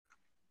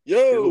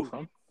Hello, Yo.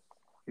 fam.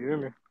 You hear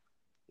me?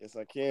 Yes,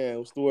 I can.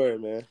 What's the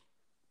word, man?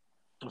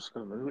 What's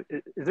good, man?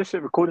 Is this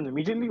shit recording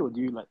immediately, or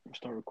do you like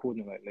start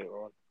recording like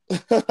later on?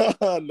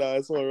 Nah,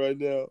 it's on right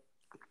now.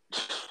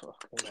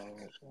 Fucking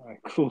hell. Alright,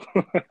 cool.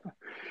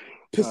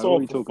 Piss What are off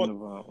we for talking fuck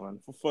about, man?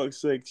 for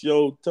fuck's sakes.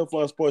 Yo, Tough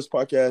on Sports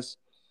Podcast.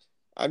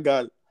 I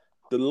got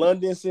the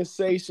London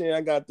sensation.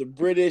 I got the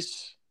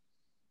British.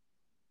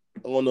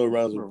 I don't know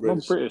rounds with Bro,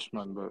 not British. British,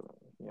 man, but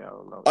yeah, I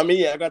love I it. mean,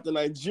 yeah, I got the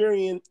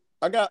Nigerian.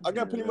 I got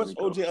Yeah, pretty there much we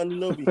go. OJ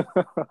Anunobi.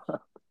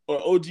 Or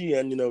OG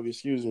Anunobi,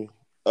 excuse me.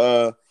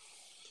 Uh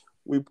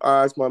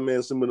I asked my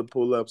man Simba to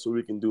pull up so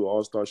we can do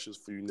all-star shits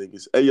for you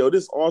niggas. Hey yo,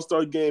 this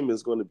all-star game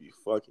is gonna be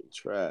fucking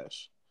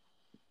trash.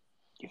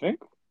 You think?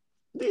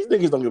 These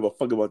niggas don't give a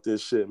fuck about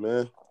this shit,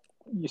 man.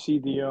 You see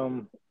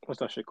the what's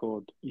that shit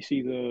called? You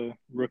see the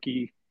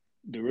rookie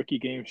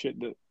game shit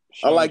that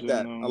I Shams like and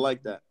that. I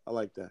like that. I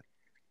like that.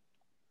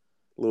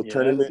 Little yeah,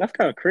 tournament. that's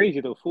kind of crazy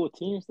though.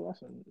 14, so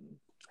that's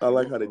I pretty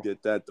like low, how they bro. did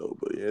that though,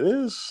 but yeah,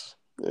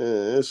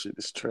 this shit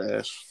is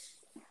trash.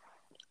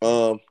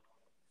 Um,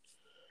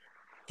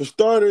 for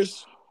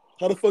starters,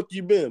 how the fuck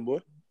you been, boy?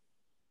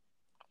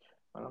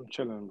 I'm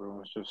chilling,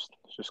 bro. It's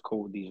just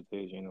cold these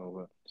days, you know.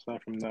 But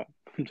aside from that,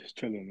 I'm just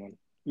chilling, man.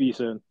 What you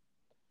said?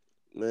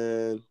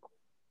 Man,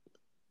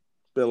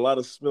 been a lot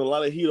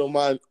of heat on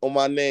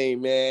my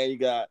name, man. You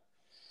got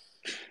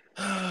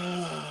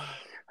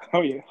How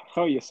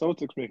are your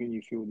Celtics making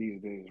you feel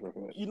these days,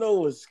 bro? you know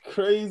what's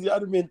crazy?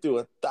 I've been through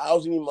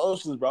 1,000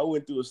 emotions, bro. I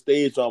went through a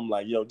stage where I'm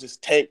like, yo,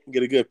 just tank,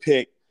 get a good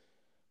pick.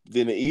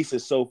 Then the East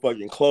is so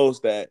fucking close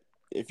that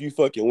if you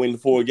fucking win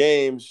 4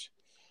 games,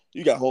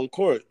 you got home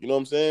court. You know what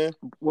I'm saying?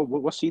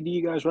 What CD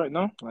you guys right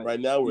now? Like, Right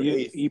now we're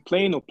eighth, you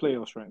playing or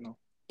playoffs right now?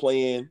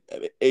 playing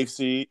at the eighth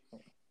seed.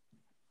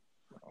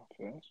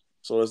 Okay.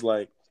 So it's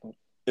like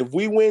if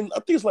we win, I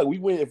think it's like we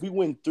win. If we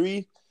win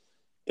 3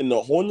 and the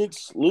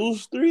Hornets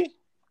lose 3,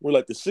 we're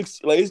like the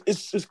 6th. Like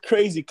it's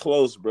crazy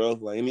close, bro.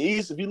 Like in the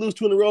East, if you lose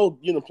 2 in a row,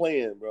 you're in the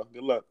play-in, bro.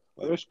 Good luck.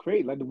 Like It's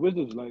great. Like the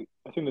Wizards, like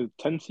I think the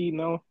 10 seed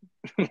now.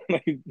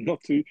 Like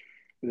not too.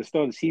 At the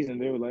start of the season,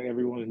 they were like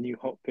everyone's new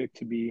hot pick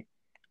to be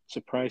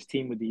surprise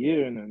team of the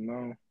year, and then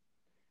now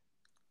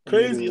them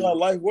crazy how niggas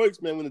life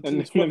works, man. When the and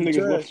team is them fucking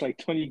niggas lost trash. like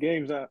 20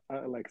 games at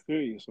like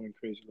 30 or something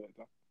crazy like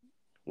that.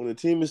 When the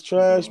team is But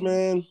trash,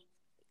 man.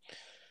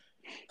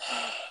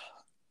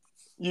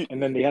 You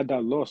and then they had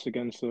that loss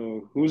against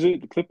who's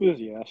it? The Clippers.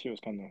 Yeah, that shit was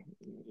kind of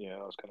that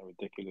was kind of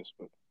ridiculous.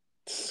 But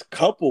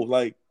couple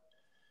like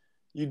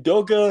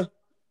Udoka.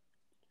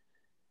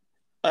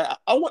 I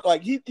want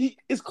like he.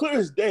 It's clear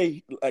as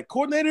day. Like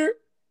coordinator,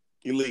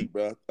 elite,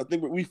 bro. I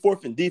think we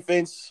fourth in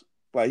defense.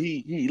 Like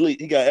he elite.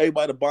 He got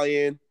everybody to buy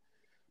in,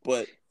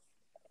 but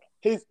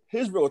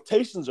his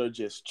rotations are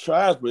just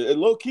trash, bro. And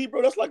low key,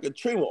 bro, that's like a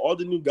trend with all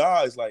the new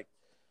guys. Like,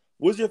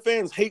 Wizard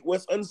fans hate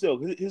Wes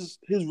Unseld.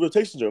 His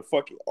rotations are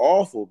fucking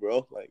awful,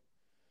 bro. Like,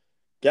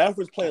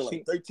 Gafford's I playing like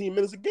seen 13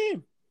 minutes a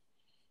game.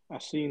 I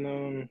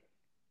seen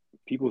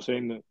people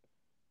saying that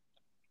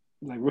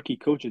like rookie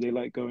coaches they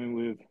like going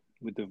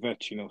with the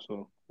vets, you know.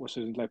 So what's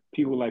his like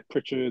people like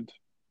Pritchard,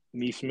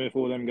 Neesmith,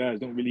 all them guys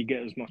don't really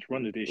get as much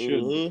run as they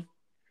should, but Mm-hmm.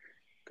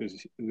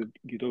 because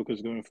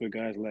Udoka's going for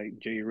guys like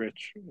Jay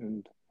Rich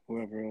and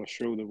whoever else,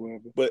 Schroeder,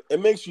 whoever. But it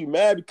makes you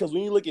mad because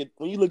when you look at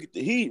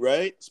the Heat,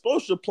 right?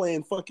 Spoelstra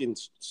playing fucking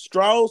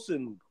Strauss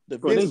and the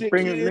Bro, they Vincent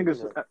bringing kid,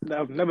 niggas that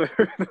I've never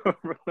heard of.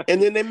 Bro.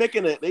 and then they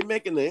making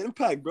an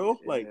impact, bro.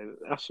 Like, Yeah,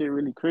 that shit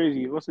really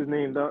crazy. What's his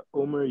name? That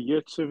Omer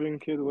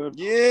Yurtseven kid, whatever. I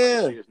don't know how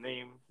to yeah, say his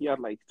name. He had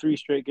like 3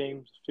 straight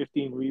games,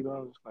 15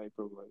 rebounds. Like,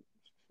 bro, like,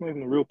 he's not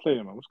even a real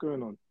player, man. What's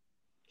going on?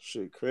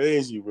 shit,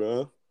 crazy,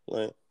 bro.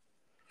 Like,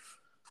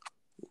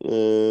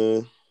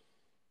 uh,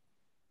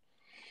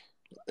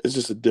 it's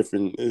just a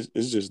different.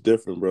 It's just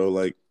different, bro.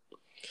 Like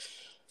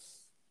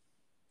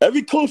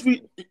every coach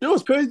you know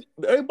what's crazy?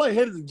 Everybody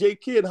hated the J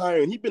Kidd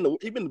hiring. He been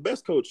the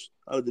best coach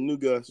out of the new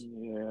guys.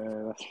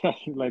 Yeah, that's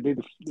like they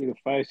the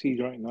 5 seed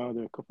right now.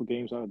 They're a couple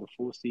games out of the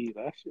 4 seed.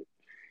 That shit.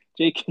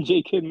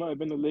 J Kidd might have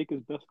been the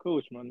Lakers' best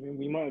coach, man. I mean,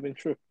 we might have been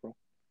tricked, bro.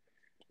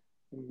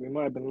 We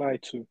might have been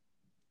lied to,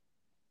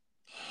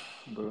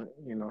 but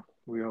you know,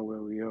 we are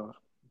where we are.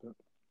 But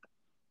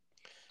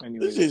It's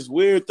anyways, just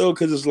weird though,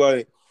 because it's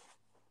like,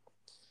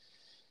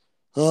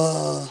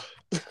 uh,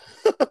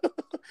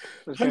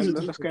 let's how get you,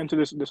 let's get into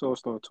this All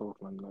Star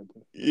talk, man. Like,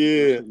 let's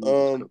yeah. just leave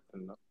this clip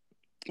and that.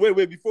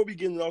 Wait. Before we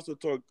get into also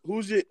talk,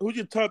 who's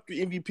your top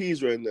 3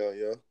 MVPs right now,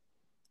 yeah?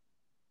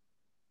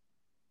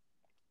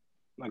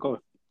 Like, oh,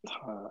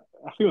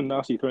 I feel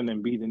nasty throwing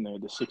Embiid in there,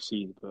 the 6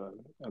 seed, but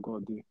I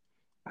gotta do,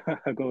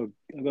 I gotta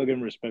give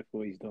him respect for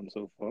what he's done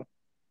so far.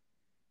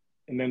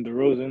 And then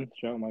DeRozan,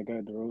 shout out my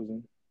guy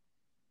DeRozan.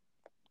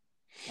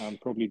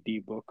 Probably D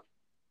Book,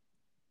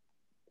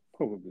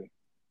 probably.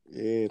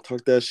 Yeah,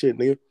 talk that shit,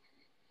 nigga.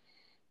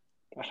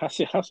 I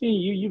see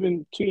you've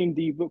been tweeting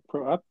D Book,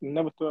 bro. I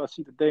never thought I'd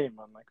see the day,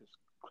 man. Like it's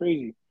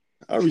crazy.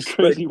 I It's respect,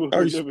 crazy what I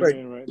we're living respect,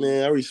 in right now.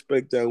 man. I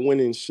respect that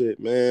winning shit,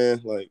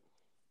 man. Like,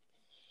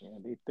 Yeah,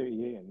 they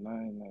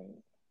 38-9. Like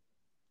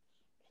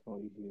it's not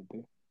easy to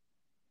do.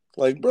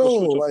 like, bro, What's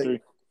your top like, three?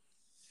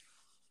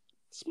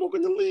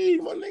 smoking the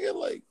league, my nigga.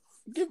 Like,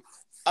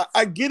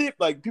 I get it.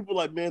 Like, people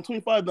like, man,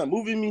 25 not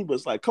moving me, but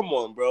it's like, come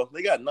on, bro.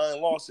 They got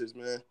 9 losses,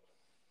 man.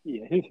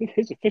 Yeah,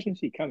 his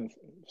efficiency kind of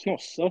it's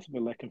not sus,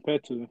 but like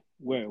compared to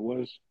where it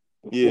was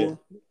Yeah. before, or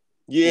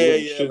Yeah, where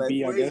it yeah, should like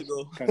be, I 4 years guess.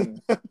 ago.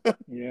 Kind of,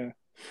 yeah.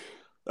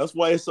 That's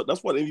why the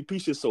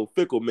MVP shit's so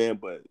fickle, man.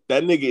 But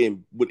that nigga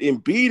what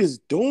Embiid is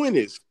doing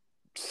is,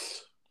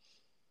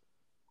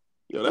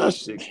 yo, that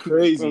shit Bro,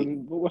 crazy.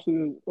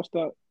 what's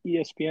that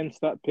ESPN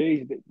stat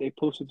page? They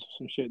posted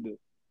some shit that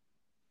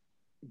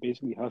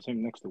basically has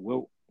him next to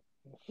Wilt.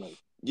 It's like,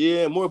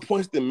 Yeah, more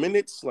points than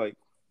minutes. Like,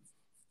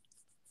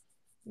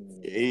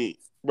 yeah, hey,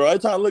 bro, every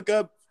time I look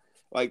up,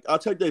 like, I'll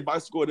check their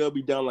box score, they'll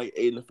be down like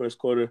 8 in the first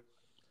quarter.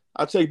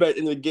 I check back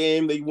in the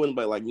game, they win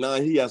by like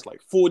 9. He has like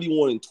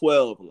 41 and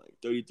 12 in like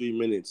 33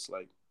 minutes.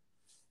 Like,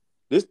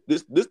 this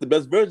the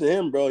best version of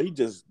him, bro. He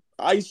just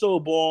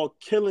ISO ball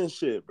killing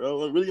shit,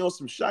 bro. Really on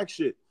some Shaq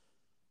shit.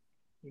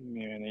 yeah.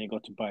 And then you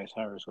got Tobias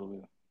Harris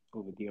over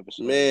the other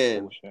side.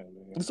 Man,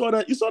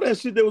 Bullshit, you saw that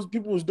shit that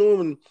people was doing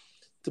when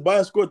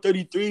Tobias scored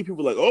 33. People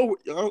were like, oh,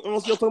 I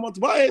don't see y'all talking about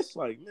Tobias.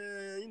 Like,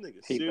 man, you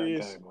niggas Hate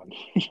serious. that guy,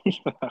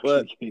 man. I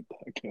But actually hate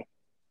that guy.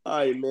 all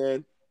right,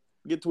 man.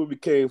 Get to what we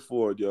came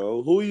for,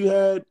 yo. Who you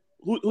had?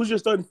 Who's your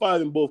starting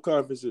 5 in both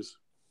conferences?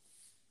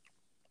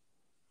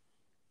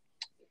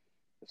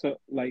 So,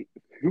 like,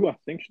 who I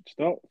think should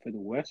start for the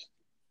West?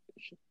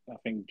 I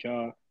think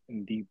Ja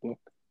and D Book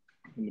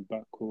in the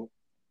backcourt,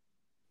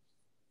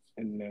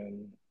 and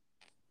then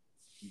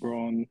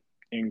Braun,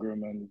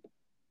 Ingram, and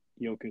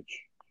Jokic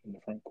in the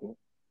front court.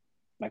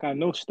 Like, I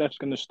know Steph's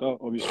gonna start,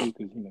 obviously,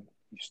 because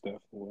he's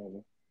Steph or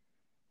whatever.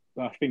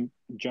 But I think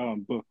Ja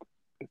and Book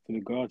for the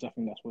guards. I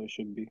think that's what it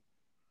should be.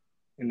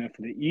 And then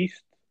for the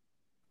East,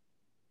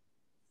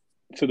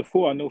 so the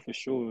 4 I know for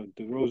sure: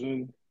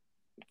 DeRozan,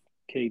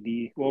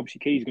 KD. Well, obviously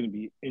KD's gonna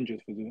be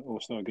injured for the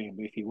All-Star game,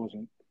 but if he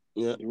wasn't,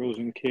 Yeah,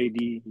 DeRozan,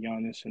 KD,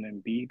 Giannis, and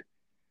Embiid.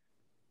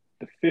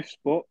 The 5th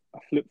spot, I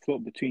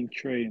flip-flop between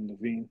Trey and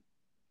Levine.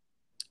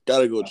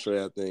 gotta go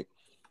Trey, I think.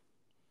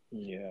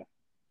 Yeah.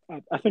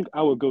 I think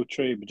I would go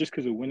Trey, but just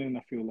because of winning,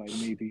 I feel like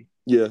maybe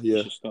Yeah, you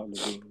yeah. should start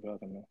Levine, but I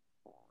don't know.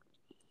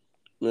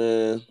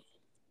 Man,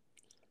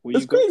 What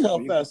it's you got? crazy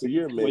how fast the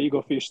year, What man. you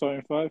got for your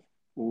starting 5?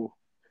 Or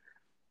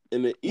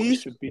In the what it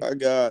East, should be? I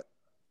got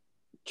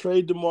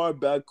Trey DeMar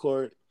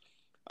backcourt.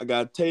 I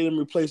got Tatum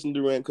replacing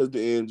Durant because of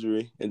the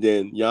injury, and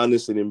then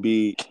Giannis and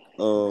Embiid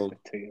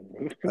Tatum,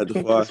 bro. at the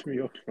Don't 5. piss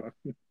me off, bro.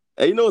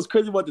 And you know what's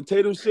crazy about the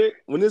Tatum shit?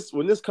 When this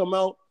come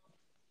out,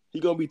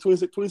 he gonna be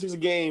 26 a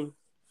game,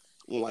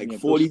 like Yeah,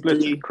 those splits are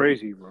 43,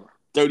 crazy, bro.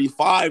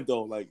 35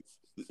 though. Like,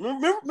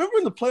 remember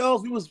in the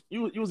playoffs,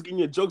 you was getting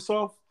your jokes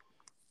off,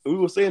 and we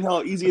were saying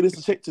how easy it is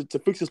to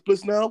fix the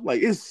splits now.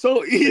 Like, it's so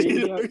But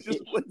easy to fix the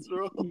splits,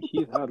 bro.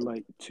 he's had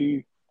like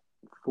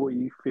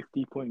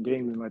 50-point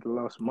games in like the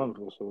last month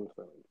or so.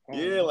 So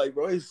Yeah, like,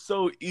 bro, it's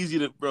so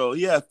easy bro.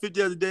 He had 50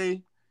 the other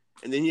day,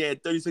 and then he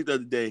had 36 the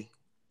other day,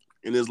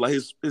 and it's like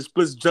his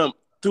splits jump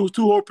two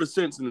whole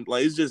percents, and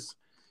like it's just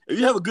if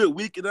you have a good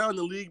week down in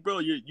the league, bro,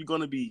 you're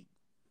gonna be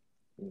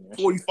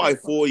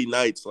 45, 40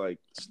 nights. Like,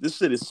 this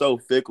shit is so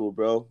fickle,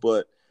 bro.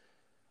 But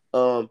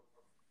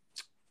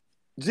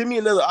Jimmy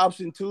another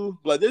option too.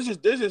 Like, there's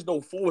just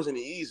no forwards in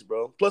the East,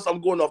 bro. Plus,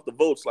 I'm going off the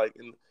votes. Like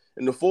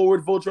in the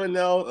forward votes right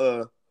now,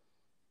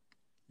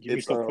 Jimmy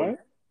it's top 5?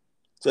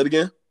 say it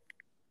again.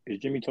 Is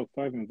Jimmy top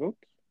 5 in votes?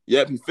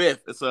 Yep, he's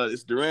 5th.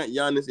 It's Durant,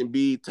 Giannis,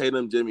 Embiid,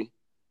 Tatum, Jimmy.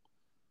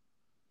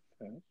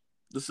 Okay.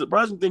 The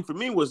surprising thing for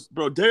me was,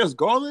 bro, Darius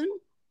Garland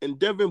and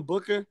Devin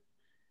Booker.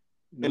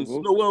 No And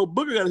votes? well,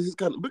 Booker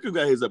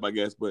got his up, I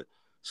guess, but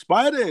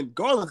Spider and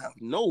Garland have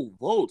no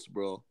votes,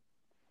 bro.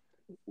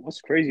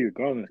 What's crazy with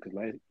Garland? Because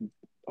like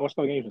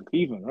All-Star games in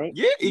Cleveland, right?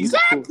 Yeah,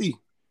 exactly.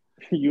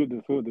 You would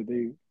have thought that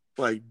they.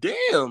 Like, damn,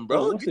 Well,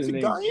 bro, what's get his your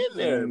name? guy in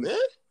there, man.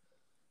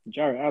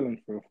 Jarrett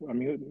Allen I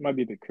mean, it might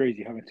be a bit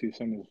crazy having 2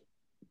 centers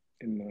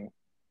in the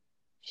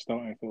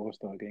starting for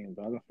All-Star game,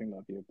 but I don't think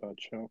that'd be a bad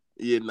shout.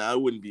 Yeah, nah,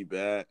 it wouldn't be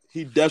bad.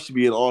 He definitely should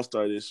be an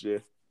All-Star this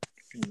year.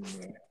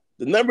 Yeah.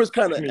 The numbers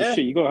kind of. I mean,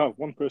 shit, you gotta have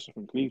one person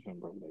from Cleveland,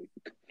 bro.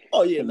 Like,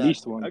 Oh yeah, at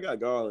least one. I got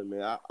Garland,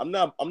 man. I'm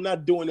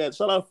not doing that.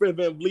 Shout out Fred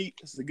VanVleet.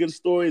 It's a good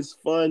story. It's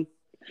fun.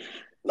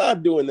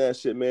 Not doing that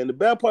shit, man. The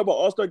bad part about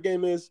All-Star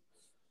game is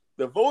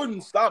the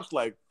voting stops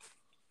like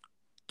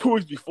 2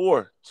 weeks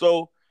before.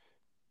 So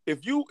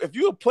if you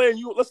a player,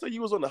 let's say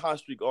you was on the hot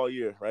streak all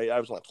year, right? I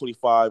was like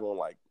 25 on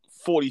like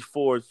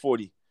 44,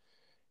 40.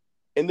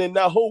 And then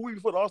that whole week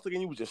before the All-Star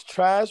game, you was just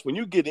trash. When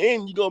you get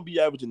in, you're going to be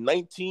averaging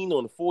 19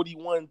 on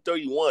 41,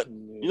 31.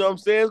 Yeah. You know what I'm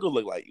saying? It's going to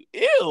look like,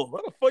 ew,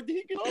 how the fuck did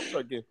he get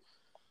All-Star game?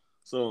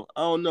 So,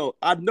 I don't know.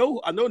 I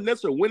know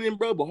Nets are winning,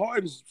 bro, but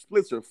Harden's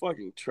splits are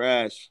fucking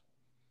trash.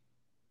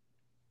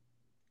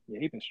 Yeah,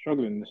 he's been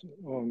struggling.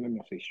 Well, let me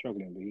not say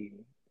struggling, but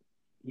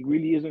he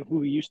really isn't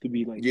who he used to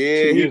be like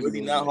Yeah, 2 he years really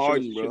ago. not Like,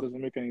 Harden, bro. Shit doesn't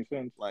make any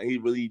sense. Like, he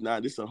really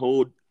not. This a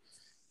whole.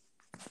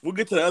 We'll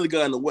get to the other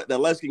guy in the West, that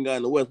light-skinned guy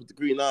in the West with the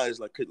green eyes,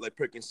 like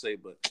Perkins say,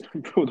 but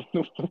Bro,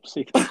 don't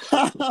say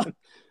that.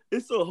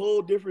 it's a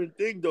whole different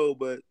thing, though.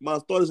 But my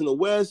thought is in the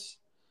West.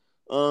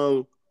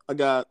 I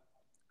got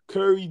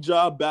Curry,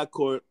 Ja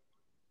backcourt,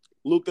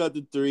 Luka at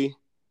the 3.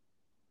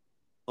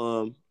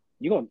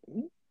 You got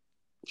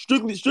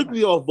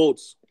Strictly off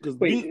votes because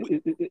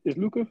wait. Is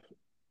Luka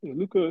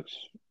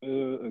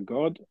a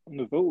guard on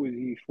the vote? Or is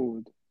he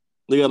forward?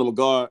 they got him a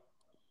guard,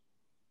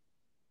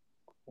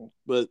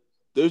 but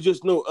there's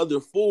just no other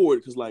forward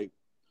because like,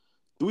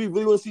 do we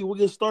really want to see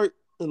Wiggins start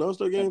in the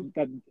All-Star That, game?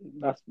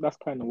 that that's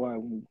kind of why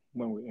we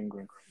went with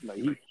Ingram. Like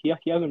he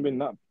hasn't been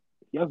that.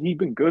 He's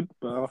been good,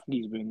 but I don't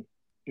think he's been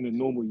in a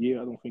normal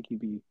year. I don't think he'd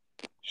be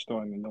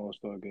starting in the All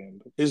Star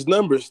game. But His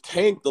numbers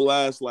tanked the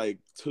last like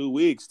 2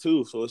 weeks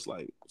too, so it's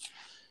like,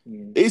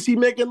 yeah. is he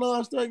making an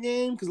All-Star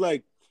game? Because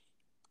like,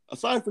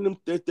 aside from them,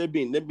 they're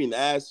being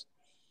ass.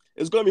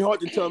 It's gonna be hard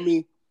to tell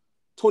me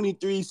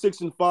 23,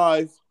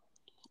 6-5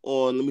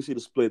 on. Let me see the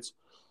splits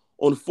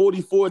on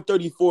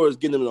 44-34 is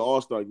getting them in the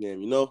All-Star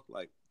game. You know,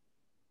 like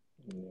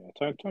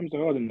Times are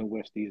hard in the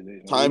West these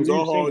days. Like, times we are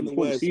were hard saying in the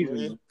before the West, season,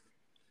 man. but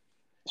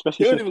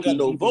especially He don't since even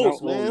got no he's been votes,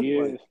 out all man.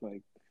 year. Like, It's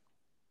like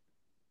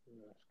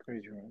it's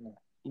crazy right now.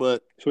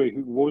 but So wait,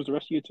 what was the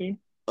rest of your team?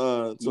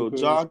 so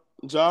Luka.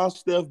 Ja,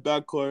 Steph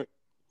backcourt,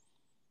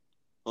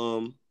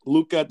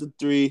 Luke at the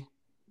 3,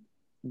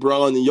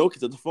 Brown and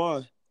Jokic at the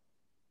 5.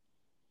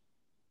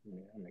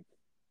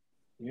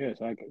 Yes,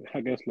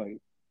 I guess like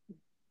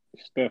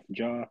Steph,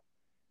 Ja,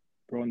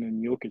 Bron,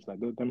 and Jokic, like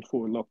them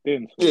four locked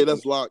in. So Yeah,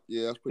 that's locked.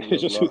 Yeah, that's pretty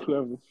it's much just locked.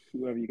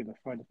 whoever you're gonna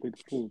find to play the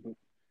four. But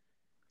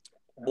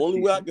that's Only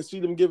way I decent. can see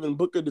them giving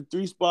Booker the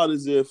 3 spot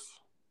is if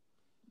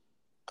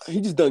he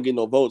just doesn't get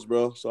no votes,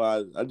 bro. So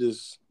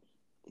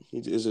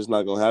it's just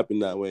not gonna happen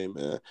that way,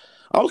 man.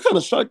 I was kind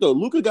of shocked though.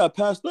 Luka got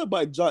passed up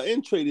by Ja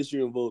and Trey this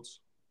year in votes.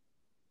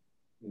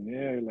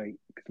 Yeah, like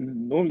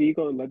normally you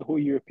got like the whole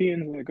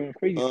Europeans like going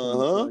crazy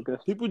for him. So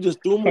People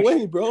just threw him I guess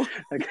away, bro.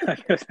 I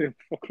guess they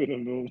fuck with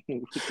him no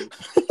more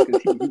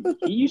because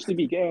he used to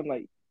be getting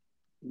like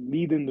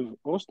leading the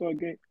All Star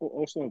game or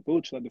All Star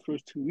votes like the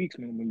first 2 weeks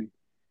normally.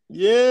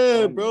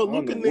 Yeah, bro. I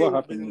don't Luka know what name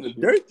has been happened in this the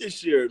year. dirt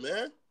this year,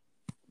 man.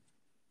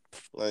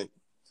 Like,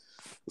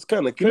 it's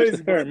kind of He missed a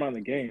crazy, fair but amount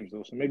of games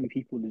though, so maybe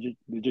people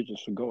legit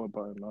just forgot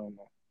about him. I don't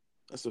know.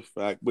 that's a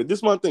fact. But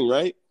this my thing,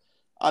 right?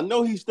 I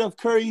know he's Steph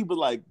Curry, but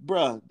like,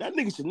 bruh, that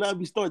nigga should not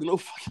be starting no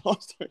fucking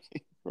All-Star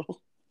game, bro.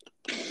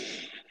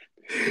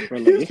 Bro,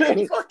 He's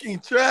been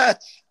fucking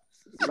trash.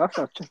 Last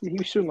time he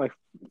was shooting like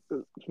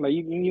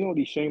you know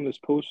these shameless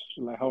posts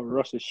like how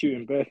Russ is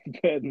shooting better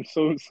than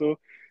so and so.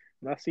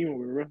 And I seen it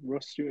with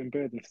Russ shooting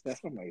better than Steph.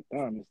 I'm like,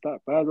 damn, is that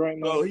bad right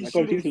now? Bro, he's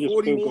Like obviously shooting it's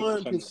just field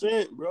goal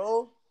percentage. 41%,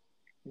 bro.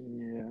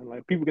 Yeah,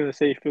 like people gonna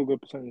say field goal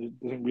percentage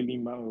doesn't really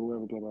matter or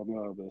whatever, blah blah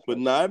blah. But it's But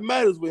like nah, it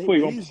matters what he's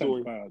 41%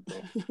 doing. bad,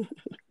 bro.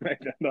 Like,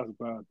 that's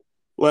bad.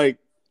 Like,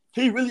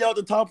 he really out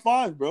the top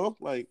 5, bro.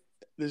 Like,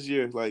 this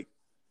year. Like,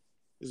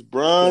 it's What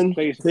Bron,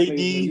 plays in the KD.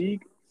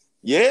 league?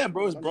 Yeah,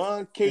 bro, it's Bron,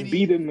 And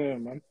beat KD. in there,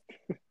 man.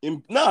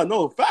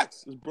 No,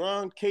 facts. It's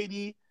Bron,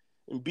 KD,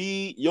 and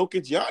B,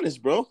 Jokic,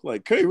 Giannis, bro.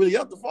 Like, Curry really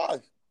out the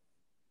 5.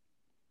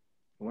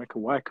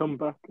 Why come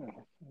back?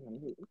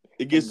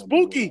 It gets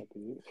spooky.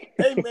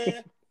 Hey,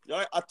 man.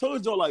 I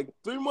told y'all like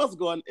 3 months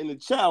ago in the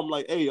chat, I'm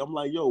like,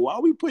 yo, why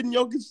are we putting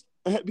Jokic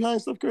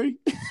behind Steph Curry?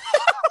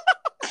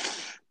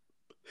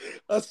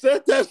 I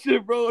said that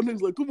shit, bro, and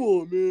he's like, come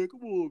on,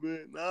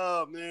 man.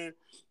 Nah, man.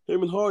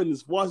 Him and Harden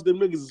is watching them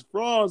niggas as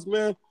frauds,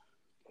 man.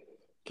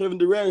 Kevin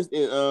Durant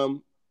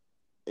and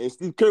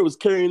Steve Kerr was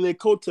carrying their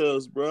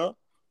coattails, bro.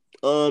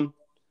 You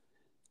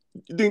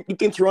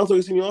think Toronto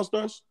can see the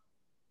All-Stars?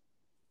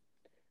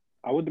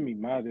 I wouldn't be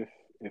mad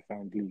if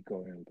Van Vliet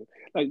got in, but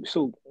like,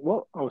 so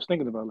what I was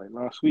thinking about like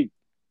last week,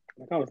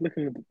 like I was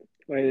looking at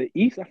the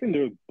East. I think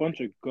there are a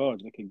bunch of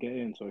guards that could get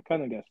in, so it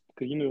kind of gets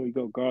because you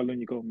got Garland,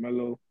 you got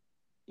Melo,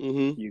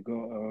 you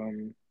got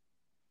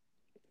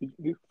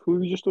who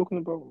were you just talking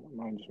about?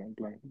 No, I just went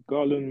blank.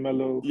 Garland,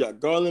 Melo, Yeah,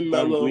 Garland,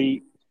 Van Melo,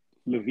 Vliet,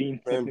 Levine,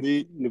 Van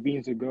Vliet,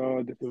 Levine's a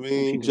guard. Obviously,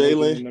 Levine, DeRozan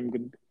Jalen, and them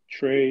good.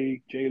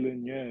 Trey,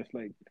 Jalen, yeah, it's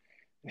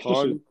just a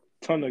Harden.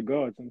 ton of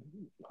guards and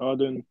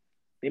Harden.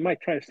 They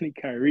might try to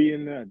sneak Kyrie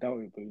in there. I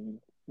doubt it, but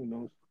who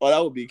knows? Oh,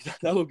 that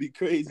would be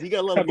crazy. He got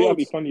a lot of That'd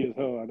be votes. funny as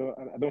hell. I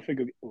don't think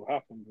it will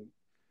happen.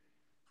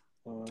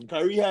 But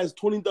Kyrie has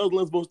 20,000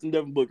 less votes than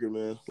Devin Booker,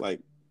 man.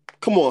 Like,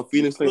 come on,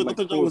 Phoenix. played I like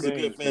thought that 4 was a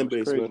games, good bro. fan It's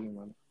base, crazy, man.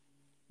 man.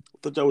 I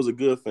thought that was a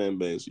good fan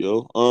base,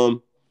 yo.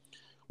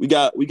 We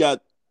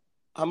got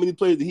how many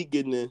players did he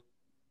getting in?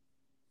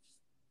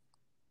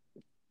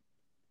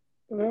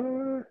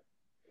 So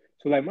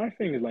like my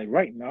thing is like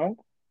right now,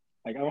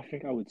 like I don't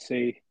think I would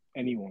say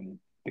anyone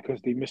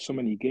because they missed so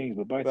many games.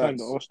 But by the time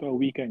the Facts. All-Star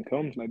weekend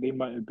comes, like they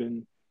might have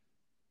been,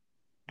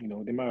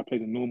 they might have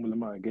played a normal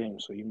amount of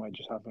games, so you might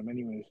just have them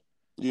anyways.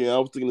 Yeah, I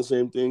was thinking the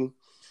same thing.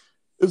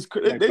 It's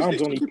Like they Bam's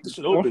should only, keep the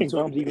shit I don't open think too.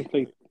 Bam's even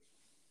played.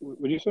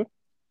 What do you say?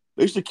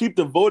 They should keep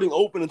the voting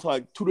open until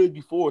like 2 days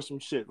before or some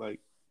shit. Like,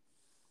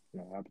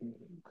 No,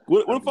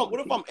 what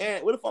if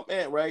I'm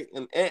Ant, right?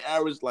 And Ant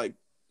averaged like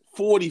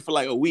 40 for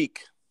like a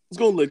week. It's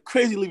gonna look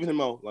crazy leaving him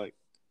out. Like,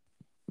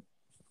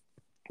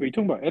 Were you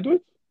talking about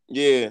Edwards?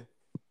 yeah.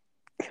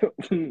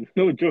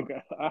 No joke.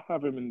 I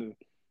have him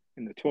in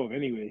in the 12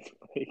 anyways.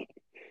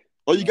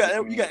 Oh, you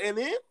Like, got N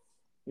in?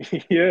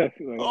 yeah,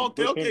 like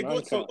Okay, him good.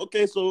 and So,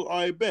 Cat.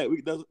 I bet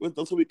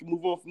that's what we can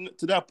move on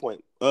to that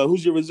point.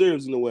 Who's your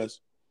reserves in the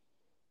West?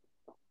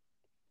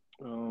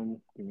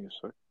 Give me a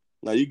sec.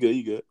 Nah, you good.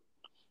 You good.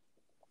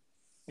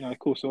 Yeah,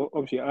 cool. So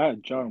obviously I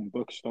had John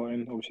Book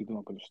starting. Obviously they're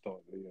not gonna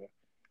start, but yeah.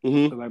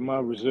 Mm-hmm. So like my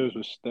reserves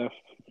was Steph,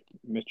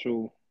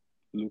 Mitchell,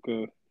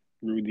 Luca,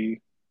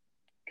 Rudy,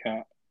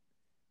 Cat,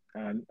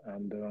 and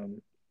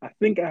I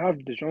think I have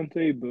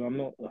DeJounte, but I'm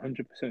not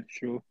 100%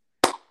 sure.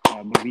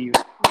 I believe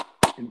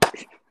in,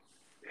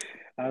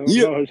 I'm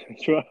Yeah. not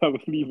 100% sure I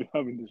believe in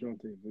having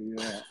DeJounte,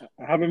 but yeah,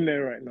 I have him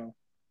there right now.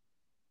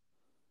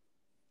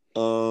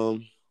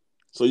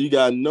 So you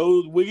got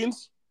no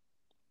Wiggins?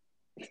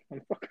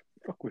 And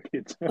fuck with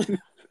it.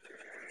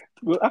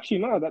 Well, actually,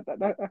 no.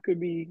 That could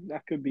be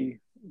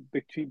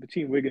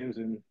between Wiggins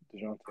and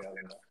Dejounte. I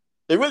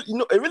don't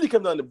know. It really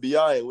comes down to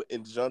Bi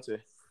and Dejounte.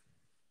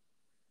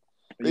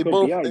 But you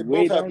got Bi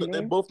way down They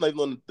there. both not even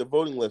on the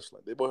voting list.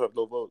 Like they both have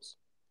no votes.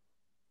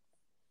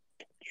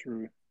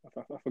 True.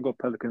 I forgot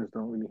Pelicans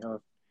don't really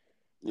have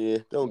Yeah,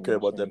 they don't care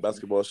about that anything.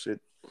 basketball shit.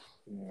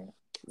 Yeah.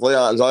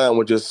 Zion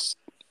was just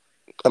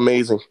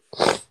amazing,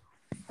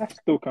 I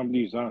still can't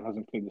believe Zion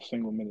hasn't played a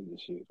single minute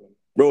this year.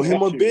 bro. Like Him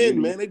that or shit Ben, really.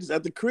 man, they just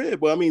at the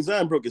crib. Well, I mean,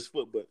 Zion broke his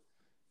foot, but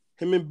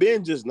him and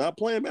Ben just not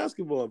playing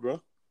basketball,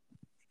 bro.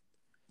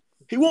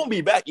 He won't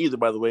be back either,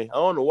 by the way. I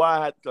don't know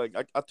why.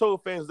 I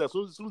told fans that as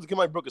soon as he came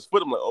out broke his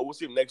foot, I'm like, oh, we'll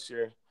see him next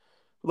year.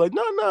 Like,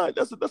 no,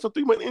 that's a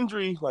 3 month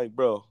injury. Like,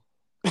 bro,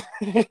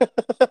 you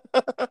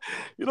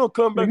don't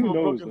come I mean, back who from a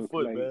knows broken though? 'Cause,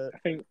 foot, like man.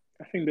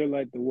 I think they're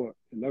like the what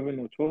 11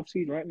 or 12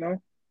 seed right now,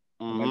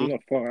 and like they're Mm-hmm.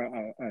 not far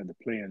out of the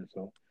play-in.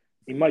 So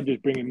he might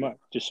just bring him up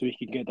just so he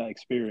can get that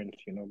experience.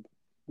 But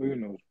who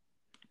knows?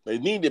 They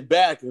need it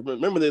back.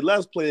 Remember, their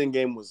last playing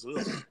game was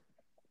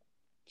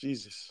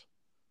Jesus.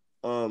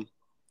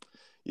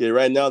 Yeah,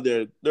 right now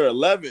they're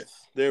 11th.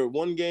 They're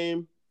one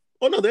game.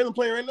 Oh no, they're not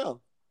playing right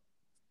now.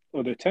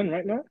 Oh, they're 10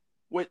 right now.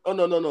 Wait, oh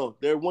no.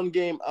 They're one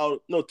game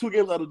out. No, 2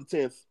 games out of the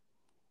 10th.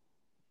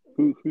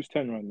 Who's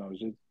 10 right now?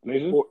 Is it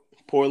Blazers?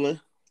 Portland.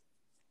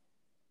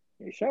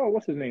 Hey, shout out,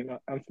 what's his name?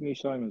 Anthony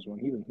Simons one.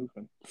 He's in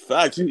hooping.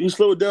 Facts. He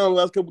slowed down the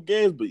last couple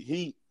games, but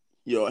he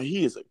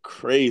is a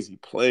crazy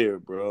player,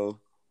 bro.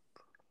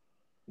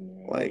 Yeah, I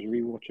was Like,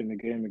 rewatching the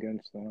game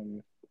against I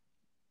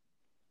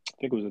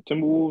think it was the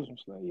Timberwolves. I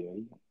was like,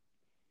 yeah,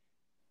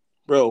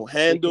 bro, he's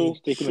handle,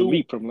 taking a shoot,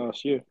 leap from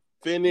last year.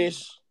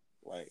 finish.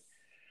 Like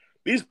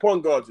these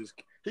point guards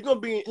he gonna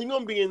be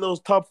in those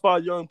top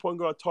 5 young point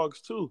guard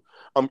talks too.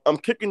 I'm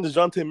kicking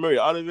DeJounte Murray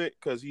out of it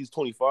because he's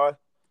 25,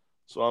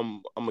 so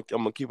I'm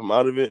gonna keep him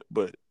out of it.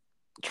 But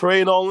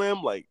trade all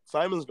them like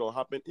Simon's gonna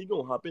hop in. He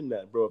gonna hop in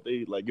that, bro. If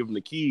they like give him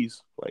the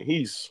keys, like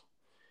he's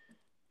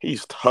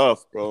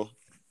tough, bro.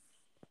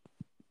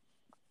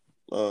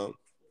 Um,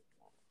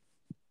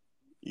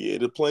 yeah,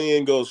 the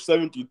play-in goes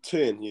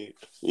 7-10.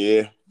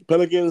 Yeah.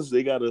 Pelicans,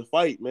 they got to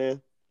fight,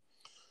 man.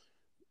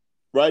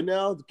 Right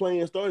now, the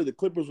play-in started. The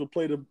Clippers will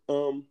play the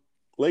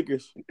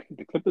Lakers.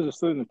 The Clippers are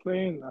still in the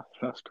play-in.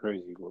 That's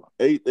crazy, bro.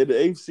 The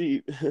 8th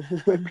seed.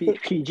 Like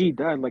PG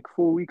died like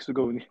 4 weeks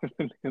ago, and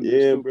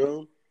Yeah,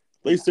 bro.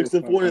 They they're still 6-4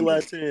 in 500.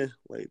 last 10.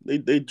 Like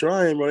they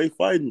trying, bro. They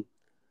fighting.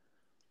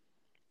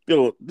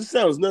 Yo, this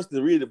sounds nuts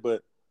to read it,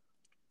 but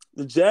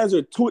the Jazz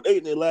are 2-8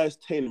 in their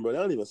last 10, bro. That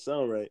don't even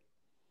sound right.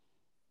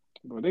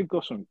 Bro, they've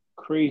got some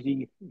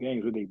crazy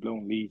games where they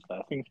blown leads.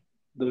 I think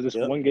there was this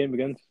Yep. one game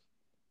against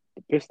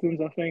the Pistons.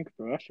 I think,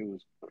 bro, that shit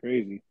was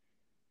crazy.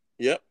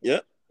 Yep.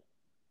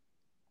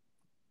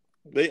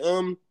 They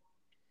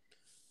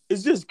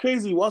it's just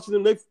crazy watching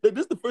them. This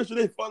is the first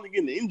year they finally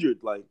getting injured.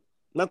 Like,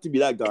 not to be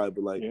that guy,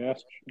 but like, Yeah,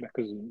 that's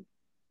because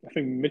I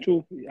think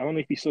Mitchell. I don't know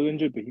if he's still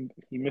injured, but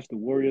he missed the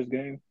Warriors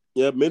game.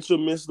 yeah, Mitchell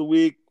missed the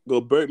week.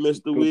 Gobert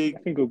missed the week. I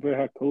think Gobert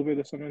had COVID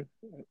or something,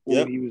 or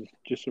Yep. he was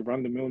just a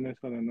random illness.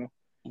 I don't know.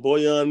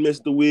 Boyan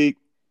missed the week.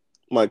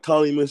 Mike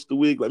Conley missed the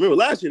week. Like, remember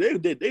last year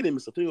they didn't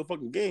miss a single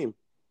fucking game.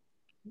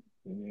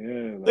 Yeah,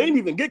 They like didn't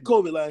even get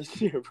COVID last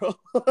year, bro.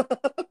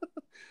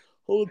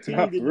 Whole team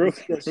for didn't real, miss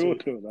that for real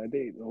shit. though. Like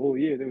the whole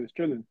year they was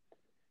chilling.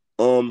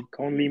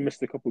 Conley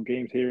missed a couple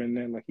games here and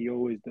there, like he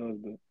always does.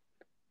 But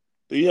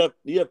do you have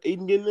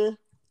Aiden getting there?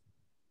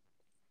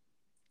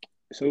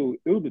 so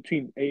it was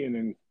between Aiden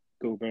and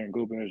Gobert, and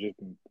Gobert has just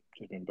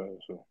been better.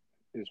 So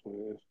it's what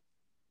it is.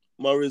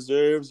 My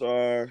reserves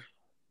are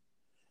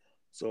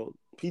so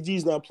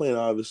PG's not playing,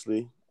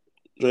 obviously.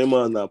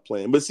 Draymond's not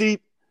playing, but see,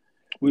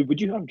 Would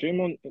you have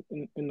Draymond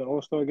in the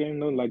All-Star game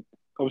though? Like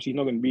obviously he's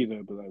not gonna be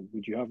there, but like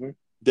would you have him?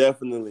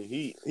 definitely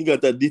he got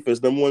that defense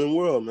 #1 in the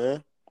world,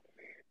 man.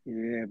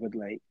 Yeah, but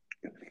like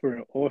for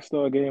an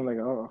All-Star game, like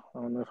oh, I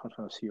don't know if I'm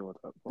trying to see all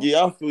that. Bro.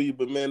 Yeah, I feel you,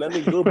 but man, I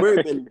think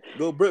Gobert been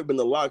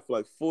the lock for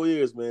like 4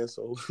 years, man.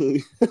 So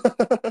you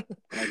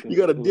Like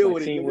got to it was deal like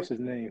with it, seeing nigga. what's his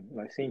name,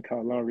 like seeing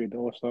Kyle Lowry at the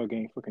All Star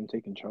game, fucking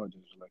taking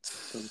charges. Like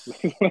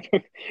this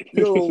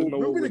Yo, is not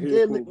what remember the we're here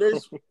game for, Nick bro.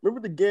 Nurse?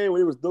 Remember the game where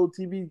there was no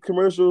TV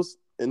commercials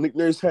and Nick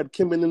Nurse had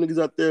Kim and the niggas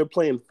out there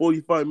playing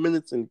 45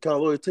 minutes and Kyle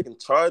Lowry taking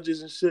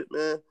charges and shit,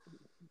 man.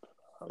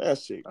 That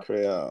shit That's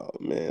crazy, oh,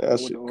 man. That not what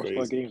the shit All Star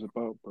crazy. game's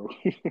about, bro.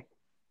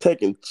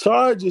 Taking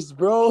charges,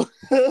 bro.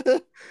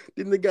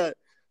 Then they got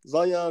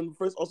Zion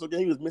first All Star game.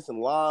 He was missing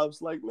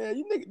lives. Like, man,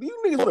 you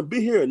niggas want to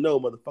be here or no,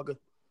 motherfucker?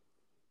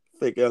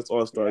 Fake ass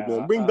All Star, man.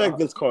 Yeah, Bring back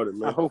Vince Carter, I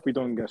man. hope we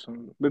don't get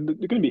some. But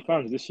they're gonna be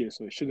fans this year,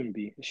 so it shouldn't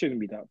be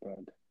that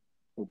bad.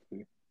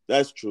 Hopefully.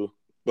 That's true.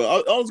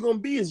 But all it's gonna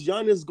be is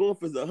Giannis going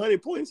for the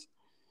 100 points.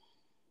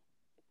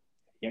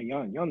 Yeah,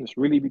 Giannis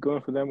really be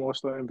going for them All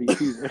Star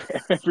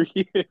MVPs every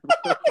year,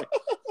 bro.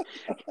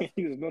 Like,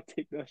 he does not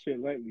take that shit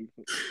lightly.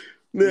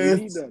 We Man,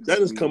 need that that this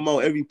just come season.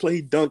 out every play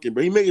he dunking,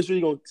 bro. He making sure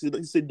he gonna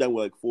sit down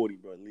with like 40,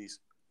 bro, at least.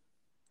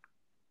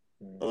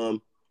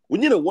 We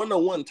need a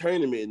 1-on-1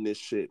 tournament in this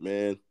shit,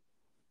 man.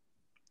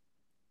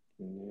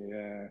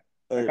 Yeah,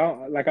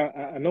 Uh,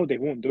 I know they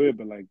won't do it,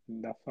 but like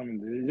that's something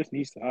that it just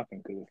needs to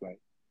happen because it's like,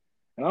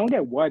 and I don't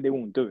get why they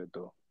won't do it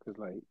though, because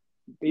like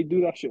they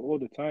do that shit all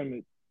the time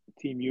at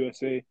Team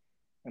USA,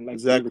 and like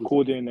they exactly,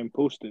 record it and then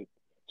post it.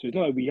 So it's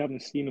not like we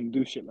haven't seen them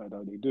do shit like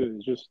that. They do it.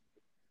 It's just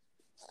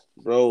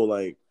bro.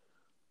 Like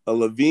a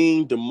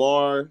Levine,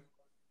 DeMar,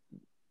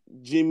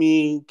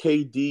 Jimmy,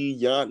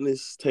 KD,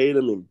 Giannis,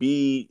 Tatum, and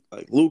B,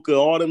 like Luca,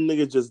 all them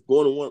niggas just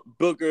going to one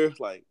Booker.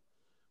 Like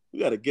we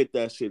gotta get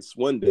that shit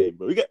one day,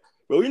 bro.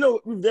 Bro. You know,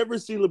 we've never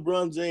seen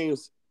LeBron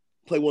James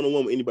play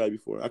 1-on-1 with anybody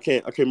before. I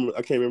can't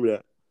remember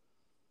that.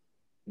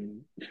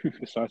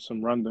 besides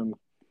some random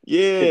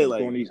kid Yeah, at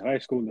like Bonnie's high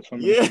school or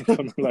something, yeah.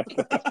 something like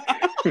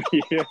that.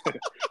 Yeah,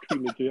 we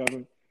legit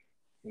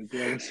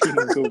haven't seen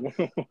him go one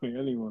on one with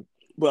anyone.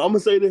 But I'm gonna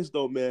say this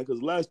though, man, because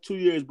the last 2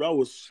 years, bro, I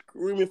was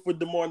screaming for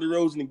DeMar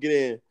DeRozan to get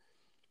in,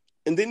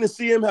 and then to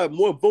see him have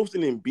more votes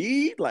than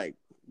Embiid, like,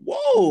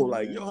 whoa,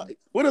 like, Yeah. yo,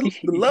 what the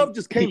love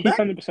just came He back.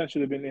 100%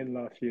 should have been in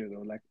last year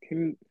though. Like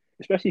him,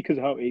 especially because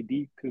of how AD.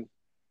 Because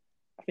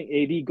I think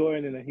AD got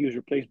in and then he was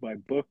replaced by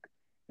Book,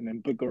 and then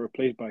Book got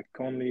replaced by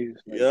Conley.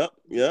 It's like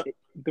Yeah.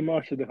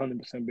 DeMar should have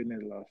 100% been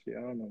in last year.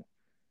 I don't know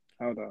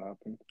how that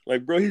happened.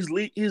 Like, bro, he's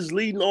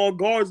leading all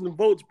guards in the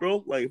votes,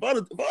 bro. Like, if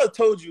I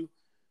told you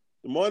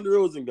DeMar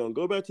DeRozan gonna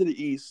go back to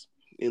the East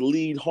and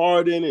lead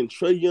Harden and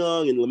Trae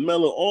Young and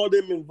LaMelo, all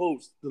them in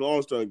votes to the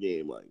All-Star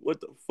game, like, what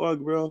the fuck,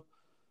 bro?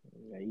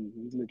 Yeah,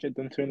 he legit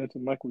done turned into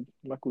Michael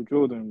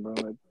Jordan, bro.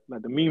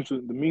 Like the memes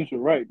were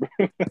right, bro.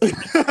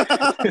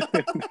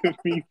 The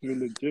memes were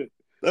legit.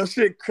 That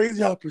shit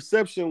crazy how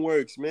perception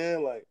works,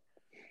 man. Like,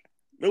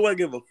 nobody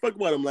give a fuck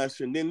about him last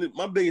year. And then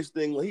my biggest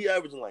thing, like, he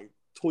averaging like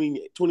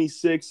 20,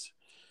 26.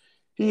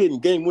 He hitting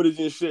game winners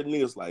and shit. And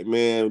niggas like,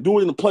 man, do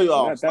it in the Yeah,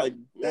 playoffs. that Like,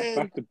 that man,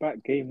 back to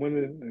back game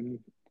winner and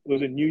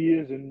was it New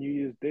Year's and New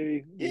Year's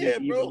Day, New yeah,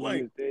 Year's Eve bro. and New Like,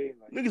 Year's Day.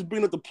 Like niggas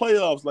bring up the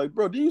playoffs. Like,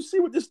 bro, do you see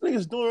what this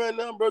nigga's doing right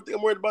now, bro?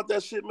 I'm worried about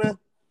that shit, man.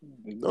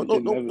 legit never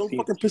Don't seen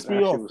fucking piss me that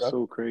shit off, was bro.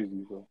 so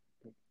crazy, bro.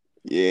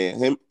 Yeah,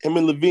 him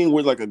and Levine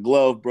were like a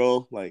glove,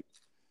 bro. Like,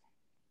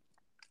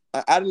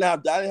 I didn't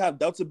have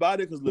doubts about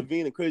it because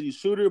Levine a crazy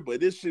shooter, but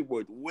this shit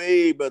worked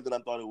way better than I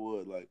thought it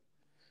would. Like,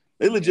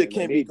 they Yeah, legit like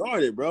can't be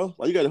guarded, bro.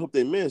 Like, you gotta hope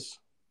they miss.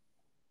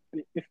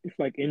 if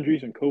like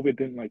injuries and COVID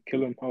didn't like kill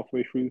them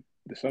halfway through Yeah,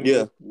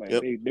 December, like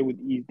yep.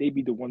 they'd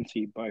be the 1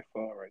 seed by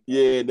far right now.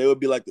 Yeah, they would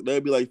be like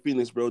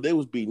Phoenix, bro. They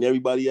was beating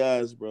everybody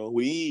ass, bro,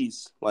 with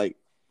ease. Like,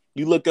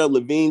 you look up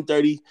Levine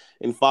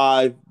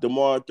 30-5,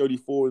 DeMar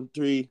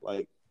 34-3,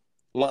 like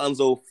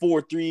Lonzo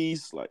 4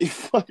 threes, like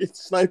fucking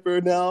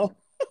sniper now.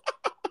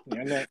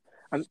 Yeah,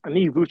 and I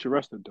need Vooch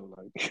arrested though.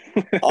 Like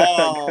that guy,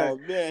 Oh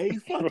man, he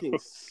bro, fucking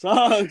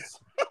sucks.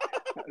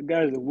 that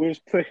guy's the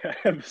worst player I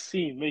ever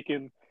seen.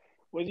 Making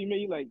was he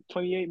making like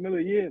 28 mil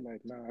a year?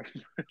 Like nah,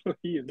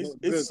 he is not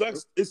It good, bro.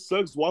 sucks. It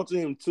sucks watching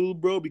him too,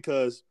 bro,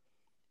 because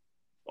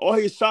all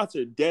his shots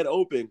are dead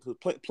open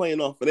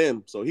playing off of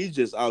them. So he's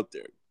just out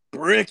there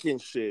bricking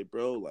shit,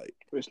 bro. Like,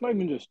 But it's not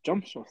even just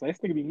jump shots. Like,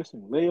 this nigga be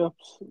missing layups,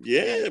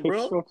 yeah, pick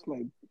bro. shots.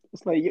 Like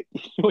it's like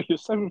you're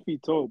 7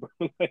 feet tall, bro.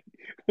 Like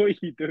what are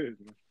you doing,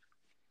 man?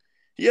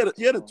 He had a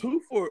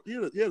 2-4. He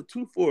had a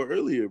 2-4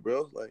 earlier,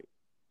 bro. Like,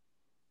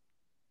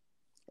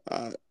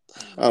 I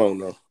I don't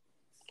know.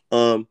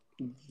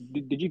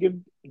 Did you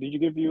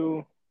give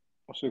your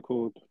what's it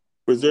called? Your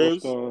All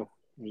Reserves. Star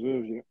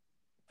reserves yet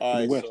All for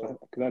the right, West?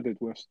 Because I did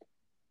West.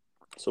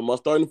 so my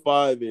starting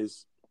five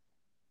is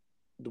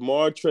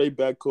DeMar, Trey,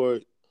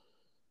 backcourt,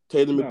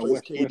 Tatum No, replace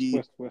West, West, KD.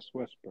 West, West,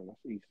 West, bro.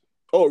 That's East.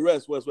 Oh,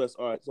 West.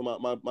 All right. So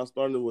my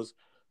starting was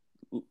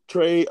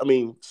Curry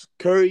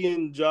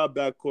and Ja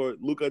backcourt,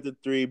 Luke at the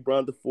 3, Bron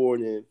at the 4,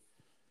 and then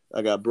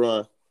I got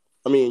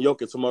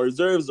Jokic. So my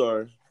reserves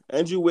are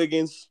Andrew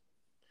Wiggins,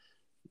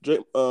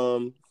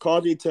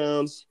 Carlton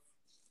Towns,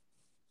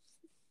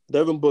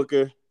 Devin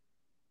Booker,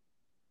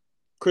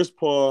 Chris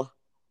Paul.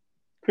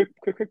 Quick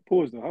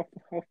pause though.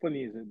 How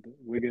funny is it that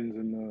Wiggins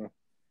and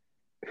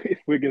if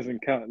Wiggins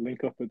and Cat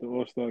link up at the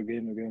All Star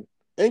game again?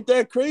 Ain't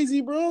that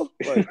crazy, bro?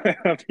 Like,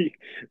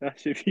 That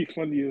should be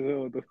funny as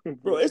hell, though, bro,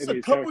 bro. it's a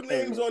Anyways, couple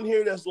carry names on. on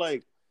here that's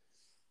like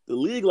the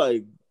league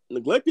like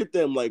neglected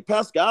them. Like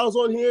Pascal's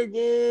on here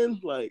again.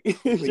 Like Wait,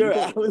 you Jared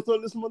got Allen's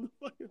on this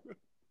motherfucker. Bro.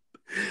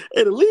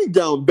 Hey, the league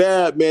down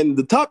bad, man.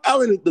 The top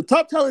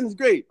talent is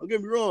great. Don't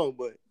get me wrong,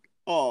 but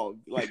Oh,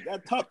 like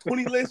that top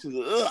 20 list is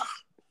ugh.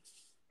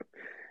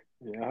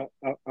 Yeah,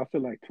 I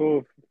feel like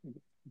 12.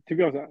 To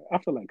be honest, I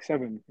feel like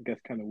 7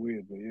 gets kind of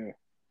weird, but yeah.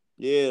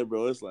 Yeah,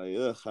 bro. It's like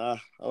ugh. I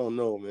don't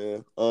know,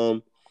 man.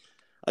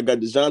 I got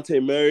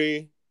DeJounte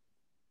Murray.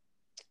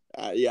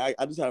 I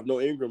just have no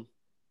Ingram.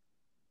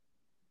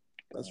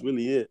 That's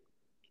really it.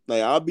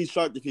 Like I'll be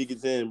shocked if he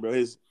gets in, bro.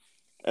 His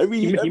He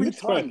every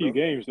missed quite a time, few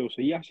bro. games though,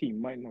 so he actually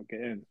might not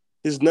get in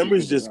His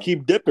numbers because of just that.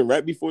 keep dipping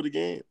right before the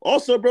game.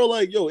 Also, bro,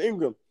 like yo,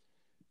 Ingram.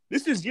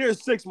 This is year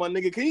 6, my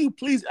nigga. Can you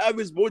please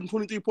average more than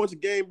 23 points a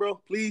game,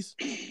 bro? Please.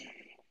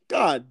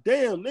 God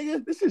damn,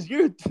 nigga. This is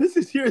year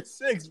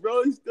 6,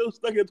 bro. He's still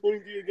stuck at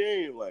 23 a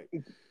game. Like,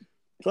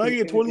 can I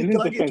get 20? In his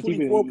Can I get defense,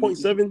 even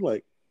 24.7?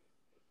 Like,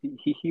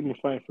 he been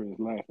fighting for his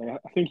life. Like,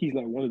 I think he's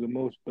like one of the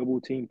most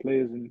double team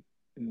players in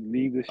the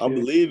league this I year.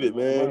 believe it,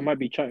 I man. might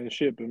be chatting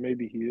shit, but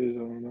maybe he is. I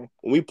don't know.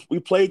 When we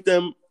played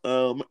them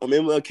on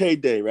MLK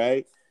Day,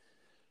 right?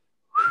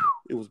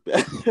 It was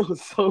bad. It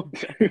was so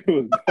bad. It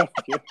was bad,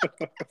 yeah.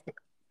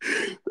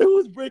 They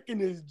was breaking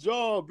his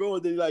jaw, bro.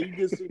 Then like you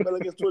just see man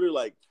against Twitter,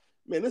 like,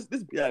 man, this be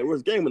like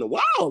worst game in a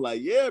while.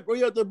 Like, yeah, bro,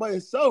 you out there by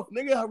yourself,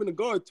 nigga, having to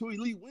guard 2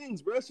 elite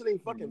wings, bro. That shit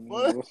ain't fucking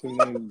fun. What's his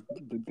name?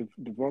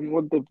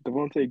 What the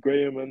Devontae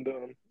Graham and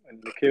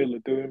Nikhil are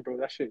doing, bro.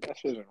 That shit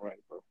isn't right,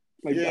 bro.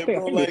 Like Yeah, I bro.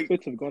 think the Like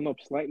splits have gone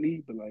up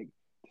slightly, but like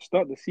to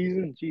start the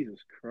season,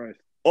 Jesus Christ.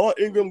 all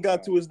Ingram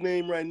got to his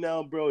name right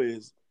now, bro,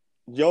 is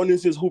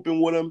Jonas is hooping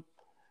with him,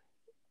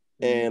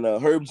 and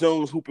Herb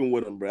Jones hooping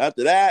with him, bro.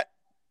 After that,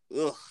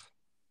 ugh.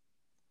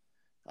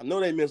 I know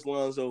they miss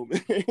Lonzo.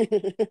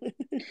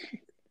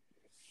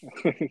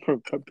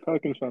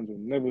 Pelicans fans will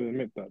never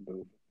admit that,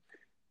 though.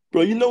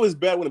 Bro, you know it's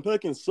bad when the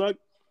Pelicans suck,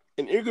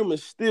 and Ingram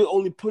is still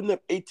only putting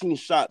up 18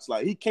 shots.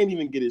 Like he can't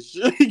even get his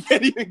shit. He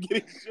can't even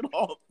get his shit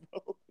off,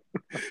 bro.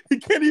 He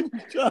can't even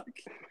chuck.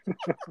 He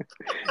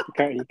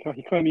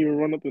can't even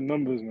run up the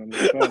numbers, man.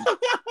 It's bad.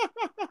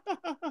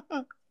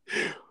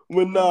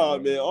 But nah,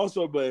 man.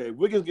 Also, but if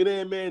Wiggins get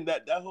in, man,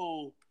 that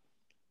whole,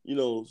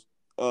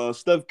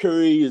 Steph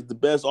Curry is the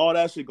best. All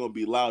that shit gonna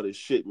be loud as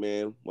shit,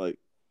 man. Like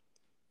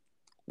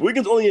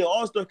Wiggins only an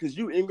all-star because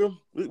you, Ingram.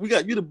 We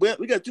got you to blame.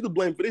 We got you to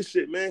blame for this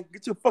shit, man.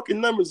 Get your fucking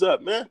numbers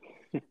up, man.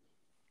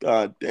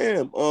 God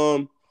damn.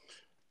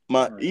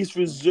 My East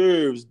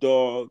reserves,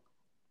 dog.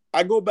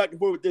 I go back and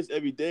forth with this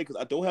every day because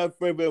I don't have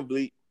Fred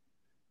VanVleet.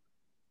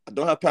 I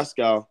don't have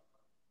Pascal.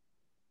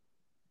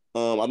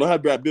 I don't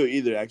have Brad Bill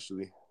either,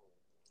 actually,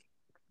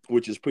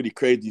 which is pretty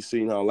crazy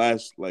seeing how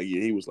last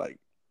year he was like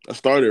a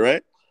starter,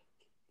 right?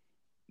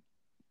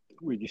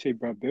 Wait, did you say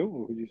Brad Bill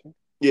or who did you say?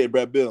 Yeah,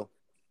 Brad Bill.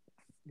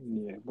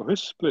 Yeah, but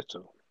his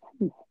splitter.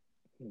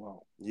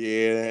 Wow.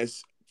 Yeah,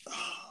 It's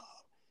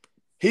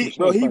he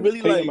not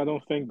really Tatum, like. I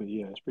don't think, but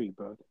yeah, it's pretty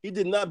bad. He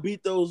did not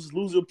beat those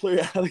loser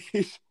player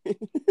allegations.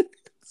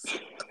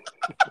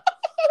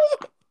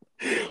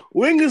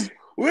 Wingers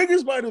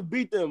might have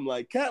beat them.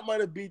 Like Cat might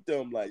have beat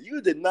them. Like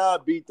you did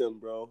not beat them,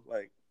 bro.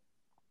 Like,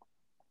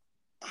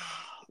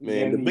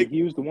 man, Then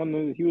he was the one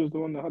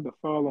that had the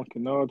foul on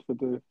Kennard for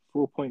the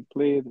 4-point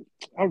play.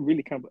 I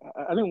really can't.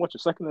 I didn't watch a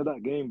second of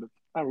that game, but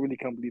I really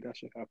can't believe that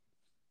shit happened.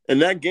 In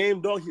that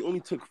game, dog, he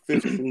only took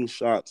 15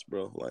 shots,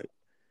 bro. Like,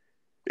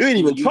 you didn't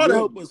even try to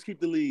help us keep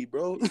the lead,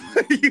 bro.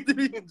 You didn't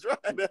even try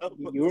to help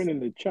us. You weren't in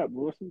the chat,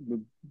 bro.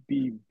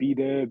 Be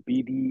there,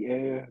 BD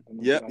air.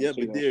 Yep,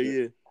 be there,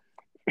 yeah.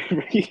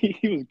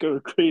 He was going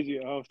crazy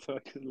at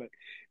halftime because like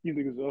you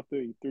niggas was off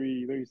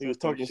 33. He was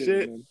talking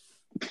shit.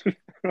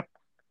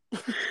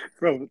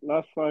 Bro,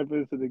 last 5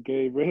 minutes of the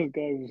game, bro, this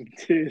guy was in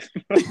tears.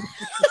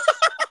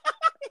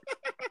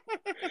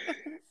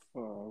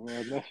 Oh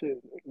man, that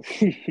shit.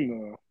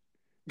 No.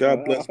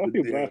 God bless. I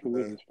feel bad for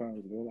Wizards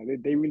fans, bro.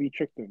 Like they really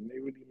tricked them. They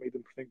really made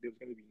them think they was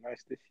gonna be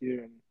nice this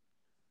year, and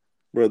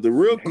bro, the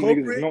real culprit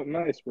niggas is not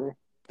nice, bro.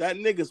 That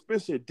nigga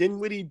Spencer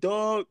Dinwiddie,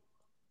 dog.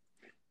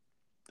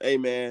 Hey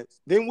man,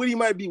 Dinwiddie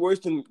might be worse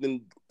than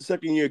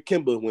second year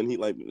Kimba when he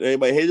like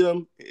everybody hated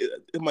him.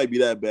 It might be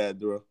that bad,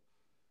 bro.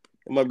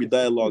 It might be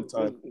dialogue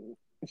time.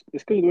 It's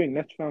because of the way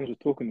Nets fans were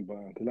talking about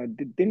him. Because like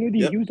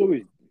Dinwiddie, he was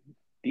always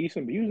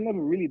decent, but he was never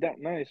really that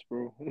nice,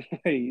 bro. Like,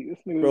 this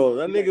nigga bro,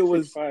 that nigga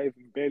was 6'5"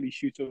 and barely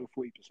shoots over 40% from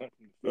the field.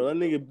 Bro, that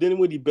nigga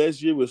Dinwiddie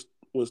best year was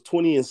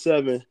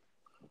 20-7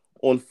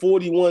 on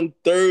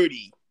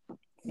 41-30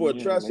 for a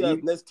trash ass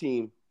Nets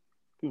team.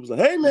 People was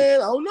like, hey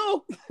man, I don't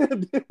know.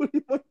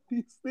 Dinwiddie might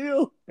be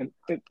still. And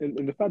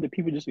the fact that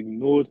people just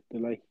ignored that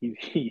like he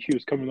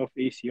was coming off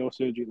ACL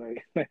surgery,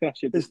 like that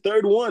shit. His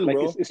third one, like,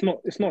 bro.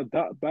 It's not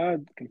that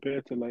bad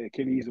compared to like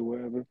Achilles or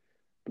whatever.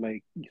 But,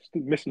 like you're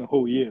still missing a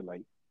whole year,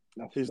 like.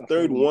 His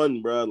third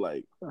one, bro.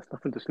 Like that's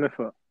nothing to sniff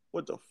at.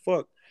 What the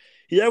fuck?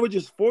 He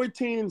averages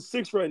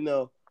 14-6 right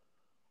now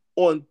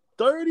on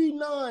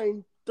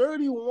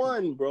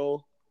 39-31,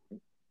 bro.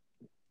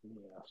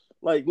 Yes.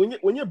 Like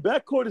when your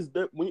backcourt is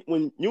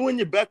when you and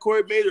your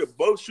backcourt mate are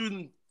both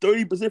shooting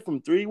 30%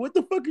 from 3, what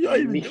the fuck are y'all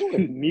even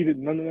doing?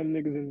 None of them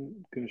niggas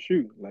can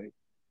shoot. Like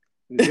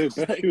their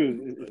best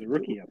shooter is a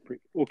rookie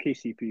or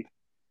KCP.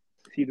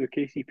 It's either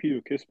KCP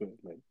or Kisper.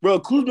 Like,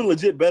 bro, Kuzma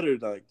legit better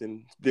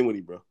than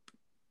Dinwiddie, bro.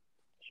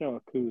 Shout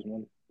out Kuz,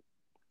 man.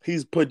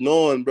 He's putting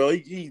on, bro.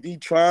 He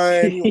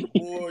trying. He on the he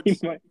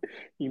boards. might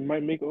he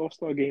might make an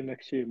All-Star game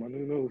next year, man. Who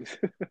knows?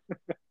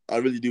 I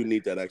really do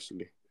need that,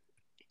 actually.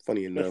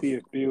 Funny enough.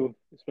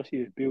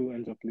 Especially if Bill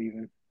ends up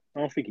leaving. I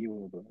don't think he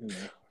will, but you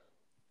know.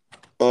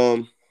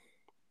 Um.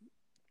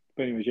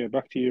 But anyways, yeah,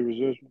 back to your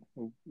reserves.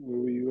 Where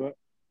were you at?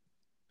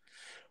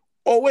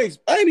 Oh wait,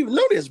 I didn't even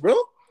know this, bro.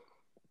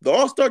 The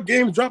All-Star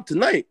game dropped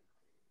tonight.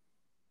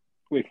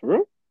 Wait, for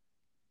real?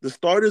 The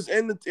starters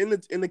and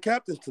the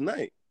captains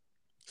tonight.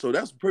 So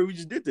that's perfect. We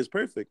just did this.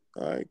 Perfect.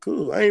 All right,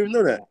 cool. I didn't even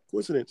know that.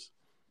 Coincidence.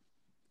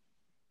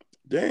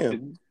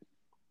 Damn.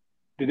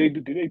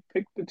 Did they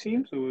pick the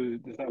teams or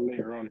is that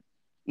later on?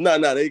 Nah.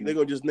 They're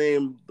gonna just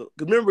name. Cause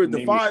remember, the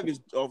Name 5 is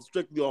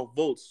strictly off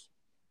votes.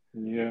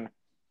 Yeah.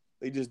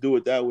 They just do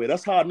it that way.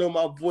 That's how I know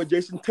my boy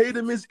Jason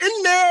Tatum is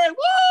in there.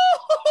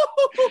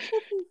 Woo!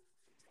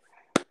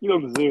 He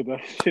don't deserve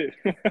that shit.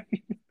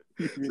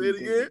 He Say really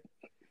it again. doesn't.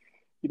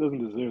 He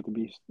doesn't deserve to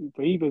be.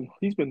 But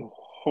he's been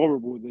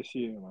horrible this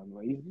year, man.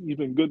 Like he's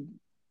been good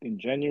in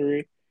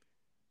January,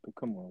 but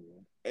come on,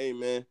 man. Hey,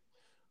 man.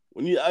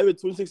 When you average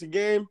 26 a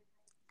game,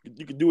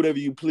 you can do whatever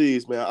you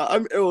please, man.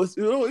 You know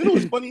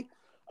what's funny?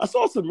 I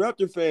saw some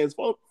Raptor fans.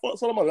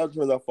 Some of my Raptor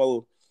fans I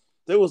follow.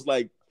 They was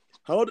like,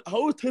 "How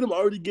is Tatum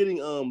already getting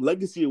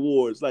legacy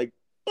awards?" Like,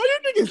 are you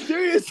niggas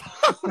serious?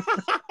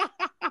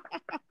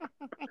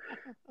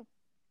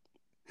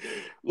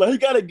 Like, he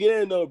gotta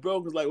get in though, bro.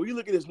 Because like when you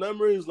look at his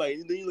numbers, like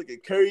then you look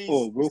at Curry's.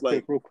 Oh, real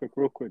like,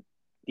 quick.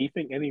 Do you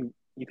think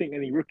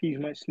any rookies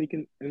might sneak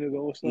into the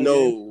All-Star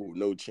game?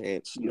 no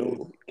chance,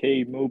 no.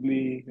 Cade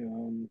Mobley,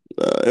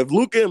 If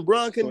Luka and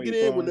Bron can Scotty get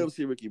in, we'll never Barnes.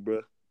 see Ricky,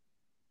 bro.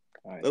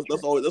 Right,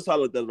 That's how I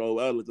looked at it.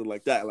 I looked at it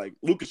like that. Like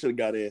Luka should have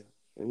got in,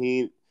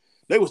 and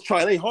they was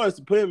trying their hardest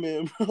to put him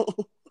in, bro.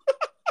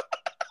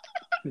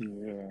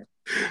 Yeah.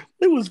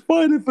 They was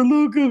fighting for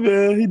Luka,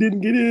 man. He didn't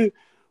get in,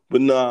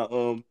 but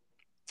nah.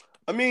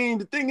 I mean,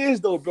 the thing is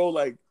though, bro.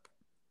 Like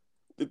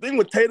the thing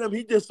with Tatum,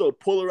 he just so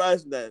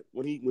polarizing that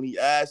when he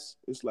asks,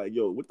 it's like,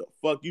 yo, what the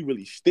fuck? You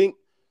really stink.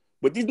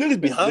 But these niggas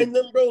behind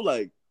them, bro,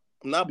 like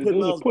I'm not There putting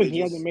was a Miles point he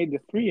Bridges. hasn't made the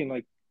three in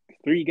like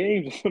 3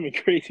 games or something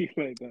crazy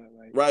like that.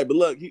 Like, Right, but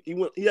look, he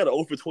had an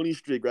 0 for 20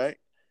 streak, right?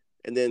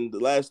 And then the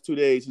last 2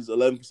 days he's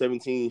 11 for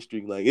 17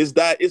 streak. Like it's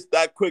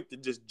that quick to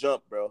just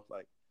jump, bro.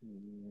 Like,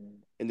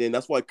 and then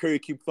that's why Curry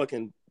keep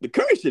fucking the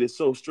Curry shit is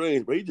so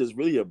strange, bro. He's just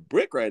really a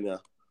brick right now.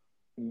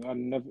 I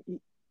never.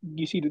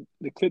 You see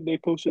the clip they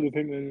posted of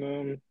him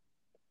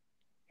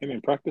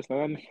in practice?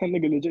 Like that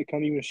nigga legit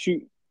can't even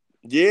shoot.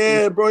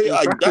 Yeah, bro. In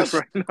practice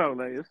right now,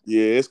 like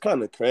it's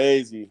kind of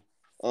crazy.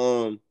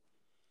 Do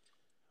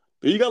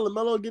you got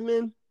LaMelo getting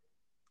in?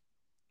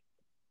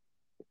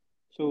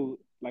 So,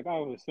 like I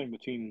was saying,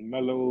 between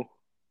Melo,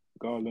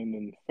 Garland,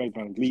 and Fred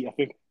VanVleet, I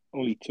think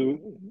only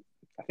two,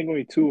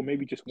 or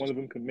maybe just one of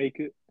them can make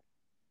it.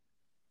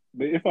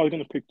 But if I was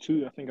gonna pick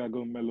two, I think I'd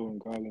go Melo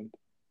and Garland.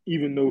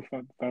 Even though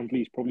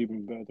VanVleet's probably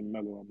been better than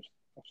Melo,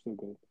 I'll still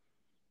go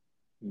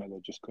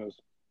Melo just because.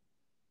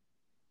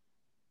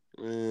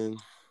 Man.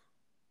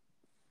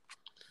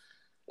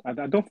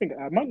 I don't think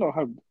I might not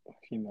have.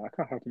 I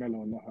can't have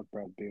Melo and not have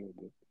Brad Beal,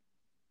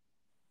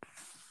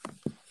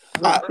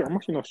 but I'm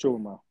actually not sure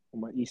what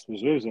my East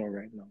reserves are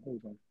right now.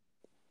 Hold on.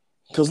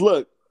 Because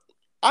look,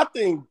 I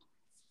think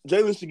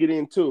Jalen should get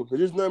in too. Because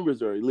his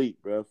numbers are elite,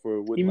 bro.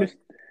 He missed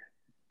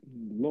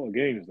a lot of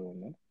games though,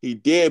 man. He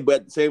did, but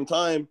at the same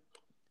time,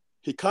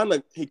 he kind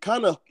of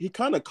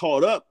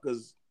caught up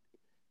because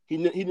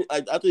he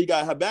after he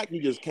got back, he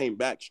just came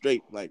back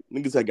straight. Like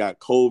niggas had got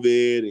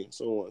COVID and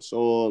so on and so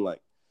on. Like,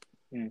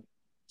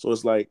 so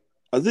it's like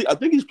I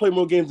think he's played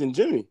more games than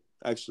Jimmy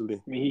actually.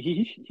 I mean,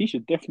 he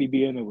should definitely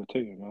be in there with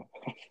Tatum, man.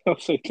 I'll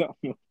say that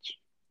much.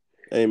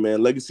 Hey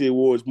man, legacy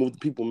awards move the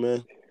people,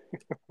 man.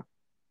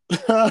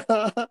 That's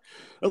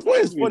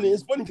why it's funny.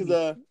 It's funny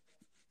because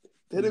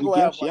they didn't go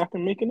have like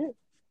making it.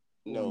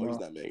 No, he's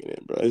not making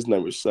it, bro. His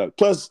numbers suck.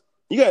 Plus,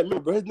 you gotta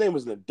remember, his name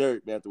was in the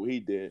dirt, man, after what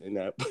he did, and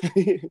that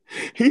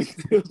he's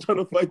still trying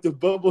to fight the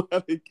bubble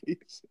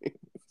allegations.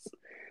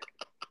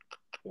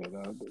 Yeah,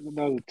 that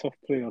was a tough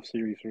playoff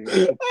series for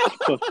him.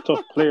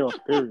 tough playoff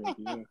period.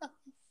 Yeah.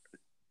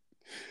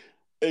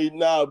 Hey,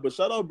 nah, but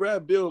shout out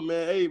Brad Beal,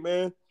 man. Hey,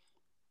 man,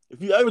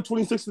 if you ever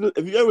 26 a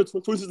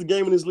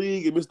game in this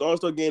league and missed the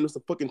All-Star game, it's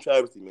a fucking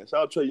travesty, man.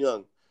 Shout out Trae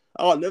Young.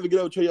 I'll never get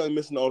over Trae Young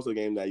missing the All-Star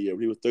game that year.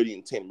 He was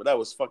 30-10, but that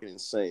was fucking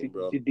insane,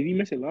 bro. Did he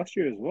miss it last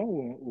year as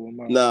well?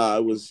 Nah,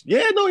 it was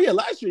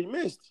last year he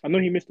missed. I know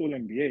he missed All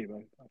NBA,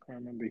 but I can't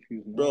remember if he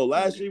was. Bro,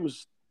 last year he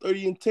was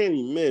 30-10.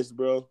 He missed,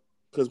 bro.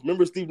 Because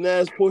remember Steve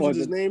Nash posted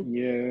his name?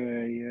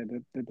 Yeah.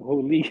 The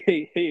whole league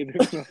hated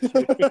him.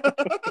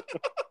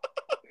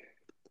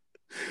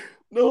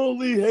 The whole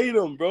league hate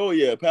him, bro.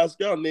 Yeah,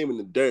 Pascal name in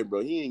the dirt,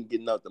 bro. He ain't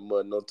getting out the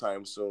mud no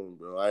time soon,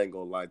 bro. I ain't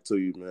gonna lie to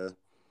you, man.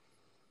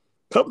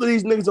 Couple of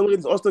these niggas don't look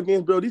at the All-Star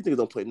games, bro. These niggas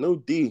don't play no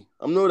D.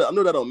 I know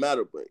that don't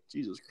matter, but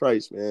Jesus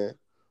Christ, man.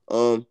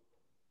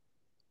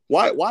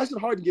 Why should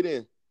Harden get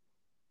in?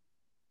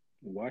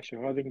 Why should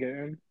Harden get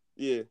in?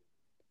 Yeah.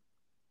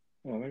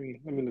 Oh, let me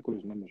look at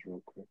his numbers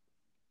real quick.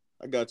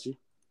 I got you.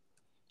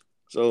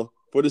 So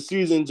for the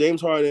season,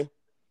 James Harden,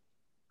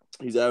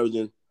 he's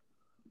averaging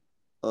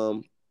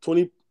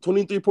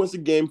 23 points a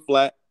game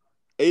flat,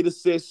 8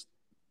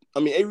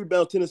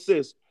 rebounds, 10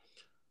 assists.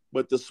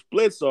 But the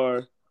splits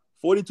are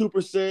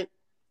 42%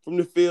 from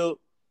the field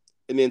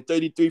and then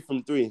 33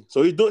 from three.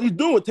 So he's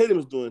doing what Tatum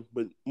is doing,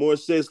 but more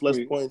assists, less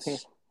Wait, points,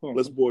 hold on.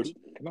 less boards.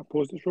 Can I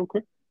pause this real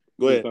quick?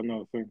 Go Or is ahead. that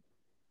another thing?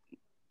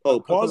 Oh, How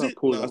can pause I it?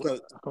 pause No, it's not.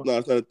 that? No,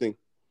 it's not a thing.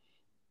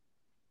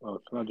 Oh,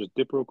 can I just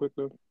dip real quick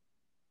though?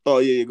 Oh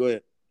yeah, go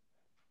ahead.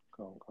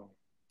 Calm.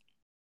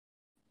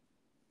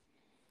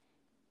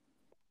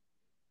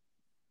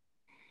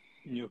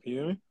 You can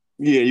hear me?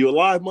 Yeah, you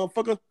alive,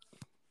 motherfucker?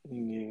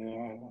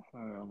 Yeah, I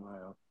am.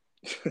 All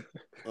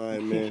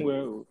right, man.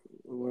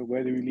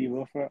 Where do we leave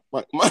off at?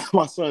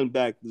 My son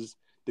back.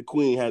 The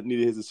queen had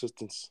needed his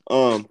assistance.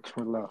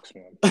 Relax,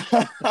 man.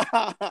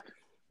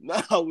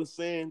 Now I was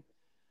saying,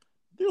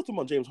 they were talking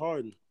about James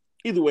Harden.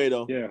 Either way,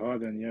 though. Yeah,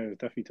 Harden. Yeah, it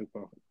definitely took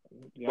off.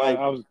 Yeah, Like,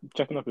 I was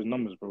checking up his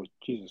numbers, bro.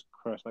 Jesus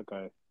Christ, that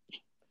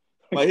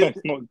like guy's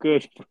not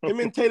good, bro. him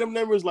and Tatum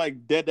numbers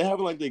like dead. They're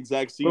having like the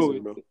exact Bro,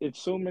 season, bro.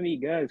 it's so many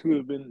guys who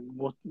have been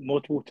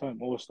multiple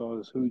time All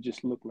Stars who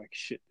just look like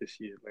shit this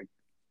year. Like,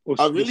 or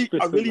I the really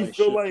splits look like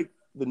feel shit. like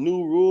the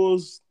new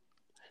rules.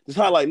 This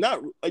how like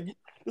not like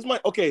this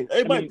might okay.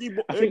 I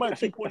mean, Everybody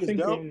 3 pointers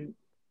down.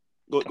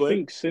 Go I ahead.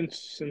 think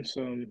since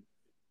a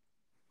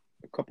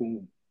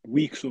couple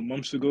weeks or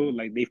months ago,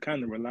 like they've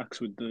kind of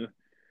relaxed with the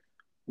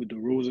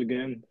rules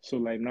again. So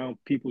like now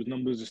people's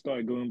numbers have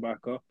started going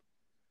back up.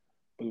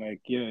 But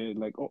like yeah,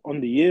 like on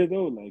the year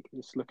though, like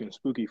it's looking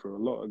spooky for a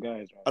lot of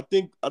guys, man.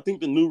 I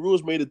think the new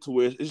rules made it to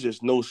where it's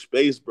just no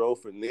space, bro,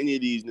 for any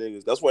of these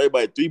niggas. That's why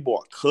everybody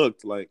 3-ball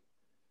cooked. Like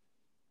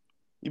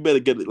you better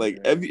get it. Like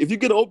Yeah. if you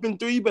get an open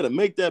three, you better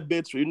make that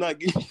bitch. Or you're not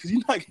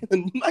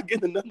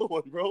getting another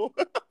one, bro.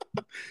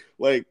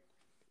 Like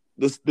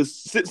the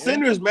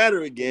centers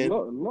matter again. A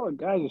lot of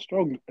guys are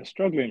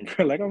struggling,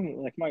 bro. Like I'm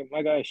like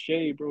my guy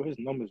Shea, bro. His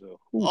numbers are.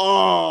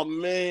 Oh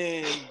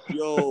man,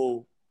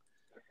 yo.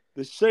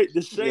 The Shea,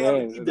 Yeah,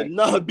 he did like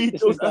not beat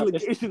those it's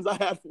allegations I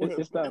had for him.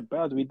 it's that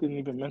bad. We didn't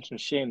even mention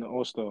Shea in the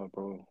All Star,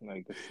 bro.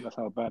 Like that's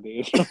how bad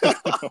it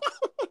is.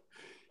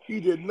 He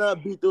did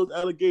not beat those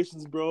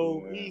allegations,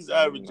 bro. Yeah, He's man.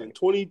 averaging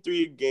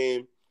 23 a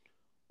game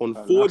on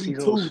Last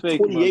season was 42, fake,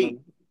 28.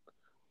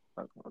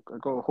 man. I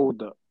gotta hold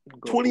that.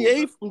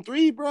 28 from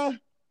three, bro.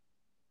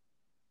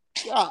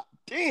 God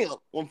damn.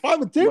 On 5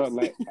 But attempts?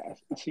 like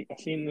I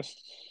seen this.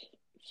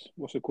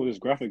 What's it called? This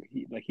graphic.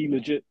 He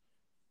legit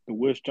the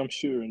worst jump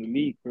shooter in the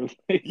league, bro.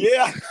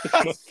 Yeah.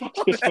 It's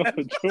not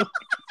a joke.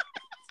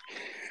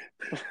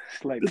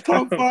 It's like The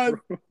top five.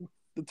 bro.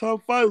 The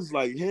top five was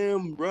like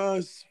him,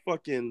 Russ,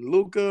 fucking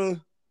Luca.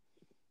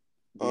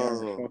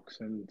 Fox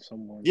and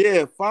someone.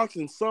 Yeah, Fox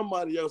and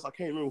somebody else. I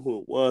can't remember who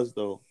it was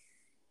though.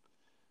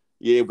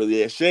 Yeah, but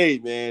yeah,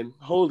 Shade, man.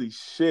 Holy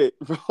shit,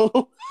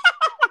 bro.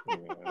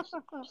 Yeah,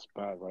 it's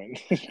bad, right?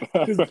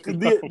 Because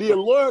the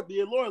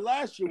allure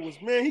last year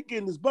was, man, he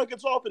getting his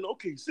buckets off in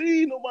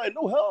OKC. Nobody,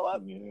 no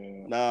help.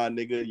 Yeah. Nah,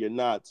 nigga, you're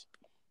not.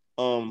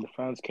 The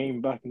fans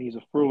came back and he's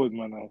a fraud,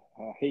 man.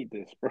 I hate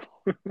this, bro.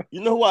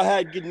 You know who I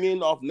had getting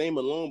in off name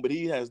alone, but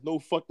he has no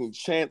fucking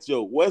chance.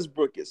 Yo,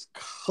 Westbrook is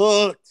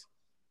cooked.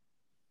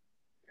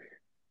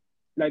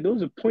 Like there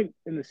was a point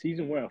in the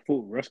season where I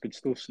thought Russ could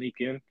still sneak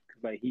in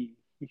because like he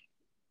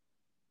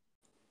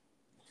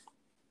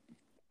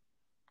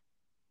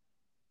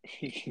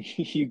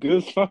you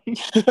good, fam?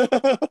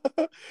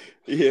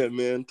 Yeah,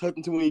 man.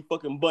 Touching too many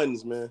fucking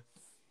buttons, man.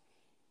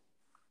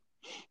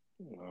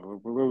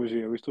 Where was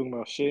he? Are we talking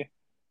about Shea?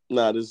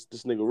 Nah, this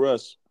nigga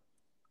Russ.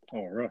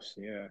 Oh, Russ,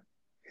 yeah.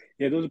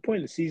 Yeah, there was a point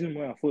in the season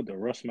where I thought that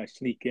Russ might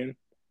sneak in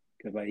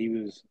because like he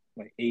was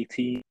like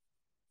 18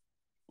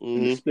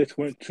 and the splits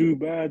weren't too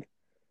bad.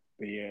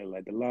 But yeah,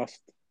 like the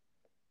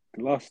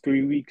last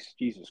 3 weeks,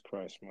 Jesus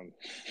Christ, man.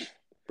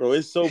 Bro,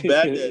 it's so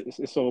bad that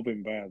it's all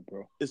been bad,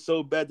 bro. It's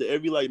so bad that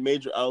every like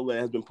major outlet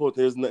has been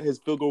posting his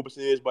field goal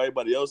percentage by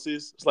everybody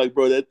else's. It's like,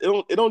 bro, that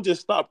it don't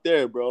just stop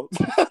there, bro.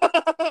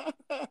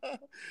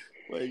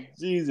 Like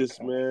Jesus,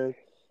 man.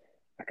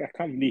 I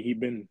can't believe he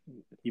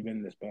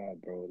been this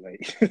bad, bro.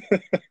 Like,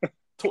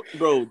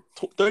 bro,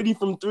 30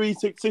 from 3,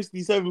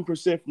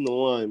 67% from the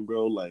line,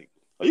 bro. Like,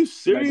 are you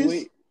serious?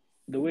 Like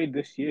the way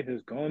this year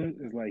has gone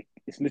is like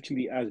it's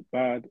literally as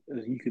bad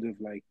as he could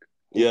have like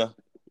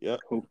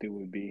hoped it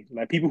would be.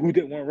 Like people who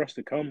didn't want Russ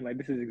to come, like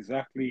this is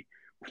exactly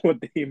what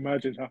they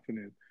imagined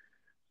happening.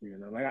 You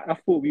know, like I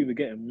thought we were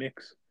getting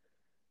mixed.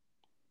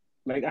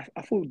 Like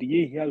I thought the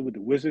year he had with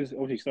the Wizards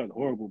obviously started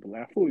horrible, but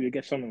like I thought you'd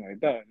get something like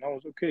that, and I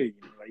was okay. You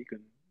know, like you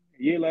can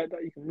a year like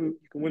that, you can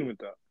win with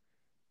that.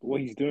 But what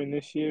he's doing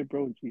this year,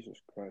 bro,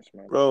 Jesus Christ,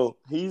 man. Bro,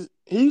 he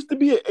used to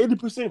be an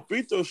 80%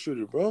 free throw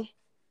shooter, bro.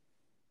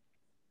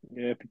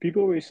 Yeah,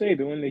 people always say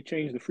that when they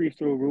change the free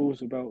throw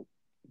rules about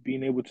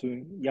being able to,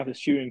 you have to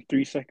shoot in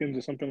 3 seconds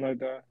or something like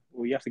that,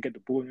 or you have to get the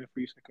ball in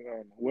 3 seconds. I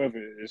don't know, whoever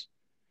it is.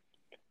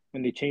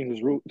 When they change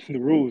the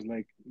rules,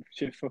 like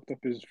shit fucked up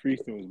his free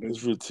throws, but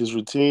his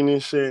routine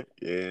and shit.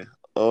 Yeah.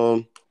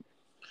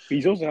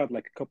 He's also had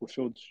like a couple of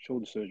shoulder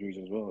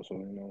surgeries as well, so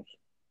who knows?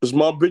 Is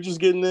Miles Bridges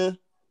getting there?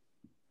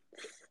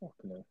 Fuck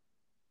no.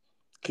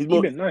 He's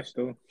He been nice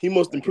though. he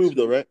most Like it's improved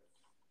though, right?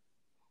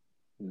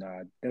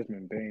 nah,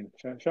 Desmond Bain.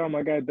 Shout out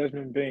my guy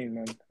Desmond Bain,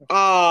 man.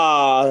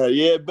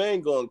 Yeah,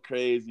 Bang going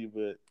crazy,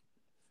 but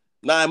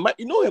nah,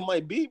 it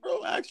might be,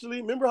 bro.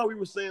 Actually, remember how we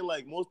were saying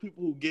like most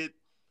people who get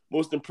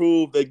most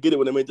improved, they get it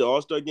when they make the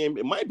All-Star game.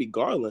 It might be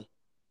Garland.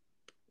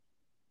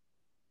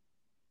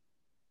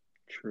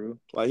 True.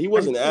 Like he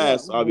wasn't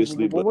ass,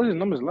 obviously, What but was his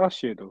numbers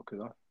last year though?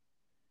 Because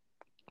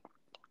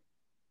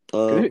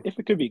uh, if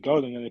it could be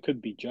Garland, then it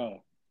could be Ja.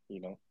 You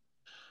know,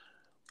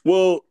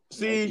 well, like if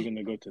see, you're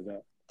gonna go to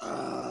that.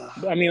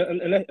 But I mean,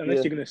 unless yeah,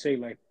 you're gonna say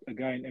like a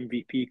guy in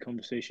MVP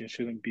conversation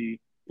shouldn't be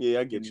yeah,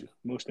 I get in you.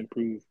 most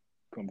improved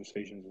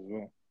conversations as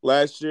well.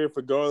 Last year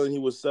for Garland, he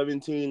was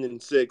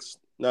 17-6.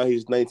 Now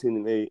he's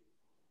 19-8.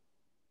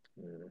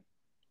 Yeah.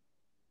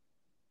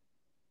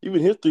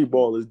 Even his three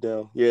ball is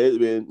down. Yeah,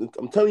 man.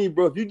 I'm telling you,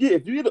 bro. If you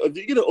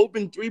get an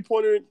open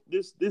 3-pointer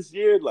this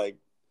year, like,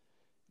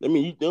 I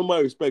mean,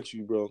 nobody respects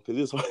you, bro.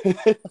 Because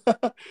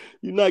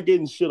you're not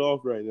getting shit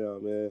off right now,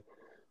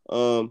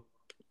 man.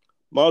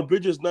 Miles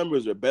Bridges'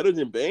 numbers are better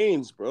than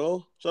Baines,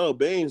 bro. Shout out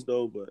Baines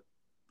though, but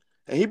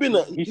and he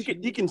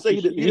can say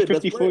Is he he the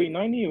best 50, player 40,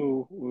 90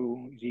 or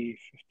is he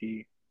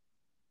 50,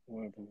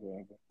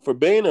 whatever? for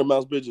Bain or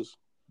Miles Bridges.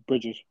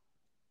 Bridges.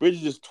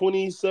 Bridges is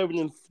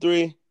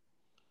 27-3.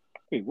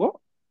 Wait, what?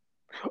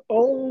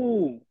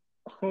 Oh,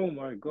 oh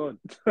my God.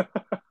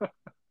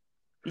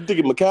 You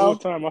thinking Whole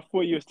Macau? time I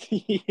thought you was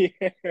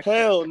yeah.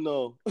 Hell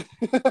no.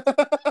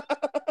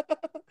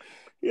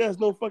 He has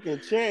no fucking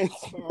chance.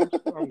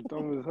 I'm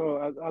dumb as hell.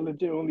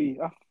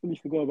 I fully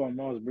forgot about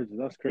Miles Bridges.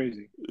 That's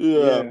crazy. Yeah,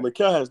 Yeah,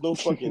 Macau has no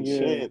fucking yeah.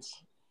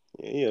 chance.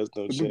 Yeah, he has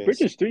no But chance.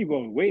 Bridges three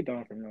ball way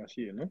down from last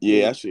year, no?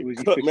 Yeah, that Or shit was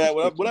he cut, fixed man. his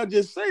What fifty? I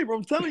just say, bro?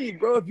 I'm telling you,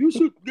 bro. If you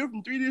shoot good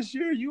from three this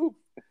year, you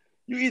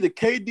either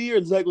KD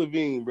or Zach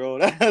LaVine, bro.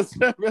 That's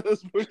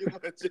pretty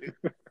much it.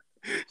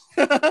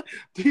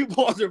 Three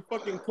balls are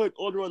fucking cooked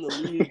all around the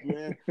league,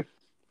 man.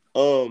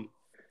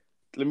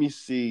 Let me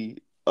see.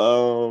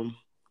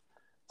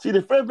 See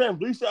the Fred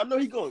VanVleet shit. I know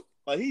he going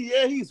like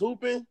he's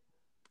hooping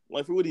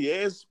like for what he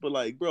is, but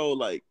like, bro,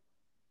 like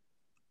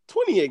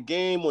 20 a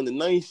game on the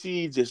 9th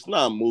seed just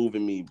not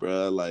moving me,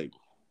 bro. Like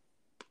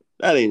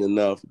that ain't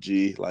enough,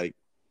 G. Like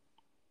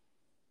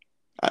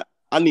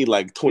I need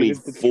like Wait,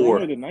 the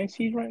Toronto 24. the ninth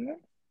seed right now?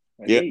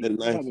 Like Yep, the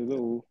ninth.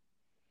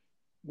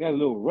 they had a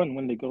little run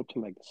when they go to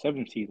like the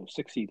 7th seed or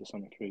 6th seed or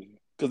something crazy.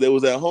 Because they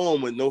was at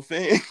home with no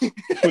fans.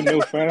 With no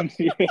fans,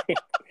 yeah.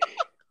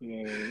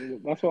 Yeah,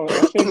 that's what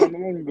I said not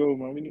long ago,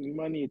 man. We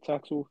might need to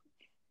tackle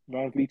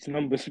Van Vliet's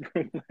numbers,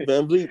 bro.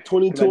 VanVleet Like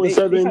 22 and they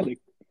 7.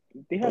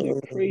 had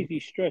a crazy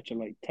stretch of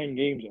like 10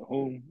 games at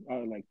home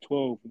out of like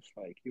 12. It's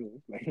like, yo,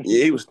 it's like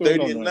Yeah, he what's was going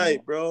 30 on a right now?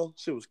 night, bro.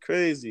 Shit was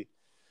crazy.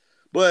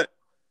 But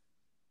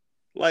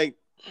like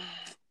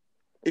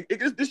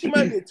this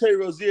might be a Terry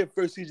Rozier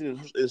first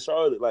season in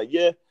Charlotte. Like,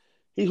 yeah,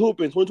 he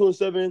hooping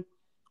 2027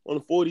 on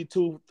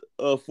the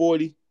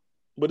 42-40.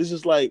 But it's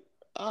just like,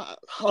 I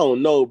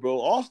don't know, bro.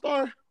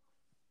 All-Star?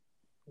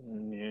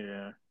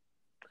 Yeah.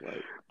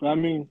 Like, But I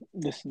mean,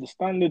 the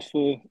standard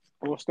for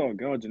all-star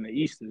guards in the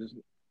East is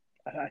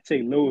I'd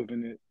say lower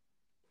than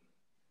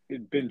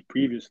it been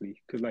previously.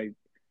 Because like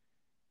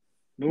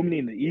normally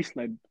in the East,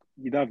 like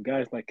you'd have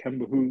guys like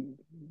Kemba who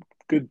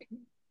good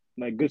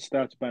good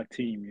stats, bad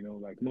team. You know,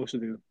 like most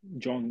of the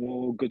John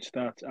Wall, good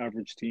stats,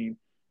 average team.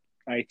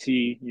 IT,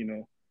 you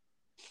know.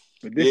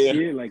 But yeah.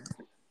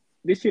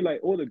 this year, like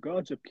all the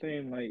guards are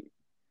playing like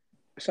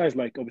besides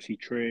like obviously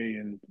Trey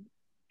and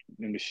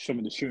some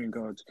of the shooting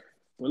guards,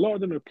 but a lot of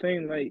them are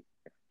playing like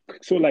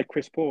sort of like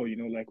Chris Paul, you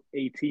know, like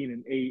 18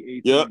 and 8,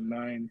 18 Yep. and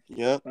 9.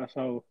 Yep. That's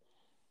how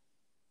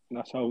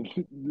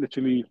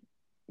literally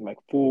like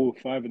 4 or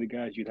 5 of the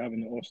guys you'd have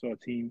in the All-Star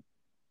team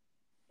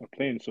are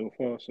playing so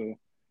far. So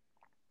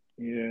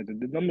yeah,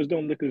 the numbers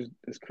don't look as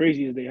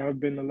crazy as they have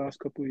been the last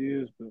couple of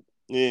years, but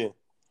Yeah. I'm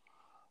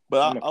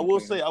But not I will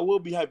say complaining. I will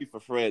be happy for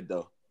Fred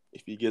though.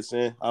 If he gets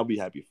in, I'll be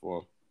happy for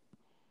him.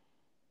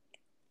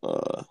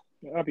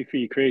 That'd be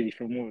pretty crazy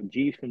from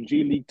G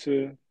League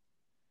to.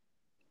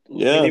 I mean,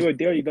 Yeah.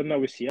 they already done that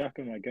with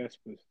Siakam, I guess,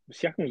 but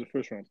Siakam was a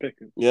first round pick,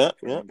 if Yeah.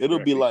 I Yeah.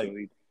 remember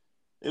correctly.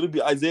 So It'll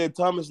be Isaiah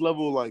Thomas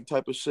level like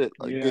type of shit.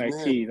 Like yeah, getting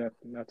in. IT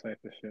that type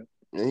of shit.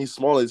 And he's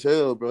small as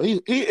hell, bro. He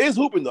is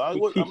hooping though. I He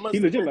must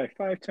legit admit. like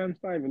 5'10",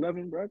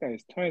 5'11", bro. That guy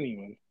is tiny,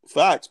 man.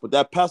 Facts. But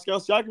that Pascal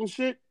Siakam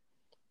shit,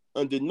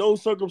 under no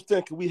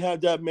circumstance can we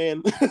have that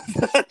man.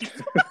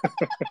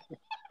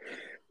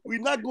 We're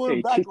not going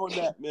Hey, back on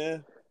that,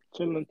 man.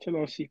 chill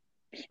on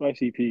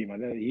Spicy P,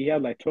 man. He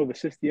had like 12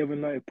 assists the other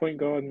night. Point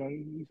guard,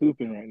 man. He's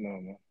hooping right now,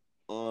 man.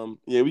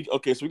 Yeah,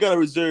 so we got to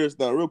reserve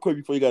now, real quick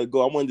before you got to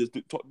go. I wanted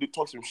to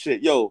talk some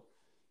shit. Yo,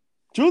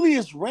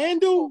 Julius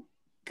Randle?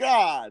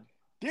 God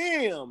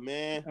damn,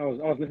 man. I was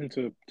listening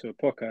to a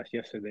podcast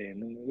yesterday,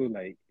 and we were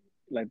like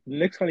the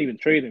Knicks can't even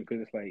trade him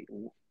because it's like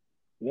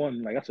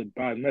one, like that's a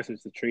bad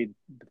message to trade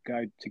the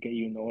guy to get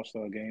you in the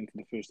All-Star game for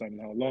the first time in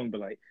how long.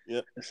 But like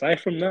Yeah, aside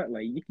from that,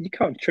 like you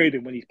can't trade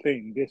him when he's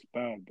playing this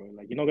bad, bro.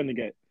 Like you're not gonna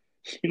get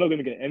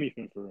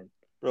anything for him.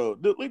 bro.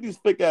 Look at these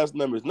fake ass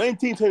numbers.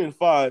 19, 10, and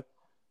 5.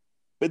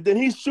 But then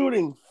he's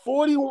shooting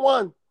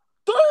 41,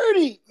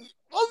 30.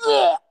 What's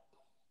that?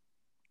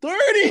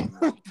 30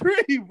 from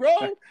three, bro.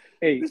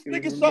 Hey, This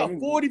nigga shot remember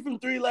 40 from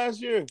three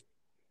last year.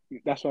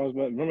 that's what I was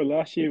about. Remember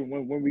last year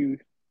when we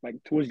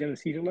like towards the end of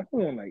the season, like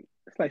hold on, like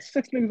it's like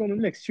six niggas on the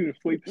Knicks shooting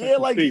 40% Yeah,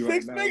 from like three right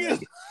six now.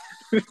 niggas.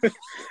 Like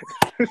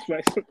it's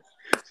like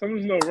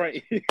something's not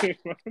right here,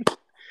 man.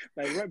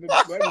 Like right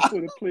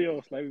before the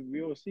playoffs, like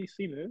we all seen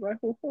it. It's like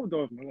hold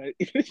on, man.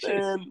 Like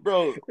Man,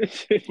 bro.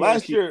 this shit low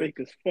Last key year, fake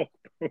as fuck,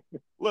 bro.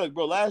 look,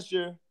 bro, last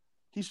year,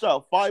 he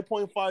shot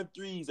 5.5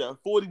 threes at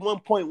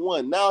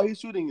 41.1. Now he's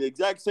shooting the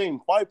exact same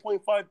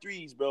 5.5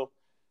 threes, bro.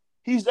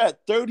 He's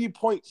at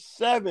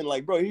 30.7.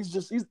 Like, bro, he's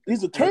a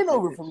And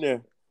turnover from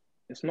there.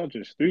 it's not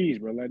just threes,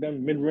 bro. Like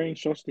them mid-range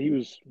shots that he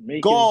was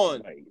making,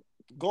 Gone. like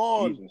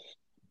Gone. Jesus,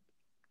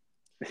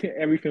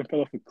 everything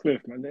fell off a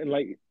cliff, man. And,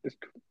 like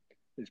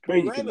it's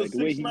Bro, crazy because Randall like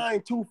the way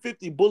 6'9",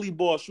 250 bully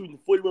ball shooting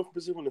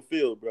 41% from the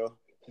field, bro.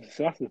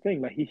 so that's the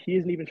thing. Like he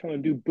isn't even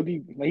trying to do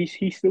bully. Like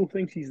he still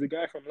thinks he's the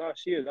guy from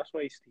last year. That's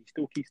why he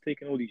still keeps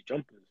taking all these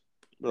jumpers.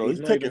 Bro, Like, he's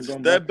he's not taking even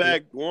going back step to.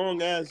 back,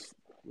 long ass.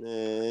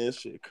 Man, this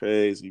shit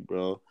crazy,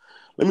 bro.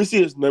 Let me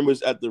see his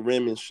numbers at the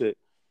rim and shit.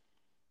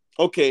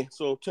 Okay,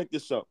 so check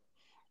this out.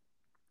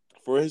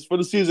 For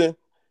the season,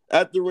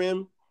 at the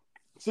rim,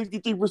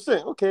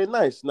 63%. Okay,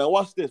 nice. Now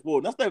watch this.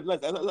 Whoa, that's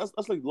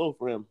like low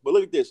for him. But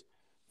look at this.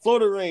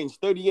 Floater range,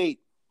 38.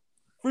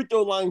 Free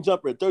throw line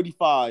jumper,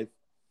 35.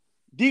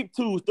 Deep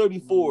twos,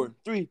 34.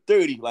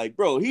 330. Like,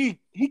 bro, he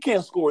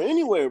can't score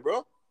anywhere,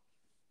 bro.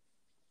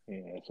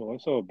 Yeah, so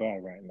it's all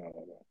bad right now.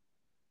 Bro.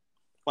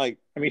 Like,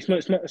 I mean,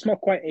 it's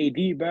not quite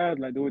AD bad.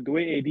 Like the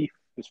way AD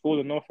was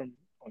falling off from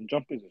on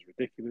jumpers is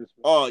ridiculous.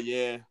 oh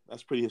yeah,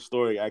 that's pretty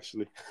historic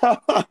actually.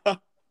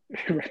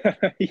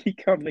 He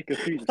can't make a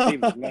three to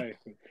save his life.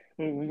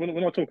 We're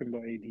not talking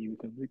about AD.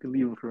 We can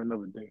leave him for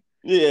another day.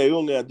 Yeah, we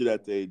don't gotta do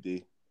that to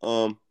AD.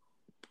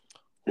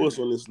 Who else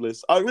on this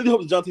list? I really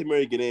hope DeJounte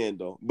Murray get in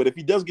though. But if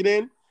he does get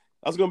in,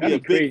 that's gonna be a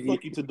That'd be big crazy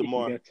fuck you to if he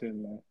DeMar. gets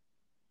in.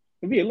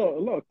 There'll be a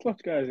lot of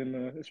clutch guys in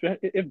there.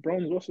 If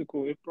Brown's also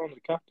cool, if Brown's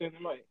the captain,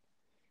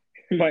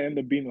 it might end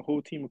up being a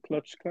whole team of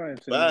clutch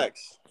clients.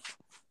 Facts.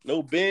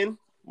 No Ben.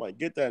 Might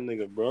get that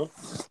nigga, bro.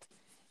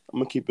 I'm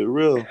gonna keep it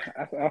real.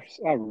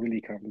 I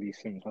really can't believe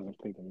Simmons hasn't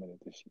played a minute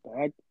this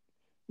year.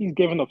 He's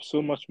given up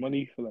so much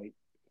money for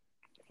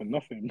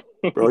nothing,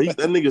 Bro, that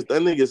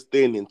nigga's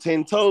standing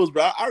 10 toes,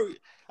 bro.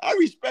 I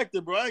respect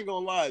it, bro. I ain't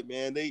gonna lie,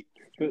 man.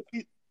 But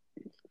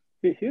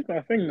here's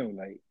my thing though,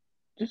 like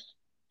just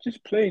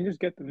play and just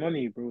get the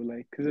money, bro.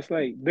 Like, cause it's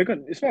like they're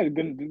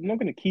not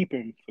gonna keep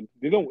him.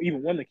 They don't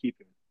even want to keep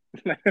him.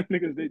 Like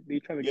niggas, they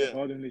trying to get Yeah,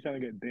 Harden, they trying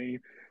to get Dame.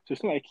 So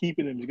it's not like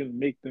keeping him is gonna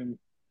make them.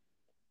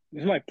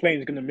 It's not like playing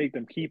is gonna make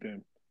them keep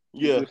him.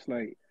 It's yeah. just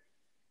like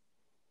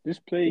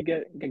just play,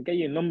 get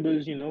your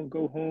numbers,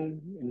 go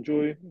home,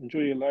 enjoy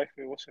your life.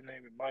 What's her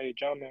name? With Maya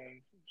Jama,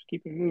 and just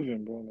keep it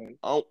moving, bro. Like,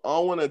 I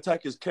don't want to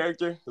attack his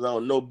character because I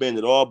don't know Ben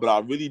at all, but I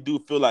really do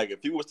feel like if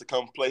he was to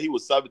come play, he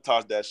would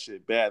sabotage that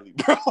shit badly,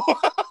 bro.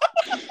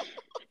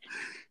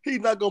 He's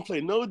not gonna play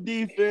no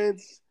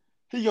defense.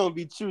 He gonna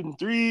be shooting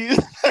threes.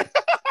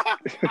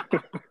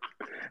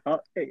 how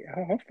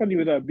funny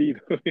would that be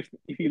though, if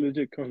he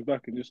legit comes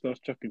back and just starts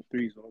chucking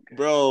threes? Okay,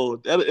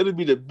 Bro, it'll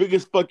be the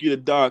biggest fuck you to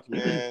dark,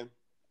 man.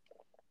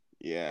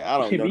 Yeah, I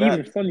don't it'd know be that.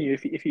 even funnier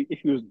if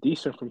he was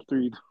decent from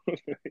three.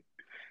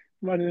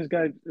 Imagine this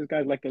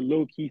guy's like a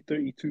low key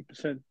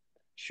 32%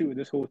 shooter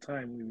this whole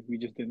time. We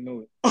just didn't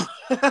know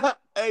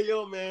Hey,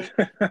 yo, man.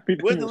 it. The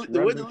way the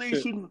Random league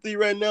shit. shooting from three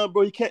right now,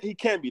 bro, he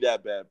can't be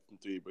that bad from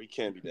three, bro. He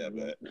can't be that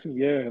bad.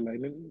 Yeah,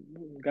 like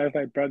guys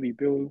like Bradley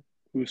Bill,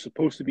 who's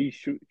supposed to be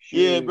Yeah,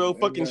 shooters, bro. and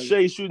Fucking guys.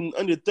 Shea shooting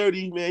under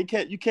 30, man.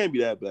 You can't be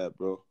that bad,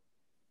 bro.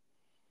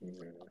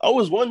 Yeah. I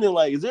was wondering,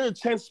 like, is there a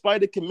chance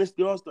Spider can miss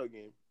the All-Star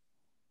game?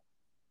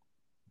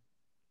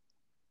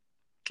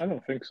 I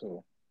don't think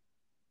so.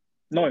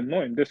 Not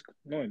in this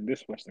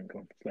Western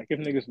Conference. Like if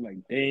niggas like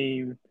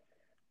Dame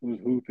was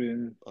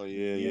hooping, Oh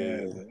yeah,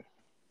 yeah. yeah, yeah.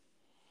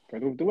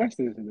 But the West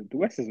is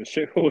a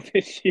shithole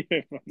this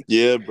year, man.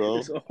 Yeah, bro.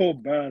 It's all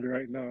bad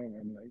right now,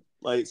 man.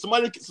 Like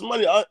somebody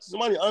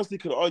honestly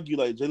could argue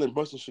like Jalen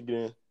Brunson should get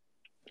in.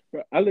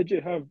 But I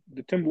legit have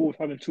the Timberwolves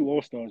having two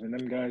All Stars, and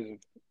them guys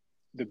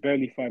they're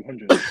barely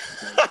 500.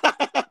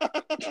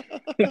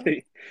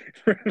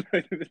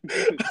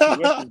 The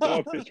West is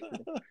garbage,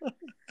 bro.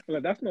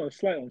 Like that's not a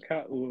slight on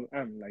Cat or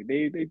Ant. Like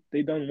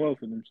they done well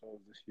for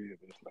themselves this year,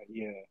 but it's like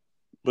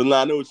But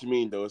nah, I know what you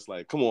mean though. It's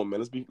like, come on,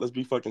 man. Let's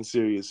be fucking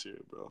serious here,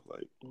 bro.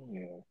 Like,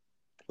 yeah.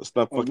 let's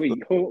not Oh fucking wait,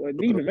 I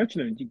didn't even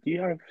mention it. Do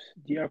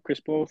you have Chris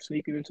Paul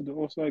sneaking into the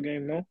All Star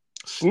game? No.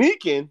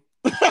 sneaking.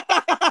 I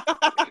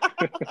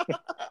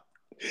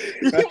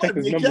checked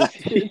his numbers.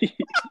 He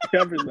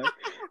averaged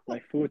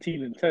like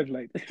 14 and 10.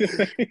 Like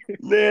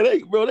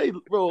Man,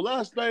 bro.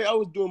 Last night I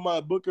was doing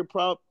my Booker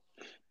prop.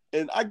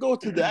 And I go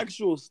to the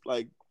actual,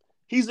 like,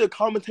 he's a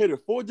commentator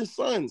for the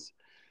Suns.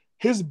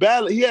 His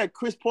battle, he had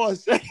Chris Paul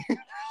second.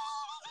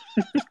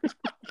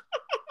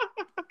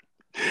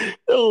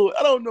 Yo,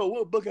 I don't know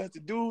what Book has to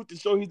do to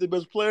show he's the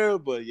best player,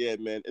 but yeah,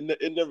 man,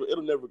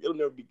 it'll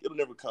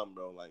never come,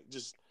 bro. Like,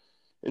 just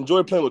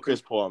enjoy playing with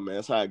Chris Paul, man.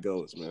 That's how it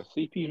goes, man.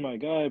 CP's my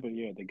guy, but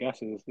yeah, the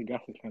gas is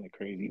kind of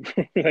crazy.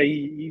 Like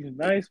he's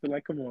nice, but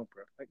like, come on,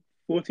 bro. Like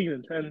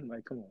 14-10,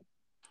 like, come on.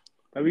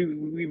 Like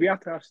we have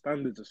to have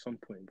standards at some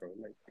point, bro.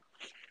 Like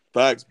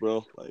Facts,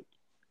 bro. Like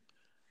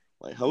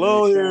yeah,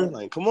 hello here.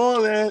 Like, come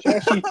on, man. shout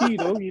out CP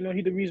though. You know,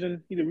 he the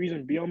reason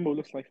Biombo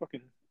looks like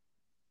fucking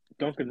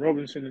Duncan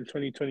Robinson in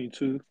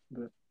 2022.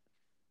 But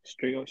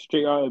straight out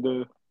of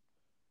the.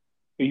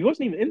 He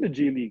wasn't even in the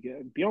G League.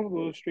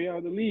 Biombo was straight out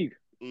of the league.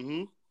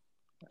 Mm-hmm.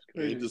 That's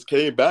And he crazy. just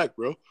came back,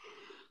 bro.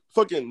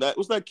 Fucking that.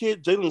 What's that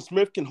kid? Jalen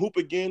Smith can hoop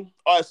again.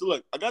 All right, so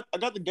look, I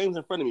got the games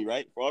in front of me,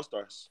 right, for All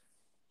Stars.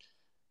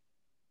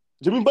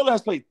 Jimmy Butler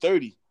has played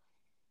 30,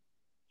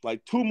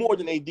 like 2 more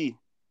than AD.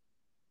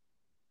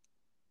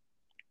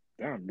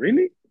 Damn,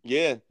 really?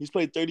 Yeah, he's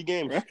played 30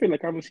 games. I feel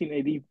like I haven't seen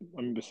AD.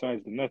 I mean,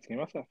 besides the Nets game,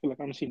 I feel like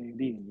I haven't seen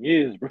AD in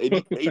years, bro.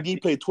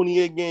 AD played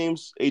 28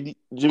 games.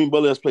 Jimmy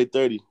Butler has played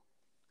 30,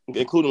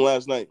 including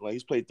last night. Like,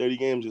 he's played 30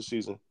 games this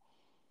season.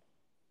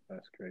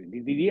 That's crazy.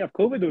 Did he have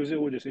COVID or was it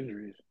all just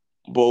injuries?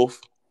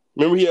 Both.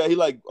 Remember, he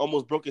like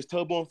almost broke his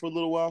tailbone for a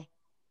little while.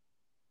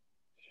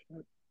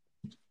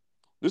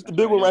 This is the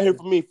big one right here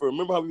for me.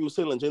 Remember how we were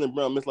saying like Jaylen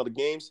Brown missed a lot of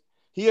games?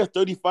 He has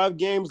 35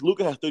 games.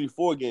 Luka has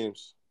 34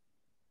 games.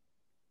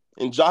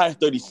 And Ja has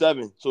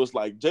 37. So it's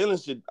like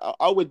Jalen should.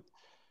 I would.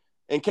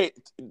 And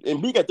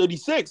B got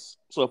 36.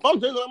 So if I'm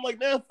Jalen, I'm like,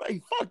 man,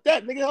 fuck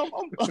that, nigga.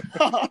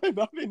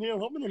 I've been here.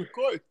 I'm in the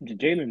court.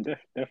 Jalen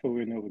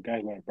definitely win over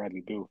guys like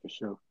Bradley Beal for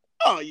sure.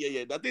 Oh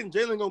yeah. I think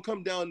Jalen gonna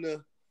come down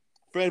to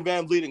Fred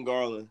VanVleet and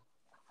Garland.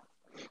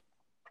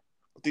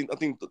 I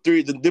think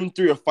them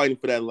three are fighting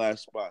for that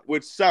last spot,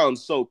 which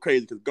sounds so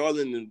crazy because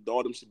Garland and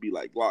all them should be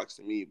like locks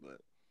to me, but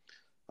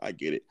I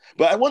get it.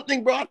 But one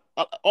thing, bro,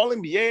 all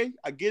NBA,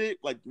 I get it,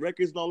 like the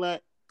records and all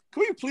that.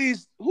 Can we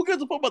please? Who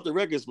gives a fuck about the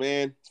records,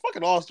 man? It's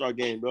fucking All-Star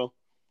game, bro.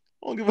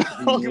 I don't give a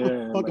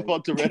fuck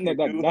about the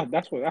record.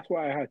 That's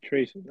why I had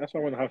Trace. That's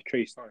why I want to have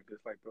Trace on. Cause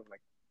like, bro,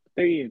 like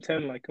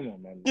 30-10, like, come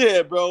on, man.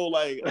 Yeah, bro.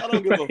 Like, I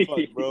don't give a fuck,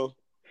 bro.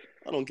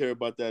 I don't care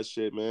about that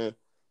shit, man.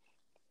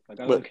 Like,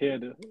 I don't care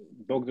that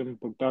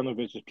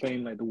Bogdanovic is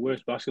playing like the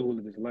worst basketball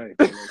of his life.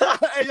 Like,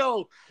 hey,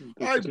 yo,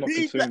 I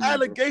beat the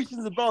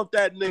allegations about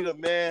that nigga,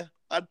 man.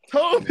 I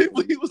told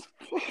people he was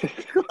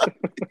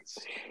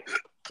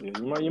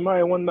yeah, you might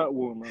have won that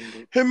war, man.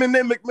 But... Him and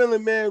Nate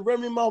McMillan, man,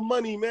 run me my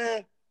money,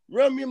 man.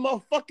 Run me my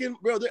fucking...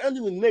 Bro, they're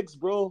under the Knicks,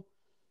 bro.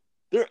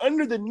 They're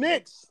under the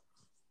Knicks.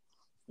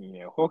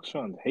 Yeah, Hawks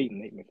fans hate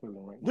Nate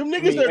McMillan right now. Them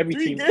niggas are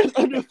 3 games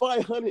under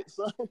 500,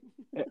 son.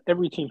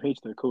 Every team hates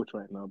their coach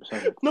right now,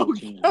 besides like no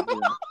teams. Yeah.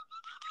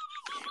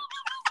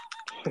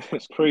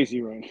 It's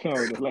crazy right now.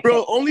 Like,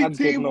 bro, only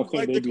team who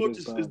like the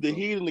coaches is the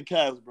Heat and the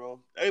Cavs,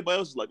 bro. Everybody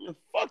else is like, man,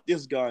 fuck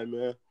this guy,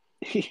 man.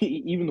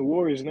 Even the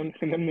Warriors and them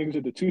niggas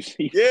are the 2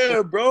 seeds.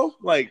 Yeah, bro.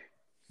 Like,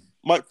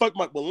 fuck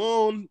Mike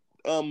Malone.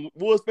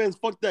 Warriors fans,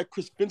 fuck that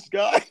Chris Finch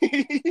guy.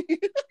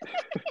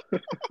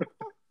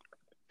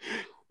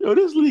 Yo,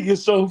 this league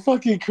is so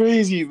fucking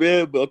crazy,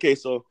 man. But okay,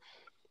 so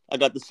I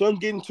got the Suns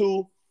getting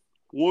 2,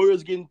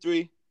 Warriors getting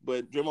 3,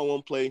 but Draymond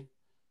won't play.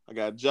 I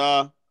got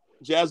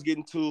Jazz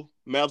getting 2,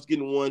 Mavs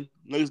getting 1,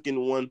 Nuggets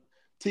getting 1,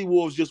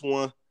 T-Wolves just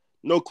 1,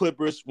 no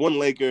Clippers, 1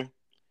 Laker,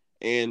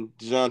 and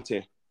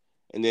DeJounte.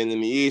 And then in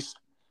the East,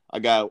 I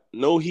got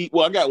no Heat.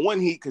 Well, I got 1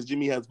 Heat because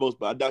Jimmy has votes,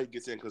 but I doubt he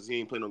gets in because he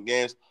ain't playing no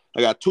games.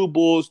 I got 2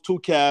 Bulls, 2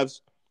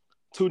 Cavs,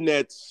 2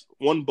 Nets,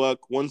 1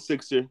 Buck, 1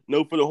 Sixer,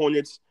 no for the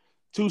Hornets,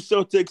 2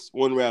 Celtics,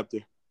 1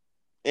 Raptor,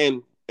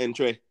 and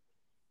Trey.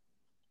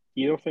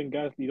 You don't think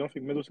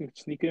Middleton can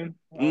sneak in?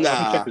 Nah, I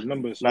haven't checked his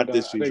numbers. So not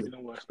this season. I don't even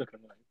know what it's looking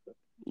like. But...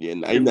 Yeah,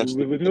 nah, he's not.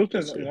 With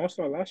Middleton an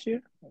All-Star last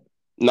year?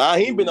 Nah,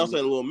 he ain't been All-Star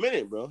in a little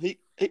minute, bro. He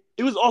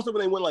was All-Star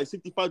when they won like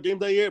 65 games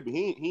that year, but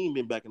he ain't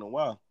been back in a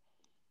while.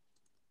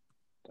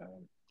 Damn.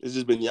 It's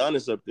just been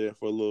Giannis up there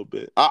for a little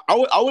bit. I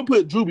would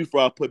put Drew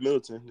before I put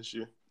Middleton this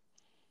year.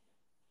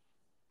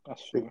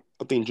 That's fair.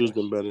 I think Drew's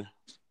been better.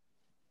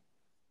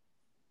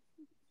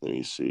 Let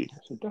me see.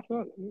 I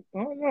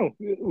don't know.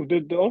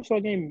 The All-Star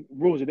game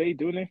rules, are they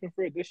doing anything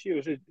for it this year? Or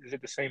is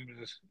it the same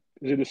is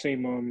it the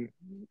same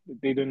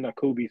they doing that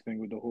Kobe thing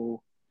with the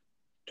whole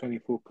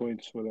 24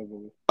 points,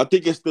 whatever? I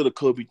think it's still the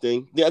Kobe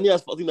thing. Yeah, I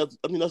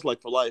think that's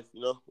like for life,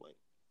 you know? Like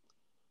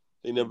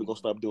they never gonna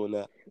stop doing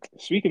that.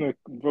 Speaking of,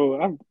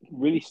 bro, I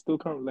really still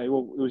can't like.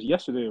 Well, it was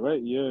yesterday,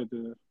 right? Yeah,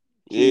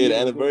 the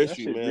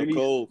anniversary, man. Really,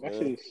 cold, that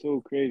man. shit is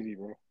so crazy,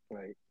 bro.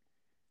 Like,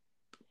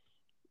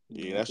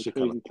 yeah, that shit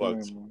kind of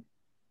fucks. Man.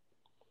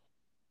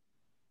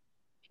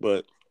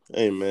 But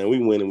hey, man, we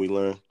win and we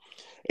learn.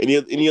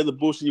 Any other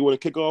bullshit you want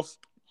to kick off?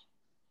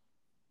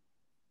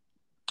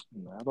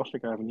 No, I don't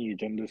think I have any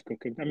agendas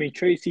cooking. I mean,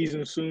 trade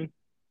season soon,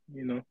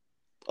 you know.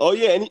 Oh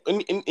yeah,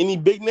 any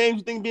big names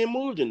you think being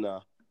moved or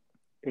not?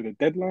 For the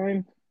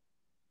deadline,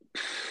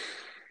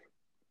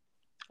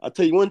 I'll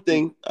tell you one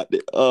thing.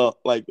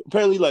 Like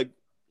apparently, like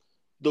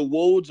the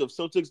Woj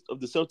of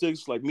the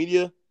Celtics, like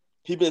media,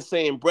 he been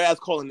saying Brad's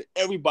calling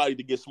everybody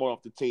to get smart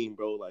off the team,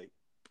 bro. Like,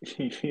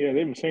 Yeah,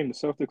 they've been saying the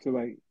Celtics are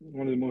like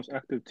one of the most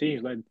active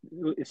teams. Like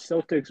it's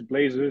Celtics,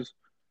 Blazers,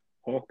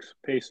 Hawks,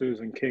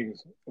 Pacers, and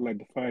Kings are like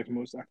the five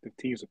most active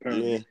teams yeah,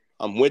 apparently.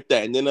 I'm with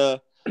that. And then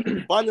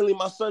finally,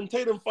 my son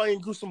Tatum finally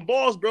grew some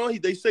balls, bro.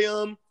 They say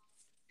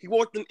he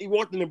walked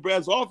into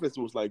Brad's office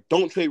and was like,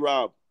 "Don't trade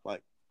Rob.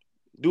 Like,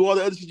 do all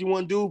the other shit you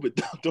want to do,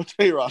 but don't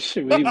trade Rob."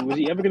 Shit, was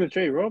he ever gonna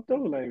trade Rob though?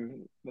 Like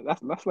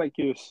that's like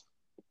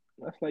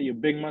your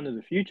big man of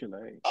the future.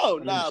 Like, Oh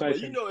and then nah, besides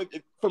but you him,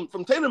 know,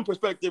 from Tatum's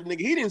perspective, nigga,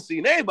 he didn't see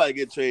anybody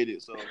get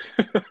traded. So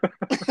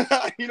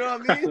you know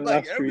what I mean?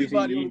 Like that's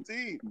everybody on crazy,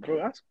 the team, bro.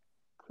 That's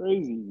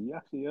crazy. He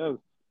actually has.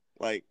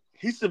 like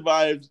he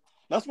survived.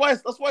 That's why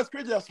it's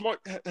crazy how Smart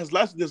has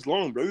lasted this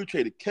long, bro. You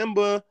traded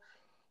Kemba,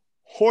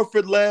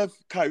 Horford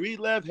left, Kyrie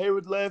left,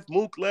 Hayward left,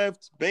 Mook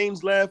left,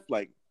 Baines left.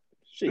 Like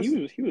Shit,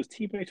 this, he was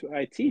teammates with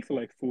IT for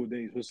like 4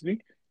 days, wasn't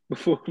he?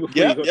 Before he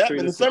yep, got yep.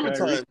 In the traded to Kyrie.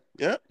 summertime,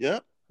 yep,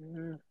 yep.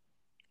 Yeah.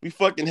 We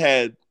fucking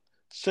had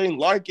Shane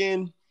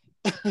Larkin,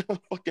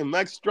 fucking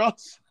Max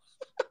Struss,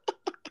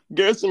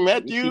 Garrison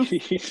Matthews.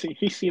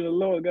 He seen a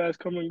lot of guys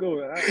come and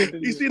go. I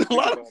didn't You even seen a think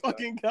lot of about that.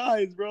 fucking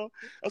guys, bro.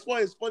 That's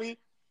why it's funny.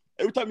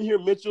 Every time you hear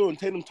Mitchell and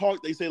Tatum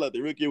talk, they say like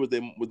the rookie year was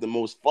the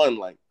most fun.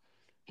 Like,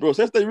 bro,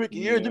 since the rookie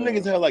year, them Yeah.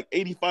 niggas had like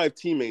 85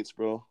 teammates,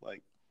 bro.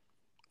 Like,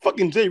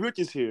 fucking Jay Rich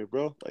is here,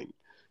 bro. Like,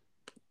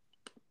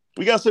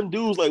 we got some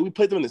dudes like we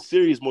played them in the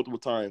series multiple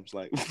times.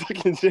 Like,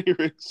 fucking Jay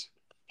Rich.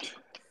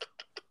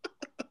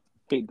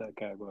 Hate that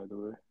guy, by the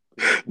way.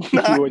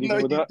 Nah, You already no,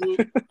 know you that. do.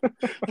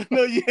 I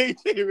know you hate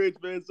Jay Rich,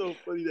 man. It's so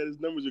funny that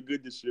his numbers are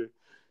good this year.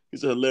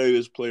 He's a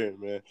hilarious player,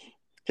 man.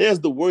 He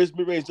has the worst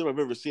mid-range jump I've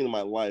ever seen in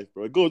my life,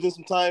 bro. It goes in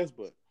sometimes,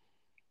 but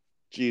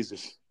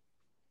Jesus.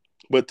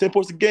 But 10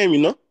 points a game,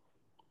 you know?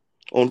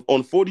 On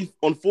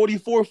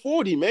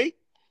 44-40, mate.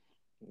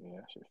 Yeah,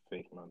 that shit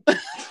fake, man.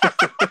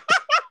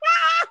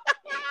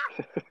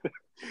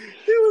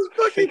 He was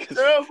fucking Fake as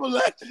terrible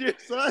last year,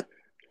 son.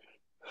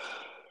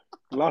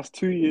 last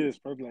 2 years,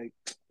 bro. Like,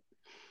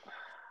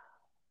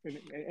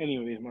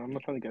 anyways, man, I'm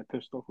not trying to get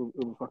pissed off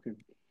over fucking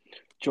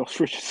Josh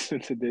Richardson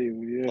today.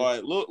 But yeah, All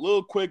right,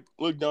 little quick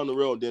look down the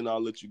road, then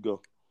I'll let you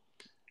go.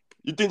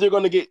 You think they're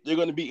gonna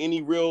be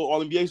any real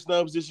All NBA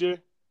snubs this year?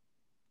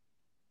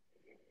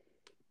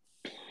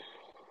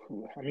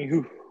 I mean,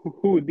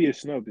 who would be a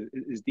snub?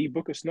 Is D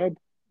Book a snub?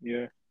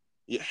 Yeah,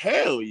 Yeah,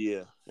 hell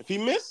yeah. If he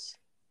miss,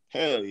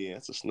 hell yeah,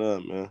 that's a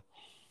snub, man.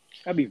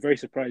 I'd be very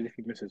surprised if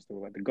he misses though.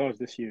 Like the guards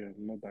this year are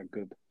not that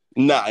good.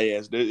 Nah,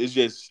 yes, it's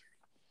just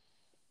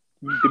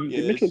Did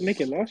yeah, Mitchell make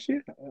it it's last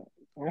year? I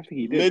don't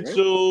think he did, right?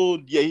 Mitchell.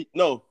 Yeah,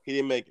 no, he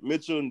didn't make it.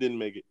 Mitchell didn't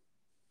make it.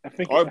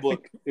 Our I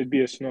book, think it'd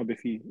be a snub if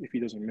he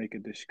doesn't make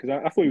it this,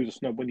 because I thought he was a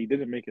snub when he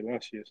didn't make it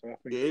last year. So I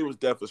think yeah, he was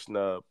definitely a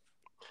snub.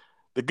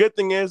 The good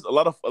thing is a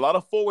lot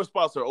of forward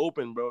spots are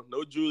open, bro.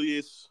 No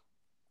Julius.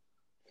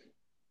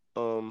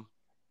 Um,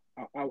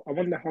 I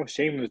wonder how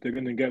shameless they're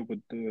gonna get with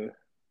the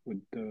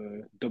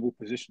double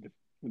position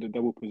they're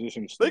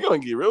stuff. gonna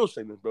get real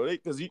shameless, bro.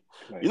 Because you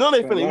Like, know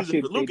they like finna use last it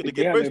year, for Luka to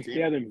get first they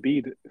team. had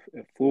Embiid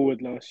a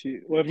forward last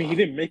year. Well, I mean, he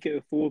didn't make it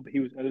a forward, but he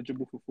was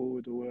eligible for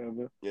forward or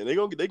whatever. Yeah, they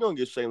gonna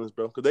get shameless,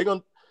 bro. Because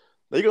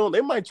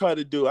they might try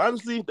to do,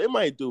 honestly, they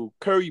might do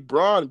Curry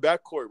Braun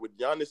backcourt with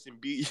Giannis and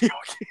Embiid.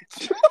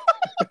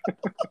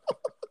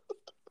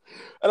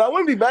 And I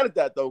wouldn't be mad at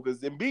that though, because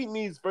Embiid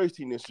needs first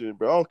team this year,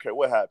 bro. I don't care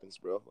what happens,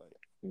 bro. Like,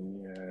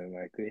 Yeah,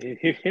 like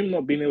him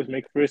not being able to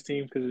make first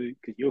team because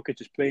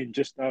Jokic is playing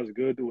just as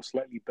good or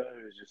slightly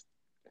better is just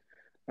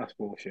that's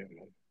bullshit,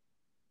 man.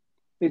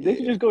 They should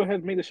yeah. just go ahead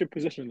and make the shit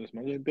positionless,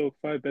 man. Just go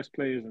five best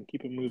players and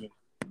keep it moving.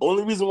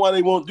 Only reason why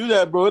they won't do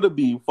that, bro, it'll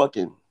be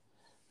fucking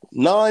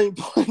 9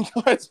 point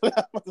guards for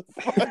that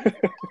motherfucker.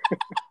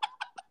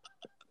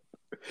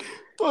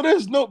 So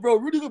there's no, bro.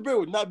 Rudy Gobert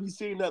would not be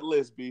seeing that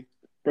list, B.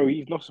 Bro,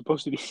 he's not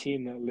supposed to be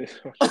seeing that list.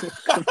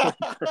 Come on,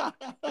 bro.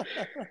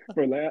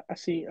 Bro, like I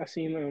seen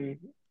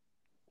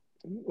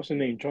what's his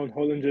name? John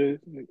Hollinger,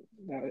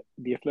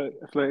 the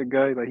athletic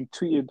guy. Like he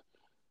tweeted,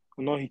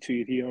 or not he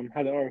tweeted. He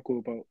had an article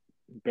about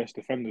best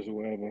defenders or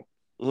whatever.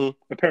 Mm-hmm.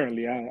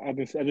 Apparently, I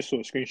just saw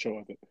a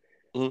screenshot of it.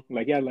 Mm-hmm.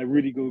 Like like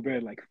Rudy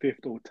Gobert like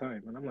fifth all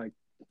time, and I'm like,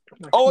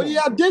 Oh come on,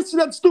 yeah, I bro. did see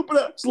that stupid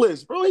ass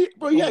list, bro. He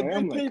had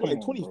I'm great like, players come like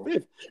on, bro.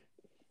 25th.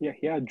 Yeah,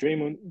 he had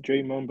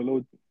Draymond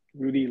below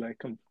Rudy. Like,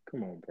 come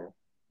on, bro.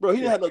 Bro,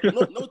 he Yeah, had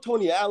no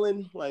Tony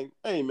Allen. Like,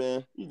 hey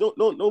man, you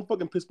don't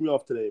fucking piss me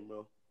off today,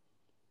 bro.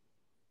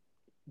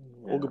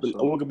 I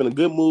woke up in a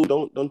good mood.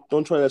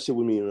 Don't try that shit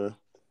with me, man.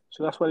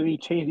 So that's why we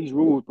need to change these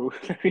rules, bro.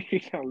 He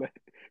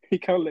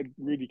can't let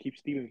Rudy keep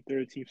stealing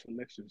third team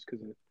selections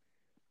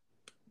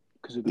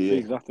because of the Yeah.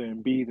 bigs after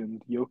Embiid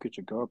and Jokic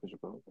are garbage,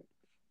 bro.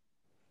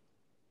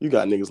 You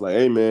got niggas like,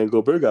 hey man,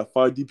 Gobert got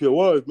 5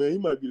 DPOIs, man. He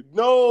might be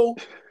no,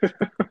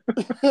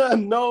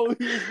 no,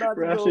 he's not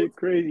Bro, that those. shit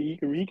crazy.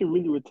 He can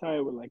really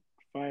retire with like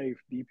 5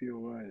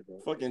 DPOIs, bro.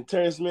 Fucking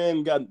Terrence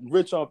Mann got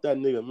rich off that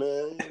nigga,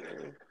 man.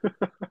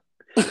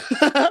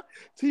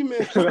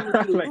 T-Man trying to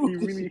get a Like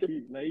roof this year.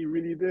 he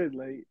really did.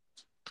 Like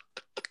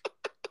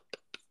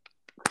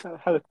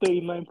had a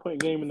 39-point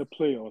game in the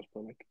playoffs,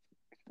 bro.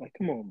 Like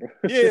come on, bro.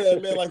 Yeah,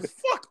 man, like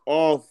fuck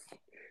off.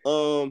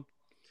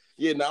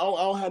 Yeah, now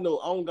I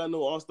don't got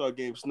no All-Star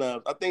game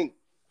snubs. I think.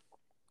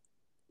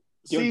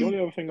 Yo, the See, only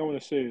other thing I want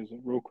to say is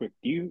real quick.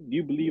 Do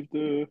you believe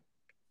the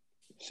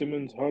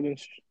Simmons, Harden,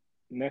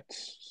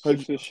 Nets,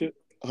 Sixers shit?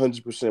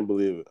 100%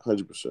 believe it.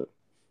 100%.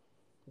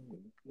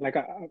 Like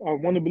I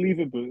want to believe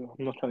it, but I'm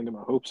not trying to get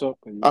my hopes up.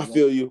 But I yeah,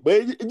 feel you, but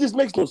it just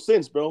makes no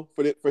sense, bro.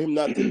 For him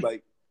not to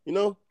like, you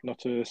know. not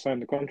to sign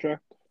the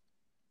contract.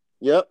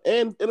 Yeah,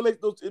 and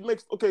it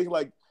makes okay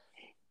like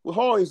with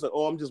Harden, he's like,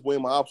 oh, I'm just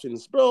weighing my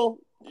options, bro.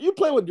 You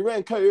play with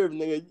Durant, Kyrie Irving,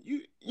 nigga.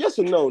 You yes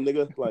or no,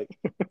 nigga? Like,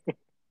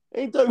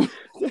 ain't that many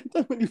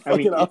I mean,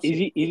 fucking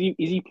options? is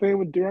he playing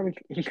with Durant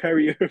and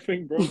Kyrie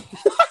Irving, bro?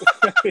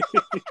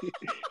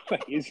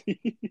 Like, is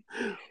he?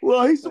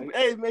 Well, Like,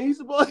 hey man, he's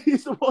supposed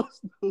to.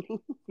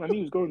 I mean,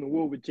 he was going to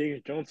war with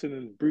James Johnson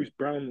and Bruce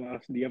Brown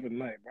the other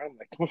night, bro. I'm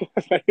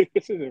like,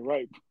 this isn't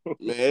right, bro.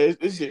 Man,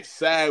 it's just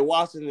sad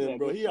watching him, Like,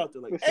 bro. He out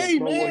there like, this is hey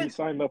not what he man,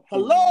 signed up for,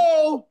 man.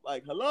 hello,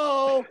 like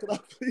hello, can I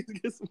please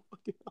get some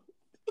fucking?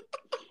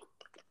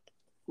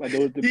 Like He's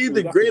there the was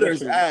that greater his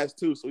possession. ass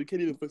too, so he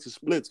can't even fix his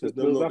splits because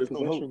There was that there's no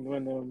hope.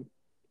 possession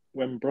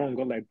when Brown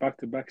got like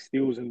back-to-back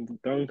steals and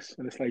dunks,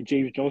 and it's like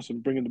James Johnson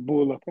bringing the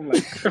ball up. I'm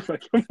like, come on,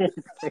 bro.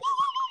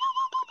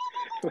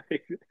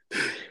 Like,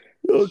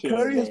 Yo, shit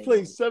Kyrie has ain't played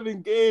right,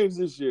 7 games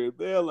this year.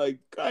 They're like,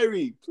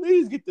 Kyrie,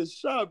 please get the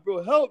shot,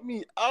 bro. Help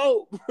me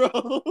out,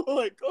 bro.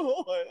 Like, come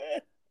on,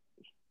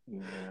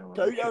 man. man.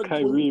 Kyrie Yeah, got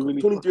Kyrie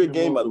really 23 a fucking him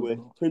game, by the over, way.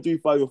 bro. 23,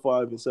 5 and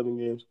 5 in 7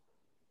 games.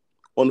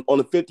 On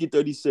a 50,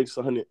 36,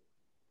 100.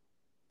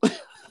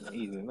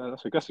 Easy.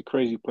 That's a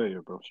crazy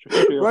player, bro. Straight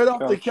off Right the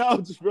off the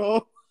couch,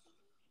 bro.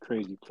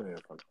 crazy player,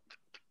 bro.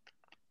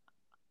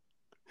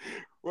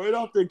 Right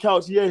off the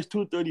couch. He has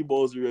 230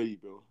 balls already,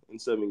 bro, in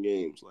 7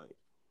 games. Like,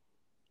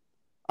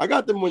 I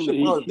got them when the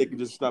finals. They could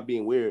just stop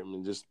being weird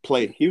and just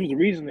play. He was the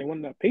reason they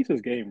won that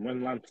Pacers game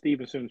when Lance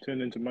Stevenson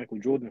turned into Michael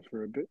Jordan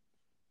for a bit.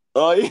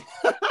 Oh, yeah.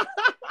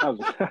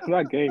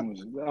 That game was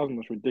the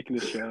most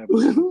ridiculous shit I've ever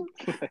seen.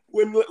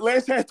 When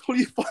Lance had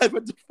 25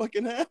 at the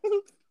fucking half.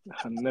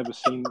 I've never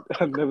seen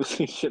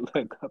shit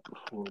like that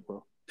before,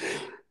 bro.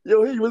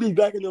 Yo, he really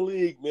back in the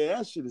league, man.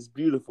 That shit is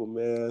beautiful,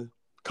 man.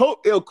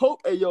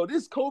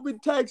 This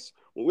COVID tax,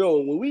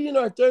 when we in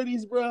our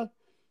 30s, bro,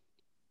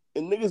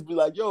 and niggas be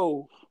like,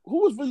 yo,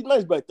 who was really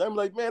nice back then? I'm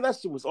like, man, that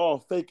shit was all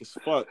fake as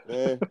fuck,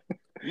 man.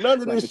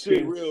 None of Like this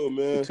shit real,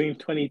 man. Between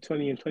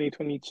 2020 and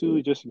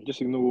 2022,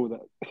 just ignore all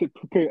that.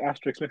 Put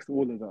asterisks next to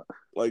all of that.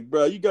 Like,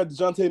 bro, you got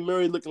DeJounte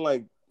Murray looking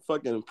like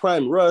fucking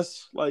prime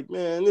Russ. Like,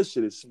 man, this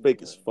shit is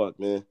fake as fuck,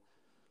 man.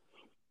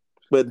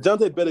 But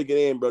DeJounte better get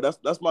in, bro.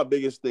 That's my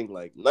biggest thing.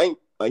 Like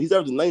he's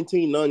averaging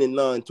 19, 9, and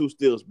 9, 2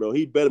 steals, bro.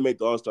 He better make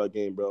the All-Star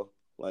game, bro.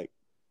 Like,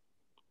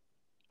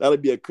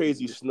 that'd be a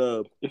crazy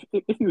snub. If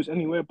he was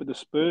anywhere but the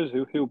Spurs,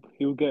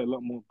 he'll get a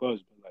lot more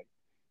buzz. But like,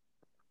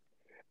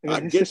 I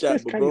get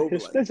that, but bro,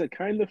 his splits are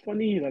kind of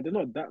funny. Like they're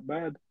not that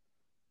bad,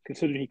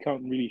 considering he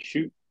can't really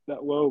shoot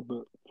that well.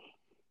 But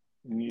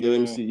yeah, let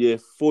me see. Yeah,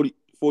 40,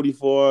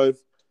 45,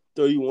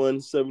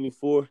 31,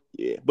 74.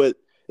 Yeah, but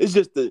it's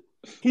just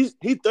he's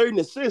third in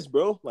assists,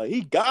 bro. Like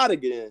he gotta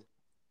get in.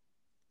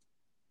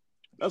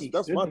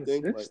 That's my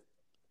thing. Like,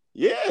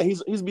 yeah,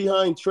 he's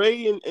behind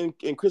Trey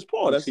and Chris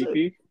Paul. That's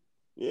CP. it.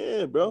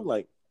 Yeah, bro.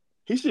 Like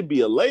he should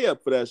be a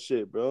layup for that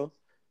shit, bro.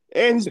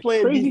 And he's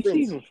playing crazy defense.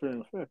 Season for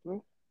him,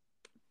 bro.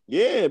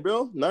 Yeah,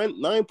 bro.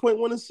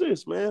 9.1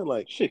 assists, man.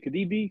 Like shit, could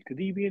he be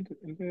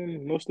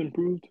in most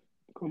improved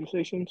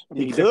conversations? I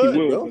mean, he could,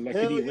 will, bro. but like,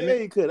 Hell could he win yeah,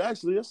 it? he could.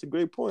 Actually, that's a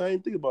great point. I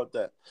didn't think about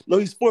that. No,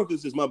 he's fourth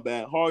assist. My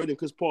bad. Harden and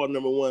Chris Paul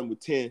number 1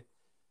 with 10,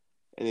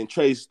 and then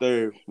Trey's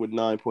third with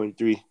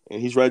 9.3,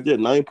 and he's right there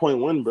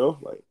 9.1, bro.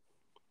 Like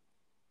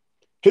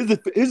his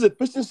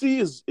efficiency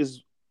is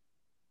his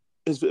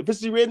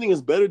efficiency rating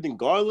is better than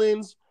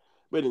Garland's,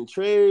 better than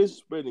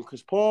Trey's, better than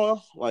Chris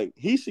Paul. Like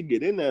he should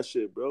get in that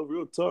shit, bro.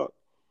 Real talk.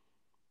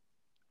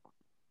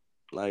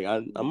 Like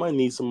I might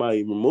need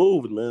somebody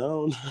removed, man. I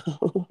don't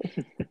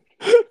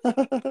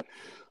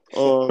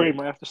know. Trey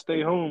might have to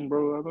stay home,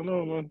 bro. I don't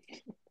know, man.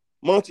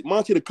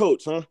 Monty the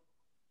coach, huh?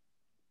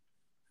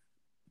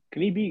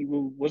 Can he be?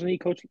 Well, wasn't he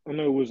coach? Oh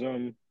no, it was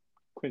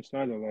Quinn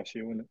Snyder last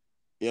year, wasn't it?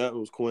 Yeah, it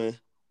was Quinn.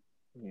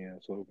 Yeah,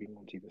 so it'll be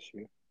Monty this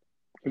year.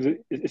 Because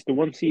it's the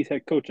one seed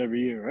head coach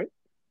every year, right?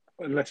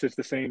 Unless it's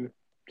the same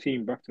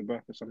team back to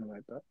back or something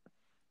like that.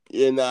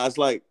 Yeah, nah, it's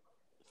like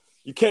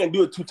you can't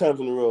do it 2 times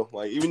in a row.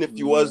 Like even if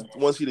you was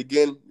one seed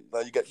again,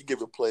 like you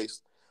get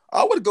replaced.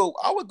 I would go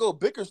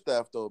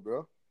Bickerstaff though,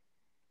 bro.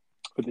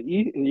 But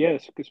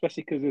yes,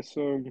 especially because it's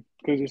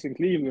in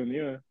Cleveland,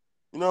 yeah.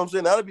 You know what I'm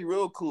saying? That'd be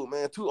real cool,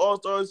 man. 2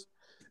 All-Stars.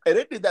 Hey,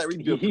 they did that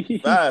rebuild pretty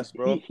fast,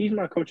 bro. He's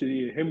my coach of the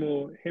year. Him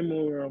or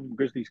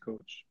Grizzlies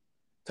coach.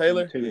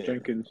 Taylor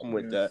Jenkins. I'm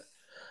with that.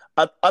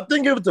 I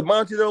think give it to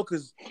Monty though,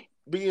 because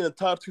being a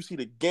top 2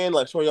 seed again,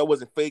 like showing y'all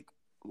wasn't fake.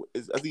 I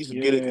think you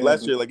should get it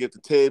last year, like get the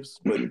Tibbs,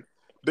 but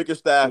Bigger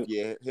staff, So,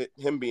 yeah.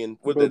 Him being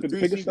with bro, the the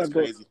three biggest seeds is I've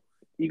got. crazy.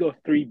 You got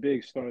three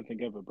bigs starting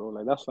together, bro.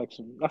 Like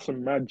that's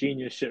some mad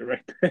genius shit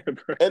right there,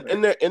 bro.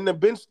 And Like,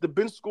 the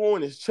bench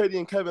scoring is Chetty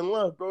and Kevin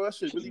Love, bro. That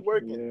shit really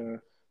working.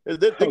 yeah.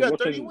 They I was got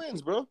 30 watching.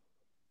 wins, bro.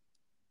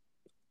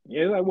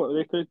 Yeah, like what?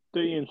 They could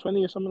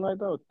 30-20 or something like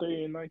that, or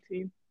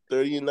 30-19.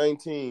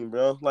 30-19,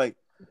 bro. Like,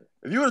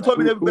 if you would have Like told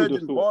me they were who better would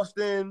have than thought?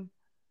 Boston,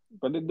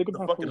 But they're the gonna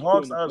have fucking home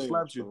court in Hawks, the I'd have playoffs,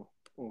 slapped you.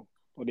 so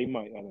or they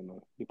might. I don't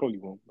know. They probably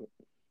won't, but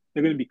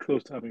they're gonna be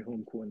close to having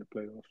home court in the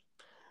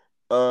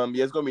playoffs.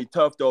 Yeah, it's gonna be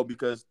tough though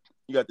because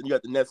you got the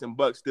Nets and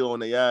Bucks still on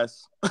their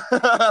ass.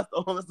 That's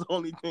the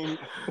only thing.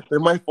 They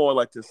might fall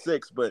like to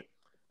 6, but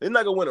they're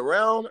not gonna win a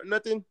round or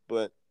nothing.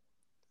 But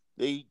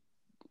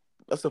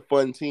that's a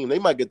fun team. They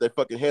might get their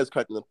fucking heads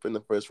cut in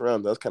the first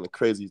round. That's kind of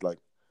crazy. Like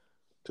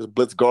just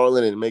blitz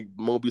Garland and make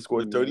Mobley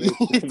score Yeah, 30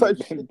 type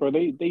shit. bro,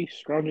 they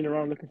scrounging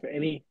around looking for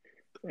any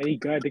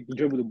guy that can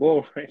dribble the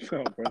ball right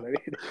now, bro.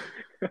 Like,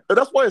 And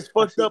that's why it's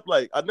I fucked see. up.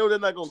 Like I know they're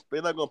not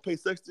gonna pay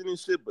Sexton and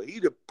shit, but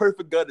he's the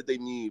perfect guy that they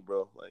need,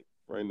 bro. Like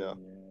right now,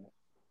 Yeah.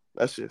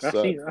 that shit sucks,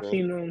 I've man.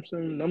 seen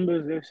some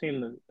numbers. They're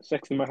saying that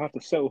Sexton might have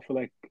to settle for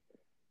like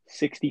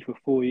 60 for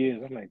 4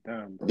 years. I'm like,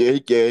 damn, bro. Yeah,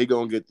 he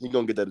gonna get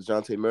that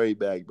DeJounte Murray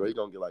bag, bro. He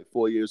gonna get like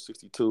 4 years,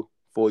 62,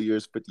 4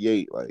 years,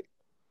 58. Like,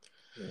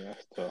 Yeah,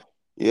 that's tough.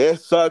 yeah, it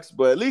sucks,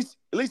 but at least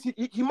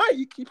he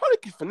probably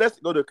can finesse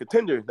to go to a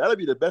contender. That'd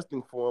be the best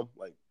thing for him.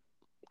 Like,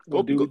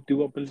 Well, go. do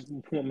what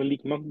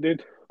Malik Monk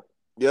did.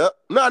 Yeah,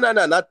 no, not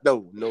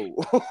no.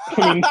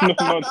 I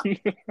mean,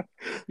 no,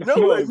 not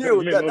Nowhere not near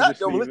with men,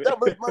 that. obviously. That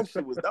Malik Monk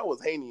shit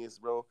was heinous,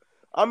 bro.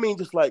 I mean,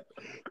 just like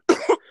he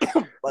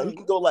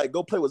can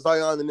go play with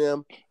Zion and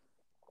them.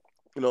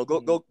 You know,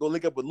 go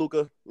link up with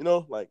Luca. You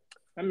know, like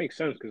that makes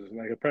sense because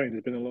like apparently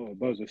there's been a lot of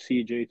buzz of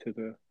CJ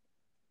to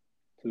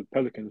the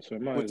Pelicans, so I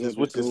might as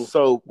well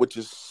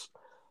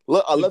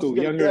Look, I just love go CJ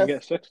to younger and death.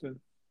 get Sexton.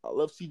 I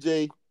love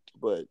CJ,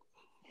 but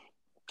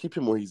keep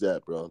him where he's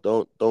at, bro.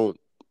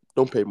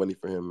 Don't pay money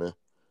for him, man.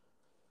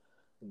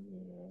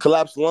 Yeah.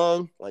 Collapsed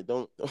lung, like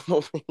don't.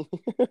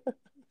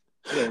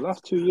 Yeah, the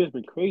last 2 years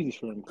been crazy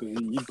for him because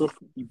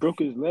he broke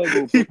his leg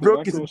or He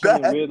broke his broke his ankle or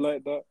something back. weird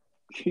like that.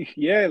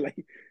 Yeah,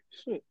 like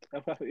shit.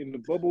 In the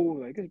bubble,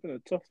 like it's been a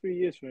tough 3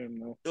 years for him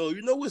now. Yo,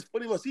 you know what's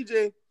funny about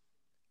CJ?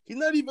 He's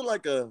not even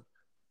like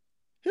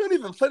he don't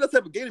even play that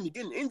type of game and you're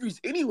getting injuries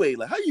anyway.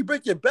 Like, how you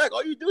break your back?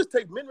 All you do is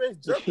take mid-range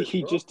jumpers,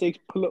 He bro. just takes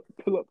pull up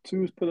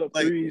twos, pull up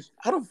Like, threes,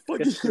 how the fuck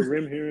gets to the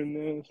rim here and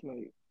there. It's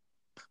like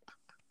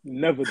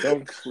never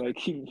dunks. Like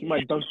he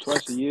might dunk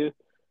twice a year.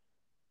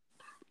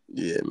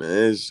 Yeah,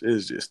 man, it's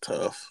just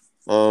tough.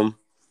 And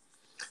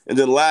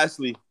then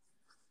lastly,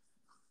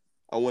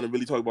 I want to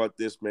really talk about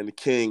this, man. The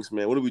Kings,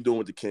 man. What are we doing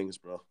with the Kings,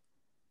 bro?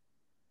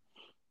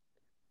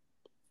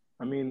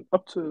 I mean,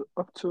 up to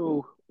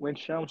when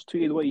Shams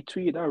tweeted what he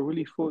tweeted, I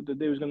really thought that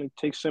they was gonna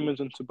take Simmons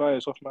and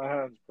Tobias off my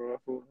hands, bro. I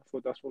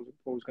thought that's what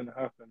was gonna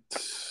happen.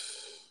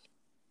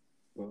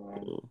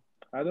 But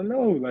I don't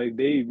know. Like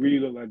they really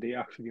look like they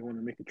actually want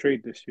to make a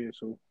trade this year.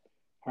 So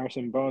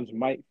Harrison Barnes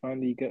might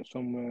finally get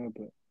somewhere,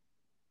 but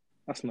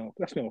that's not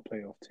a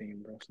playoff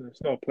team, bro.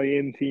 It's not a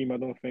play-in team. I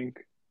don't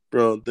think.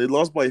 Bro, they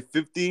lost by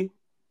 50,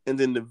 and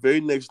then the very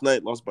next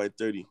night lost by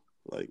 30.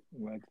 Like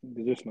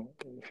They're just not.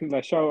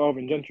 Like shout out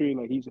Alvin Gentry,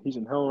 like he's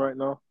in hell right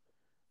now.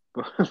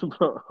 But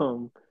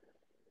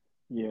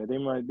yeah, they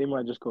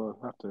might just go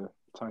have to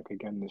tank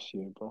again this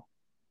year, bro.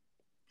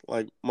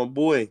 Like my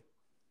boy,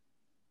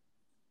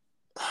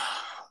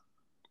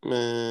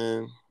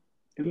 man.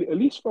 At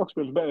least Fox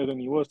been better than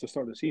he was to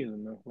start the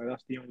season, though. Like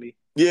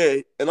Yeah,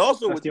 and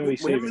also that's with the only him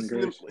saving missing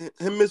grace.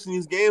 him missing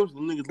these games, the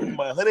niggas losing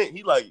by 100.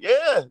 He like,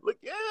 yeah, look,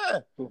 yeah,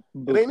 it ain't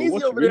But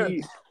easy over there.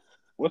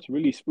 what's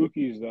really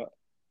spooky is that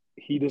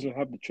he doesn't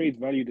have the trade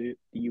value that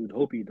you would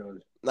hope he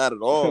does. Not at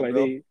all, like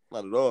bro.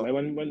 Not at all. like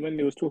when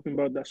they was talking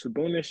about that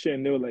Sabonis shit,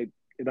 and they were like,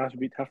 it have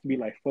to be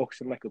like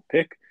Fox and like a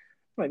pick.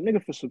 Like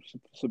nigga for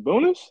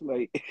Sabonis,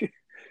 like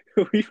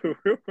are we for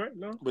real right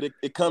now? But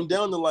it come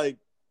down to like,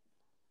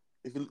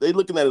 if they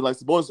looking at it like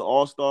Sabonis an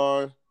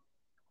all-star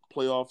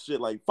playoff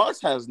shit. Like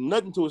Fox has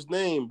nothing to his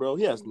name, bro.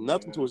 He has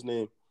nothing to his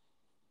name.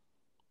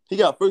 He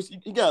got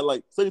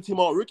like second team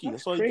all rookie.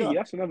 That's all crazy. he got.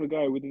 That's another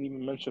guy we didn't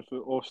even mention for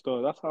All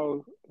Star. That's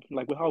how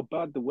with how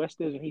bad the West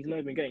is, and he's not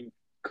even getting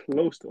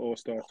close to All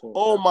Star talk.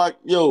 Oh my,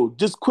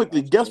 just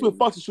quickly, guess crazy. where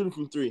Fox is shooting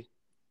from 3?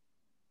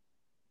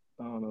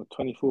 I don't know,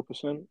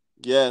 24%.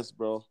 Yes,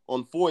 bro.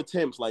 On 4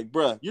 attempts, like,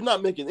 bruh, you're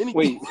not making anything.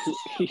 Wait,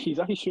 he's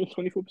actually shooting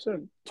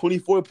 24%.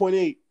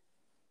 24.8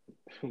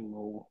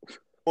 No.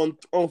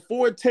 on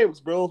 4 attempts,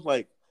 bro.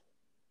 Like,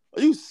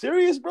 are you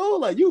serious, bro?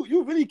 Like,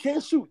 you really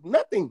can't shoot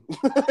nothing.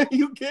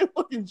 You can't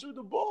fucking shoot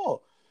the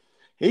ball.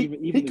 He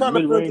kind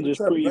of fell into the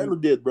trap Randall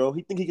did, bro.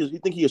 He think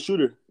he a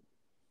shooter.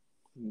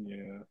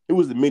 Yeah. It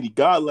was the mini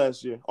god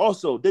last year.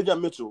 Also,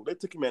 Dejan Mitchell, they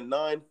took him at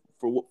 9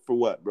 for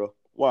what, bro?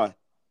 Why?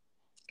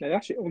 It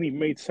actually only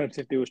made sense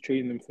if they was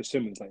trading him for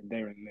Simmons, like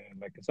there and there.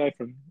 Like aside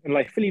from and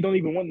like Philly don't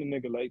even want the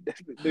nigga. Like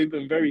they've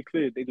been very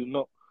clear they do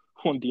not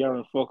want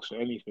De'Aaron Fox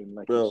or anything.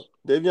 Like bro,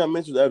 Dejan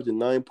Mitchell's averaging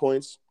 9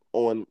 points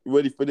on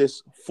ready for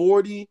this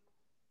 40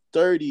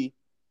 30,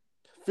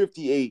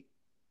 58.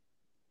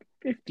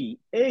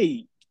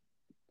 58.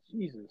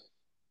 Jesus.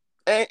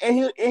 And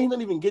he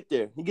don't even get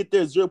there. He get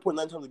there 0.9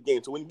 times a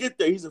game. So when he get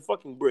there, he's a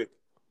fucking brick.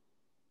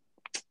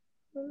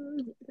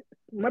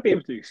 Might be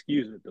able to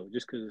excuse it though,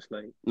 just because it's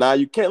like. Nah,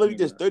 you can't look You at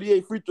this. know,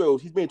 38 free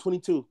throws. He's made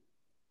 22.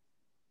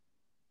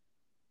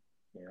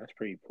 yeah, that's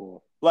pretty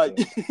poor. Like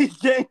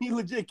But, he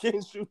legit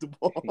can't shoot the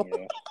ball.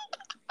 yeah.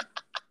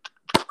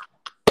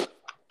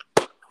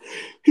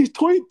 He's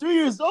 23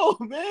 years old,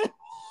 man.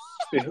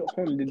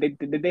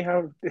 Did they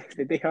have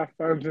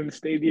fans in the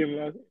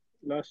stadium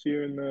last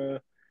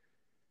year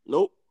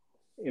Nope.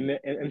 in the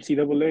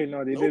NCAA?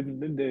 No, they Nope. didn't,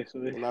 did they? So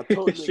And I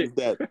told shit.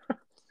 niggas that.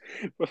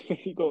 But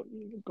you got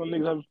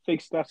niggas have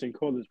fake stats in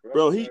college,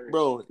 Bro,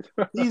 bro.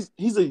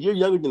 he's a year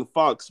younger than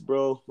Fox,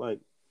 bro. Like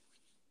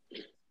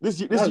this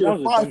That year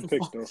was a 5 dumb for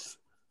pick though. Fox.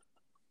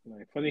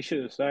 Like funny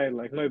shit aside,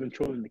 like not even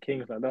trolling the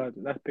Kings like that.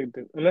 That pick,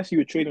 unless you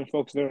were trading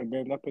Fox there and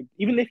then, that pick,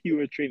 even if you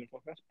were trading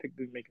Fox, that pick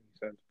didn't make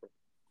any sense, bro.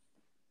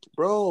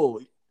 Bro,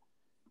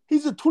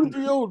 he's a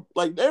 23-year-old.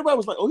 Like everybody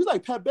was like, oh, he's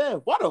like Pat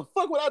Bev. Why the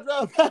fuck would I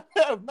draft Pat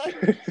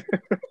Bev?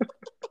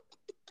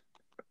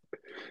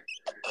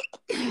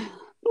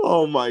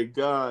 Oh my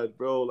god,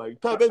 bro! Like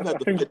Pat Bev had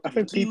the fit I in the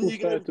think G people League and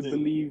started to everything.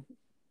 believe.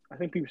 I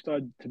think people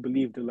started to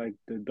believe the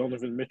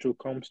Donovan Mitchell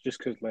comps just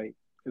because like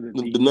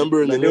The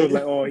number in the like they was name,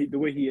 like, oh, the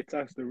way he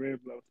attacks the rim,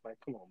 I was like,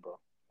 come on, bro.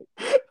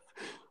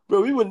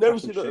 bro. We would never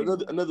That's see insane,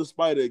 man. another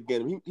Spider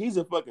again. He's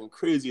a fucking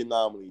crazy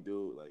anomaly,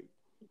 dude. Like,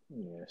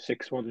 Yeah,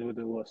 6'1" with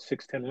a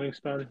 6'10"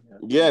 wingspan. Yeah,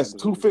 yes, that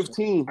doesn't make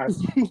sense.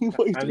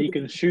 215. And he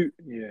can shoot.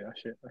 Yeah,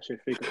 that shit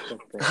fake as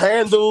fuck, bro.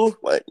 Handle,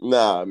 like,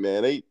 nah,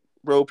 man.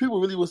 Bro, people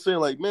really was saying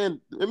like,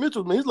 man,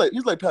 Mitchell, man, he's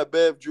like Pat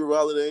Bev, Drew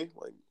Holiday.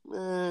 Like,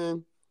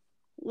 man,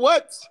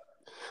 what?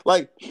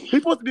 Like, he's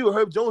supposed to be what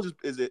Herb Jones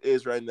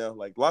is right now.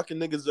 Like, locking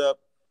niggas up,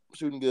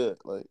 shooting good.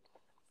 Like,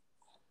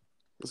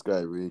 this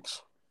guy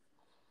reeks.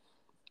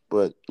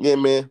 But yeah,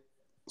 man,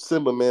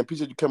 Simba, man,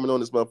 appreciate you coming on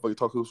this motherfucker.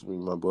 Talk hoops with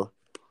me, my boy.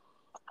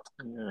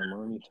 Yeah,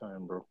 man,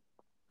 anytime, bro.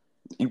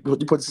 You put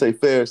to say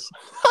fairs.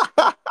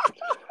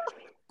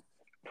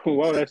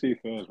 Why would I say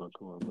fans, man?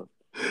 Come on, bro.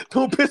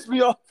 Don't piss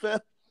me off, fam.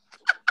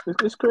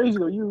 It's crazy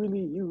though. You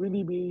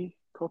really be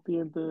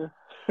copying the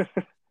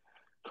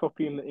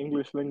copying the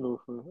English lingo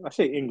for. I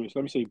say English.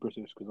 Let me say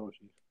British because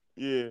obviously.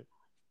 Yeah.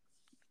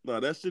 Nah,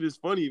 that shit is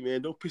funny,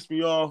 man. Don't piss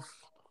me off.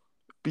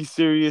 Be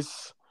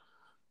serious.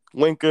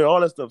 Wanker,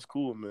 all that stuff's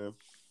cool, man.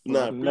 Bro,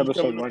 Nah, I've appreciate you never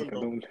said coming on, wanker.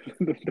 though.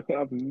 Don't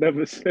I've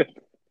never said.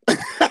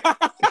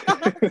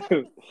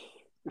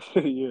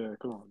 Yeah,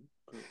 come on.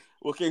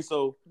 Okay,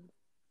 so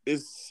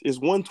it's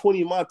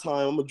 1:20 my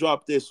time. I'm gonna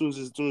drop this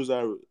as soon as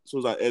I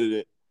edit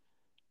it,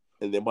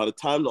 and then by the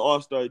time the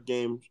All-Star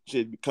game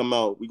should come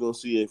out, we're gonna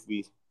see if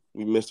we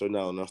missed or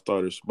not on our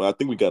starters. But I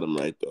think we got them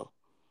right though.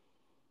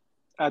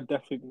 I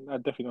definitely don't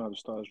have the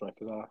stars right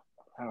because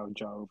I have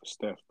Ja over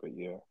Steph, but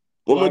yeah.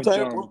 One Well, I more have time.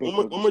 Ja and Book One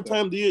over more Steph.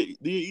 time. Do you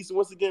East and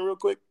West again, real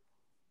quick?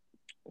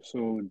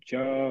 So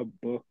Ja,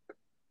 Book,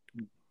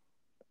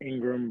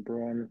 Ingram,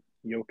 Braun,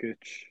 Jokic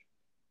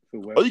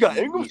for Oh, you West, got and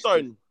then Ingram East is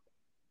starting.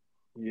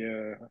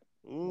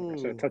 like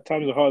I said,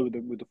 times are hard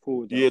with the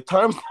forwards. Yeah,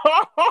 times.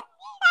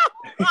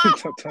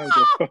 Times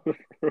are hard,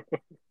 bro.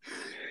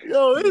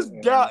 Yo, But, this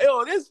guy.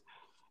 Yo, this.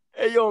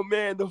 Hey, yo,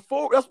 man. The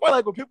forward. That's why,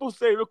 like, when people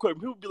say real quick,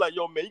 people be like,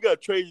 "Yo, man, you gotta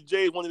trade the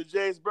Jays, one of the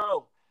Jays,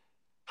 bro."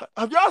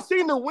 Have y'all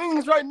seen the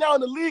wings right now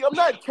in the league? I'm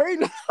not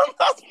trading. I'm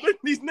not splitting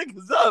these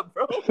niggas up,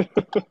 bro.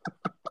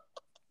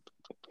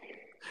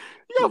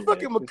 You got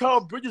fucking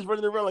Mikal Bridges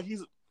running around like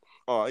he's.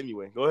 Oh,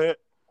 anyway, go ahead.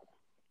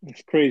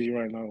 It's crazy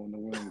right now on the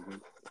wings.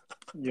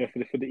 Yeah,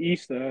 for the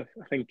East, I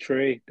think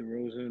Trey,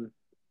 DeRozan,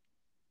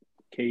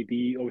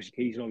 KD. Obviously,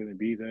 KD's not going to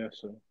be there,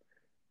 so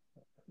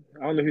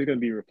I don't know who's going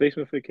to be a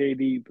replacement for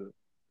KD, but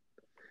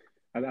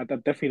I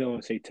definitely don't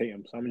want to say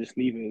Tatum, so I'm gonna just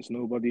leave it as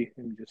nobody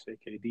and just say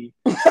KD.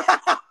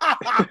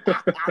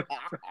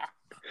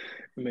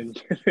 And then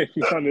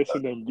Giannis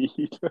and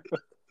Embiid.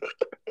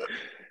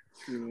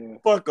 Yeah.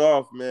 Fuck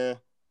off, man.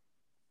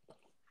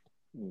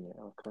 Yeah,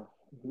 okay.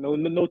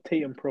 No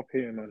Tatum prop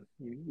here, man.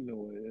 You know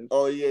what it is.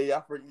 Oh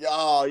yeah. For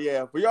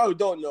y'all who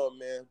don't know,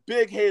 man,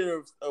 big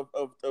hater of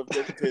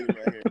Jason Tatum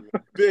right here,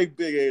 man. Big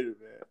hater,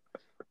 man.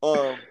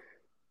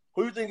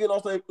 Who you think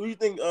also? Who you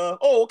think?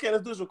 Oh, okay.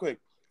 Let's do this real quick.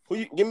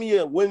 Give me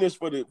a winners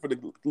for the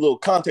little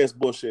contest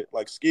bullshit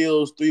like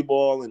skills,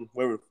 3-ball, and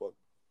whatever the fuck.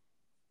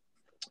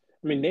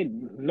 I mean, they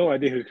no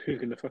idea who's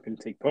gonna fucking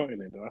take part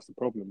in it though. That's the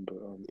problem. But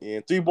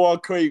Yeah, 3-ball,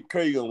 Curry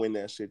gonna win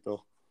that shit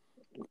though.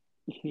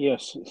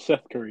 yes,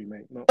 Seth Curry,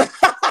 mate, not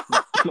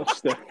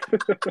Steph.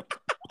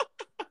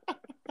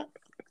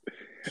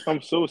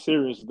 I'm so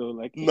serious though.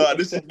 Like,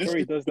 if Steph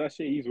Curry does that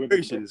shit, he's winning.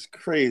 Curry shit is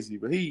crazy,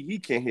 but he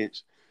can't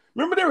hit.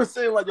 Remember they were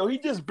saying like, yo, he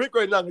just brick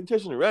right now,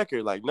 contesting the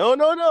record. Like, no.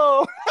 That's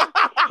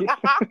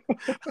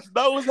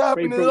not what's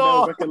happening at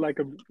all.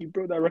 He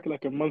broke that record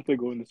like a month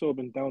ago, and it's all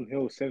been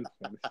downhill since.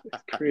 Man.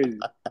 It's crazy.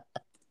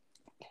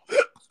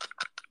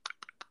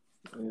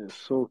 It's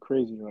so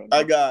crazy right now.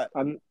 I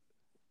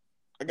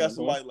got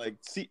somebody like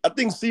I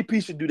think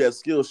CP should do that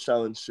skills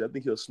challenge shit. I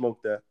think he'll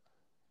smoke that.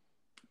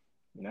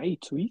 Nah, he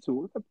tweets.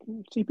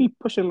 CP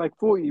pushing like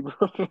 40, bro.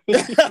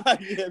 Yeah,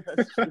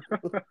 that's true.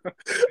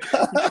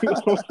 He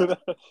too old for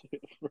that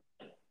shit, bro.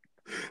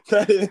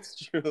 That is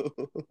true.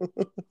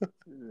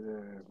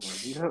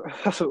 Yeah, man.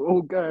 That's an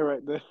old guy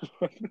right there.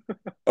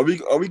 Are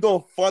we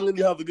gonna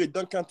finally have a good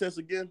dunk contest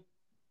again?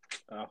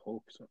 I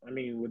hope so. I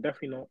mean, we're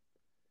definitely not.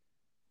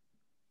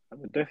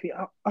 We're definitely.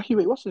 Actually,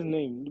 wait. What's his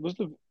name? Was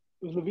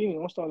Levine an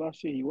All-Star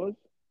last year? He was.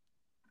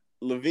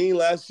 Levine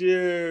last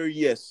year,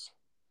 yes.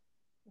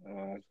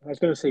 I was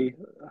gonna say,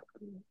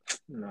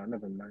 no,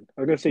 never mind.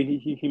 I was gonna say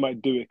he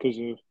might do it because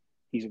of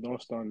he's an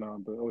All-Star now,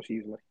 but obviously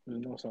he was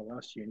an All-Star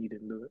last year and he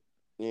didn't do it.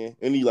 Yeah,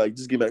 and he like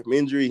just get back from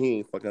injury. He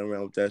ain't fucking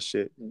around with that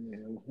shit. Yeah,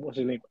 what's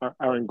his name?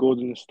 Aaron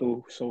Gordon is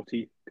still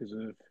salty because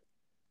of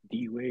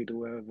D Wade or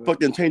whatever.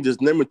 Fucking change his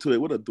number to it.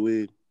 What a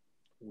dweeb.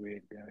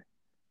 Weird guy.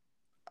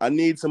 I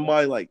need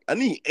somebody I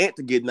need Ant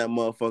to get in that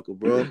motherfucker,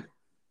 bro.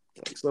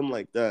 Like something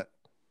like that.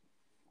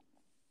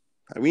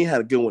 We ain't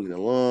had a good one in a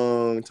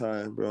long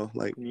time, bro.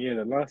 Like Yeah,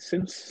 the last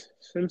since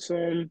the since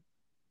the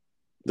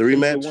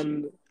rematch.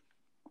 one,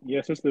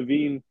 yeah, since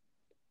Levine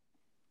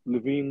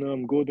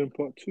Gordon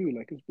part two,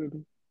 like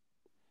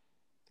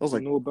I was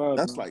like, no bad,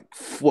 that's man. like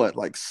what,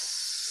 like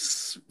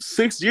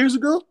 6 years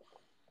ago?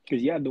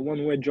 Because yeah, the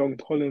one where John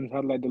Collins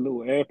had like the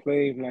little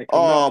airplane, like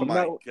Oh from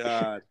that, my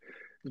god.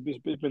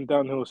 it's been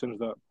downhill since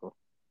that, bro.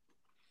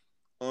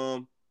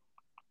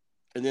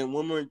 And then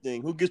one more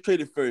thing. Who gets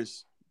traded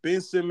first? Ben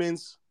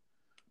Simmons,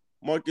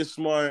 Marcus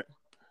Smart,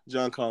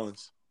 John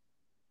Collins.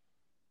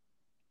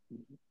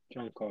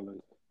 John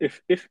Collins.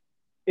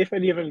 If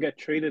any of them get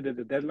traded at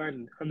the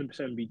deadline,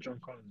 100% be John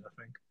Collins, I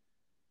think.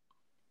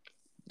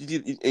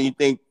 And you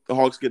think the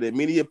Hawks get an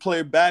immediate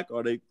player back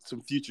or they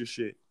some future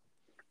shit?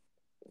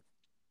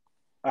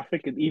 I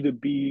think it'd either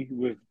be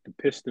with the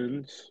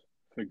Pistons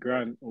for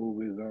Grant Oh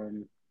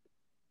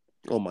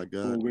my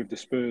god. or with the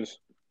Spurs.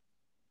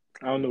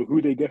 I don't know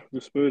who they get from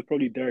the Spurs.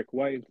 Probably Derek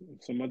White and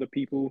some other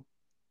people.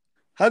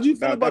 How do you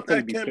feel That'd about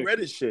probably that be Cam picked.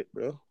 Reddish shit,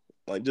 bro?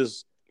 Like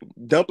just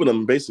dumping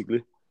them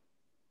basically.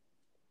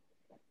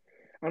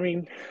 I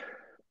mean,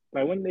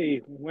 like when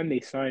they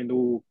signed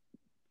all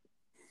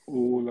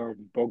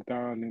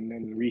Bogdan and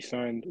then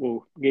re-signed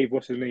or gave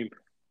what's his name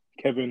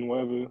Kevin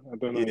whatever, I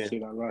don't know how you Yeah. say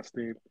that last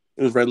name.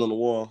 It was right on the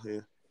wall,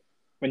 yeah.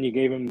 When you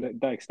gave him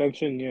that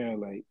extension, yeah,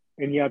 like,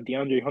 and you have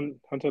DeAndre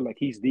Hunter, like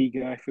he's the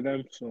guy for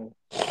them. So,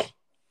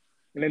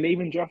 and then they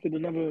even drafted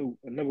another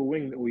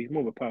wing. Or he's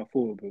more of a power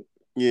forward, but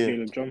Yeah.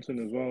 Jalen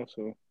Johnson as well.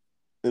 So,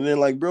 And then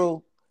like,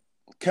 bro,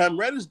 Cam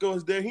Reddish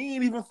goes there, he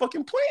ain't even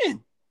fucking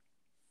playing.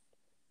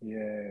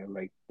 yeah,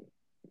 like,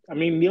 I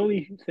mean, the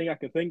only thing I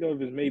can think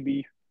of is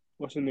maybe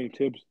what's his name,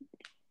 Tibbs.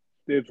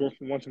 Tibbs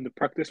wants him to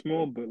practice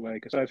more, but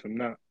like aside from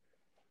that,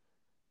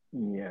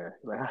 yeah,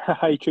 like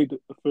how you trade the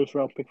first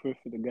round pick for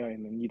the guy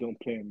and then you don't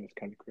play him is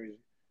kind of crazy.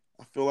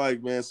 I feel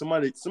like, man,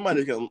 somebody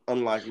can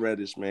unlock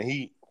Reddish, man.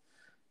 He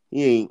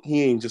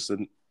ain't just a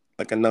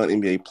non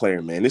NBA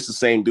player, man. This is the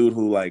same dude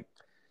who like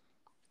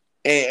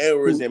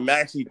Edwards Who and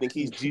Maxey think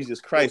he's Jesus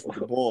Christ with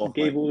the ball.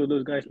 gave Like all of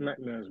those guys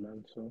nightmares,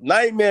 man. So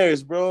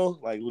nightmares, bro.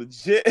 Like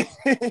legit.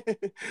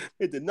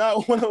 They did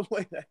not want to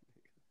play that.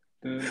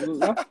 the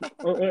last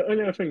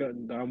only other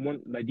thing that I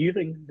want, like, do you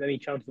think there's any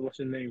chance of what's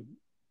his name,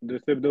 the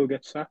Thibodeau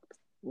gets sacked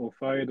or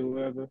fired or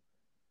whatever?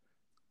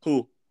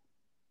 Who?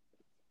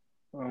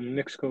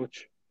 Knicks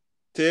coach.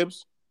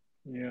 Tibbs?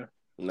 Yeah,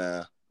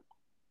 Nah.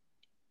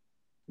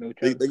 no They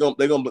chance. they gonna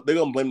they gonna they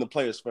gonna blame the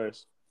players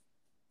first.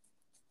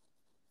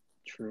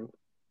 True,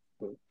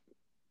 but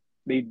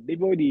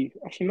they've already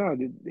actually no,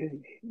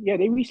 yeah,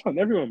 they re-signed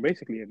everyone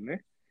basically in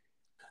there.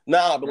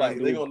 Nah, but like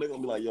Randall, they're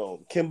gonna be like,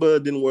 yo,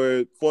 Kimba didn't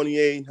work.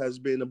 Fournier has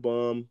been a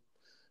bum.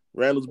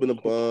 Randall's been a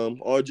bum.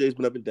 RJ's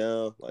been up and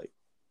down. Like,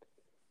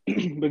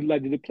 but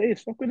like, did the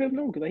players fuck with him?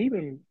 No, because like,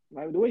 even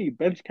like the way he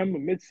bench Kemba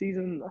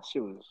mid-season, that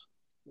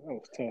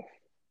was tough.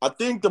 I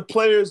think the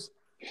players.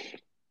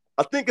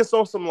 I think it's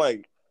on some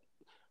like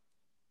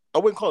I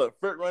wouldn't call it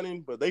front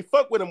running, but they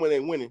fuck with him when they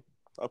winning.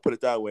 I'll put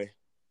it that way.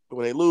 But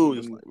when they lose,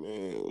 it's like,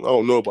 man, I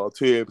don't know about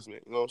Tibbs,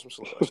 man. You know, some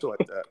shit like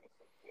that.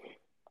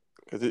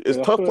 Because it's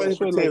But tough playing I for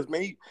swear, like, Tibbs,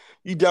 man.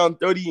 You down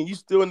 30 and you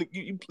still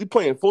you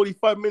playing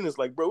 45 minutes.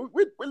 Like, bro,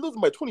 we're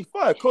losing by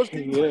 25. Coach,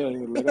 can you?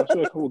 yeah, like I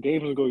swear a couple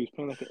games ago, he was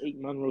playing like an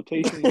 8-man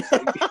rotation. It's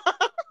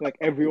like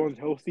everyone's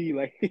healthy.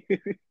 Like,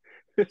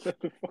 what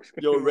the fuck's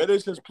Yo, going on?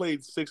 Reddish has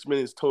played 6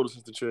 minutes total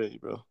since the trade,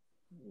 bro.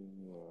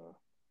 Yeah.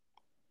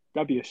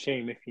 That'd be a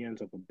shame if he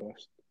ends up a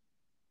bust.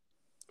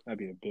 That'd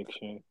be a big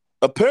shame.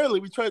 Apparently,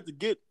 we tried to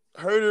get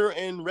Herter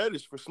and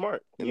Reddish for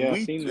Smart, and Yeah,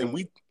 I seen that.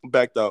 we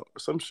backed out or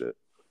some shit.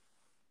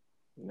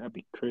 That'd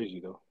be crazy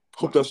though.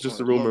 Hope that's just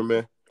a rumor,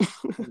 man.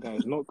 That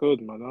guy's not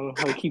good, man. I don't know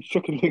how he keeps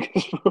tricking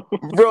niggas, bro.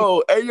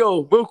 Bro, hey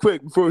yo, real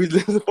quick before we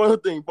leave, final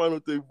thing before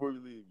we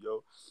leave,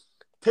 yo.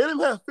 Tatum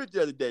had 50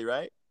 the other day,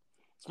 right?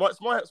 Smart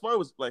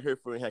was like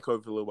hurt for and had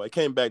COVID for a little while. He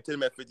came back,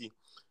 Tatum had 50.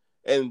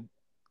 And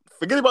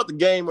forget about the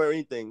game or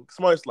anything.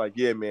 Smart's like,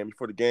 yeah, man,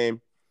 before the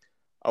game,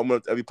 I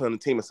want to be playing on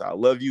the team. I said, I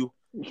love you.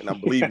 and I Yeah,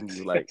 believe in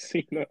you. I Like,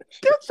 seen that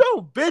get shit.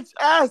 your bitch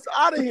ass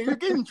out of here. You're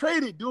getting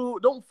traded,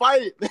 dude. Don't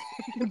fight it.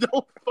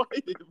 Don't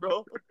fight it,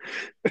 bro.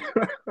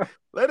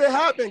 Let it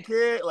happen,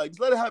 kid. Like, just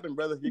let it happen,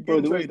 brother. You're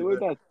Bro, getting the traded, way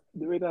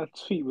man. that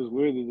tweet was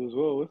worded as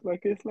well. It's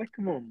like,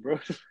 come on, bro.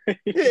 Yeah,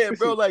 this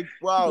bro. is Like,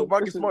 wow, this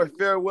Marcus is Smart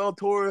farewell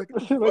tour.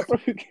 Get the like,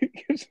 fuck. bro, who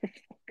gives a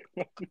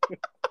fuck?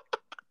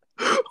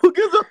 Who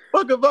gives a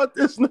fuck about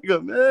this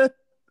nigga, man?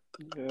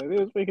 Yeah, they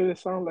was making it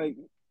sound like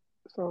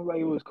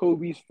it was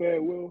Kobe's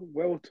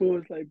farewell tour.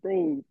 It's like,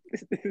 bro,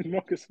 this is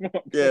Marcus Smart,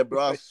 bro. Yeah, bro.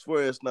 I Like,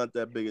 swear it's not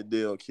that big a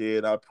deal,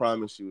 kid. I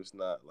promise you, it's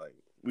not. Like,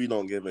 we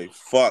don't give a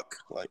fuck.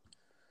 Like,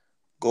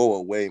 go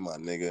away, my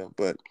nigga.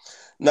 But,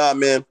 nah,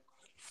 man.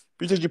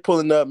 Appreciate you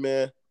pulling up,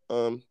 man.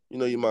 You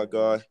know you my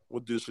guy.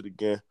 We'll do this shit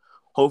again.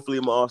 Hopefully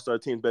my All-Star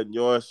team's better than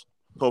yours.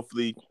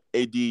 Hopefully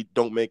AD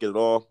don't make it at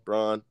all.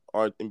 Bron,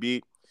 Art, and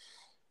Beat.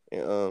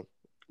 And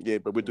yeah,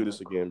 but we'll do yeah,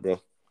 this again, bro.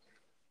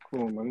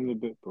 cool, man. In a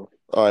bit, bro.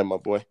 All right, my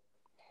boy.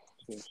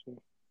 Sure, sure.